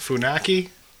 Funaki?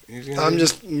 He's gonna I'm be-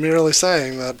 just merely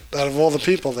saying that out of all the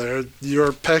people there,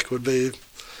 your pick would be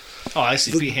Oh,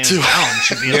 ICP hands two- down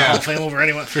should be in the Yeah. Hall of Fame over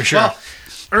anyone. For sure. Well,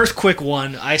 Earthquake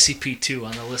 1, ICP 2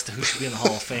 on the list of who should be in the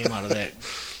Hall of Fame out of that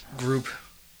group.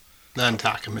 Then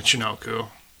Taka Michinoku.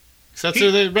 That's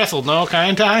who they wrestled, no?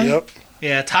 Kaintai? Yep.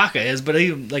 Yeah, Taka is, but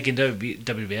he, like in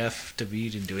WWF, he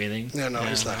didn't do anything. Yeah, no,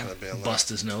 he's not gonna be in there. Bust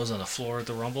his nose on the floor at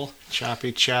the Rumble.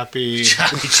 Choppy. Choppy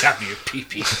your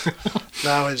pee-pee.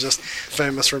 Now he's just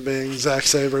famous for being Zack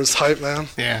Saber's hype man.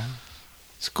 Yeah.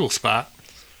 It's a cool spot.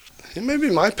 He may be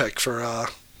my pick for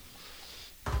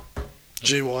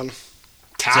G1.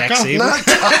 Zack Taka? Sabre?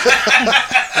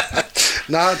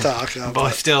 Not Taka. Boy,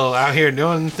 But still out here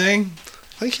doing the thing.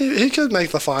 I think he could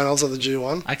make the finals of the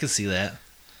G1. I could see that.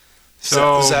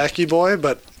 So, Zachy boy,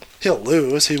 but he'll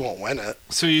lose. He won't win it.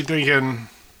 so you thinking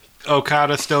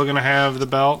Okada's still gonna have the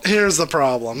belt? Here's the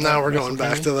problem. Now we're going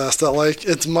back to this. That like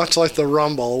it's much like the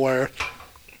Rumble where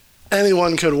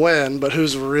anyone could win, but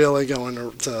who's really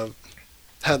going to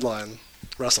headline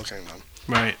Wrestle Kingdom?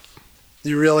 Right.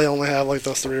 You really only have like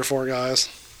those 3 or 4 guys,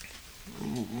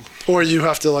 or you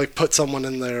have to like put someone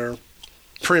in there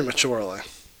prematurely.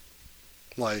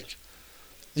 Like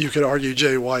you could argue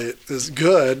Jay White is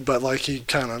good, but like he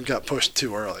kind of got pushed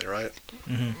too early, right?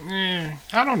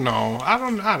 I don't know. I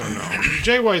don't know.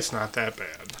 Jay White's not that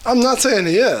bad. I'm not saying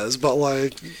he is, but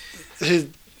like he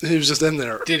was just in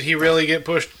there. Did he really get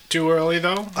pushed too early though?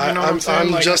 You know what I'm saying?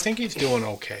 I'm Like, just- I think he's doing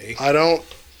okay. I don't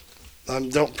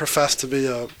profess to be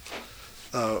a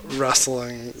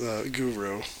wrestling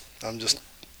guru. I'm just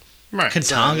Right. Can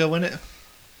Tonga win it?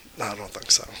 I don't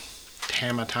think so.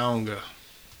 Tamatonga.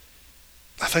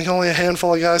 I think only a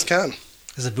handful of guys can.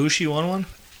 Has Ibushi won one?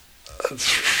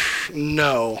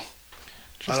 No,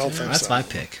 I don't think That's so. my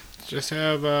pick. Just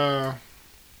have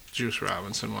Juice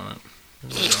Robinson win it.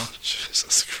 There we go.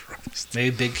 Jesus Christ.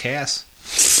 Maybe Big Cass.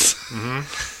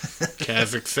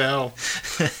 Kaz Excel.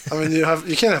 I mean,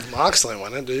 you can't have Moxley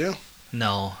win it, do you?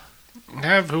 No.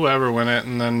 Have whoever win it,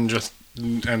 and then just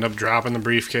end up dropping the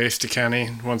briefcase to Kenny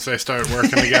once they start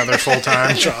working together full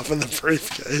time. Dropping the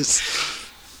briefcase.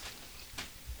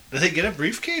 Did they get a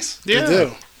briefcase? Yeah. They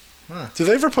do. Huh. Do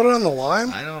they ever put it on the line?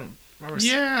 I don't remember.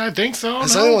 Yeah, I think so.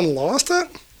 Has no? anyone lost it?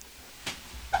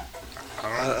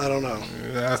 I don't know.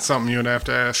 That's something you would have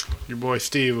to ask your boy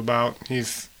Steve about.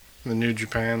 He's The New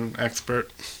Japan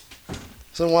expert.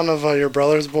 Isn't one of your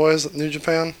brother's boys New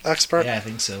Japan expert? Yeah, I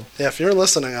think so. Yeah, if you're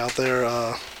listening out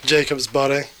there, Jacob's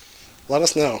buddy, let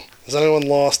us know. Has anyone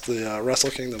lost the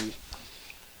Wrestle Kingdom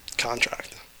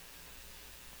contract?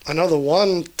 I know the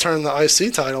one turned the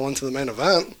IC title into the main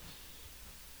event,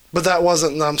 but that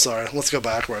wasn't. No, I'm sorry. Let's go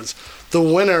backwards. The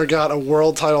winner got a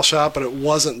world title shot, but it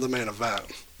wasn't the main event.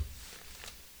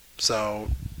 So,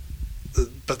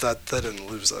 but they didn't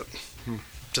lose it.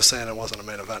 Just saying it wasn't a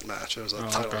main event match. It was a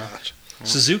title match.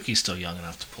 Suzuki's still young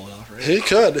enough to pull it off, right? He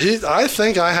could. I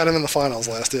think I had him in the finals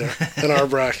last year in our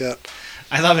bracket.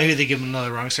 I thought maybe they give him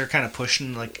another run. So they're kind of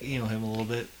pushing, him a little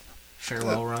bit.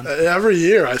 Farewell run. Every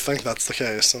year, I think that's the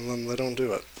case, and then they don't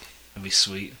do it. That'd be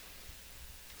sweet.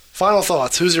 Final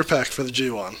thoughts. Who's your pick for the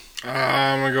G1?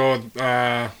 I'm going to go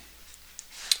with...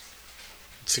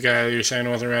 it's the guy you were saying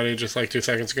wasn't ready just like 2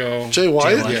 seconds ago. Jay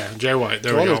White? Yeah, Jay White.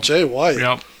 There Going we go. with Jay White.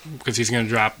 Yep, because he's going to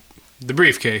drop the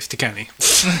briefcase to Kenny.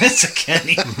 It's a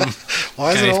Kenny.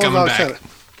 Why is Kenny's it all coming about back. Kenny?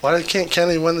 Why can't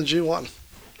Kenny win the G1?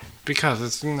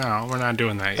 Because we're not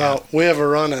doing that yet. Oh, we have a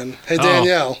run-in. Hey,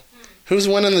 Danielle, who's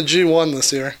winning the G1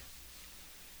 this year?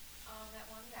 That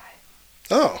one guy.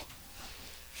 Oh.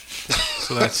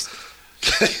 So that's...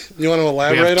 You want to we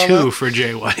elaborate have on two for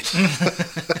Jay White.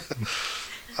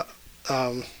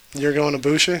 that? You're going to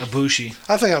Bushi? Ibushi.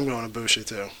 I think I'm going to Bushi,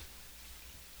 too.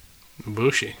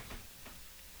 Bushi.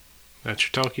 That's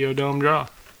your Tokyo Dome draw.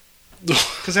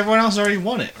 Because everyone else already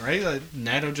won it, right?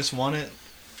 Naito just won it.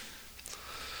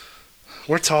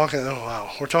 We're talking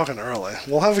early.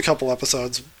 We'll have a couple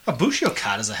episodes. Ibushi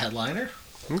Okada's a headliner.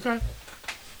 Okay.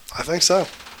 I think so.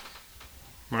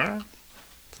 All right.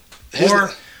 He's-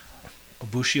 Or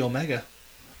Ibushi Omega.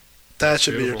 that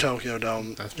should be your Beautiful. Tokyo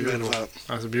Dome That's main beautiful. event.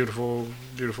 That's a beautiful,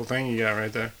 beautiful thing you got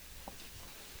right there.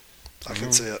 I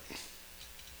can see it.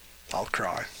 I'll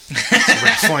cry. It's a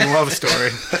wrestling love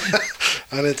story.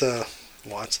 I need to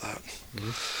watch that.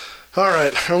 All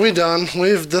right, are we done?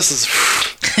 This is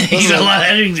You got a lot of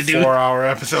editing to do. 4-hour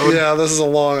episode. yeah, this is a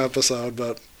long episode,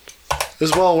 but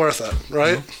it's well worth it,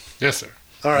 right? Yes, sir.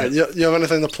 All right, you have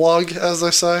anything to plug, as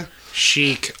they say?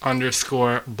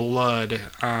 Chic_blood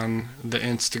on the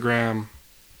Instagram.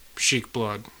 Chic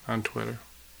Blood on Twitter.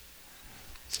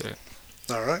 That's it.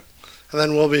 All right, and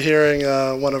then we'll be hearing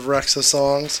one of Rex's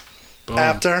songs, Boom.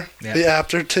 After, Yeah. the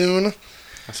After tune.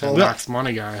 That's a Well, Box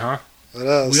Money guy, huh? It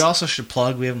is. We also should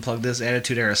plug, we haven't plugged this,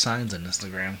 Attitude Era Signs on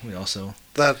Instagram. We also...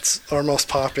 That's our most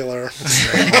popular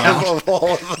of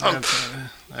all of them,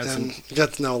 That's and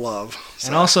gets no love.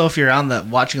 And also, if you're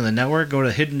watching the network, go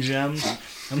to Hidden Gems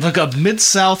and look up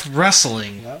Mid-South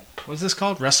Wrestling. What's this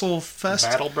called? WrestleFest?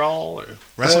 Battle Brawl or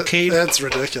WrestleCade? It's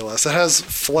ridiculous. It has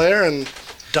Flair and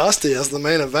Dusty as the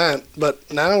main event,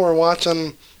 but now we're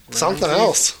watching something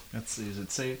else. Let's see, does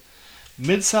it say?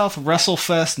 Mid-South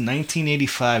WrestleFest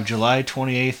 1985, July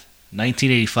 28th,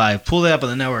 1985. Pull that up on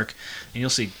the network, and you'll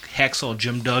see Hacksaw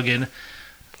Jim Duggan,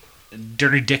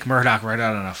 Dirty Dick Murdoch right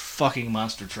out on a fucking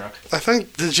monster truck. I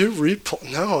think, did you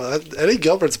No, Eddie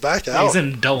Gilbert's back out. He's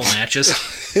in double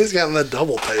matches. He's gotten the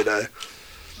double payday.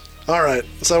 All right,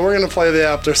 so we're going to play the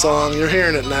After song. You're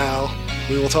hearing it now.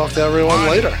 We will talk to everyone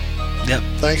later. Yep.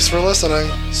 Thanks for listening.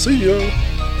 See you.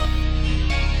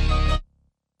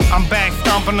 I'm back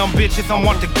stomping on bitches, I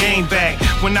want the game back.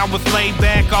 When I was laid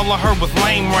back, all I heard was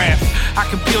lame raps. I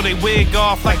can peel they wig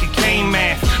off like a cane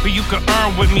mask, but you can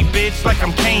earn with me, bitch, like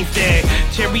I'm Kane's dad.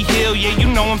 Cherry Hill, yeah,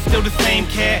 you know I'm still the same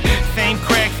cat. Same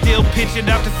crack, still pitch it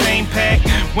out the same pack.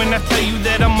 When I tell you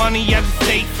that I'm money, I just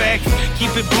state facts.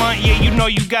 Keep it blunt, yeah, you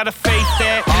know you gotta face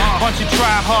that. Bunch of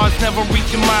tryhards, never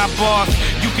reaching my boss.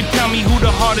 You can tell me who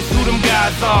the hardest, who them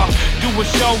guys are. Do a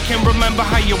show, can remember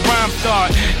how your rhyme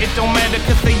start. It don't matter,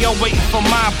 cause they all waiting for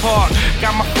my part.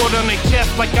 Got my foot on their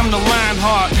chest like I'm the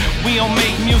Lionheart. We don't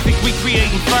make music, we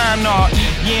creating fine art.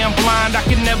 Yeah, I'm blind, I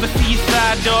can never see your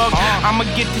side, dog. I'ma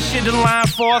get this shit in line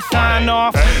for a sign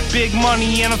off. Big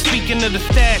money, and I'm speaking of the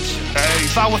statue.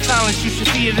 If I was silent, you should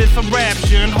see it as a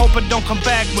rapture. And hope I don't come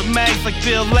back with mags like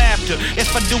Bill Laughter.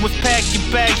 If I do is pack your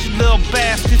bags, you little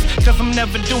bastards. Cause I'm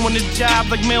never doing a job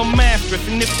like Mel Masters.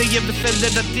 And if they ever said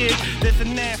that I did, there's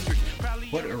an asterisk.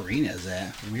 What arena is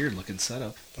that? Weird looking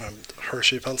setup.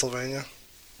 Hershey, Pennsylvania.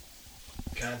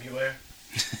 Compeware.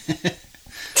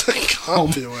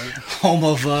 Compeware. Home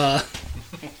of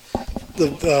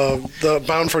The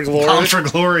Bound for Glory. Bound for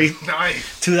Glory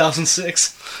Nice.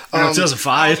 2006. No,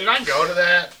 2005. Did I go to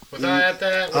that? Was I at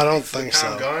that? I don't With think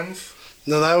Tom so. Guns?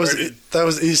 No, that was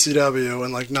ECW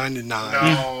in like '99.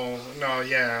 No,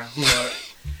 yeah. But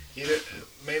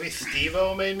maybe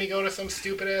Steve-O made me go to some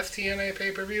stupid ass TNA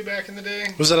pay-per-view back in the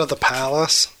day. Was it at the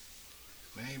Palace?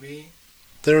 Maybe.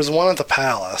 There was one at the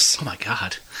Palace. Oh my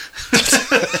God.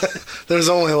 There was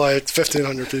only like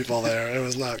 1,500 people there. It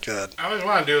was not good. I always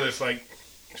want to do this, like,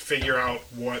 figure out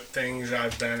what things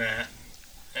I've been at.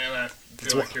 And I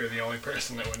feel like you're the only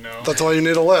person that would know. That's why you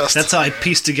need a list. That's how I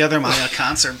pieced together my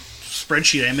concert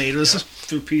spreadsheet I made. It was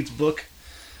through Pete's book.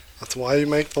 That's why you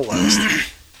make the list.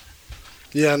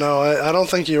 Yeah, no, I don't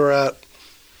think you were at...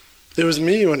 It was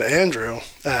me, you, and Andrew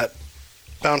at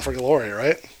Bound for Glory,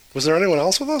 right? Was there anyone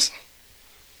else with us?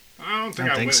 I don't think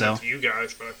I went with you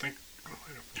guys, but I think I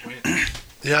might have went.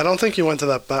 Yeah, I don't think you went to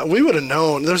that. We would have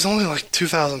known. There's only like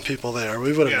 2,000 people there.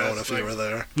 We would have known if you were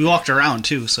there. We walked around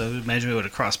too, so imagine we would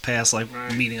have crossed paths, like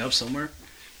meeting up somewhere.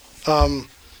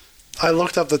 I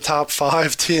looked up the top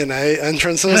 5 TNA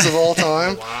entrances of all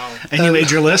time. Wow. And you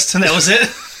made your list, and that was it?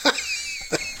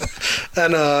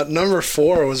 And number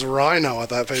 4 was Rhino at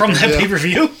that pay-per-view. From that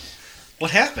pay-per-view?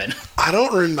 What happened? I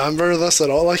don't remember this at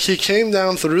all. Like, he came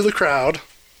down through the crowd,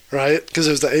 right? Because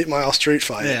it was the 8 Mile Street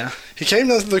fight. Yeah. He came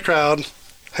down through the crowd,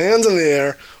 hands in the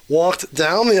air, walked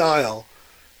down the aisle,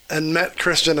 and met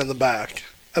Christian in the back.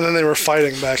 And then they were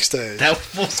fighting backstage. That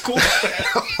was cool.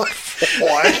 I'm like,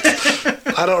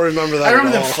 what? I don't remember that I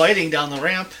remember at all. them fighting down the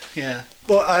ramp. Yeah.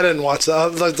 Well, I didn't watch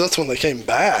that. That's when they came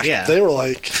back. Yeah. They were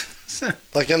like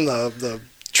in the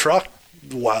truck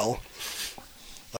well.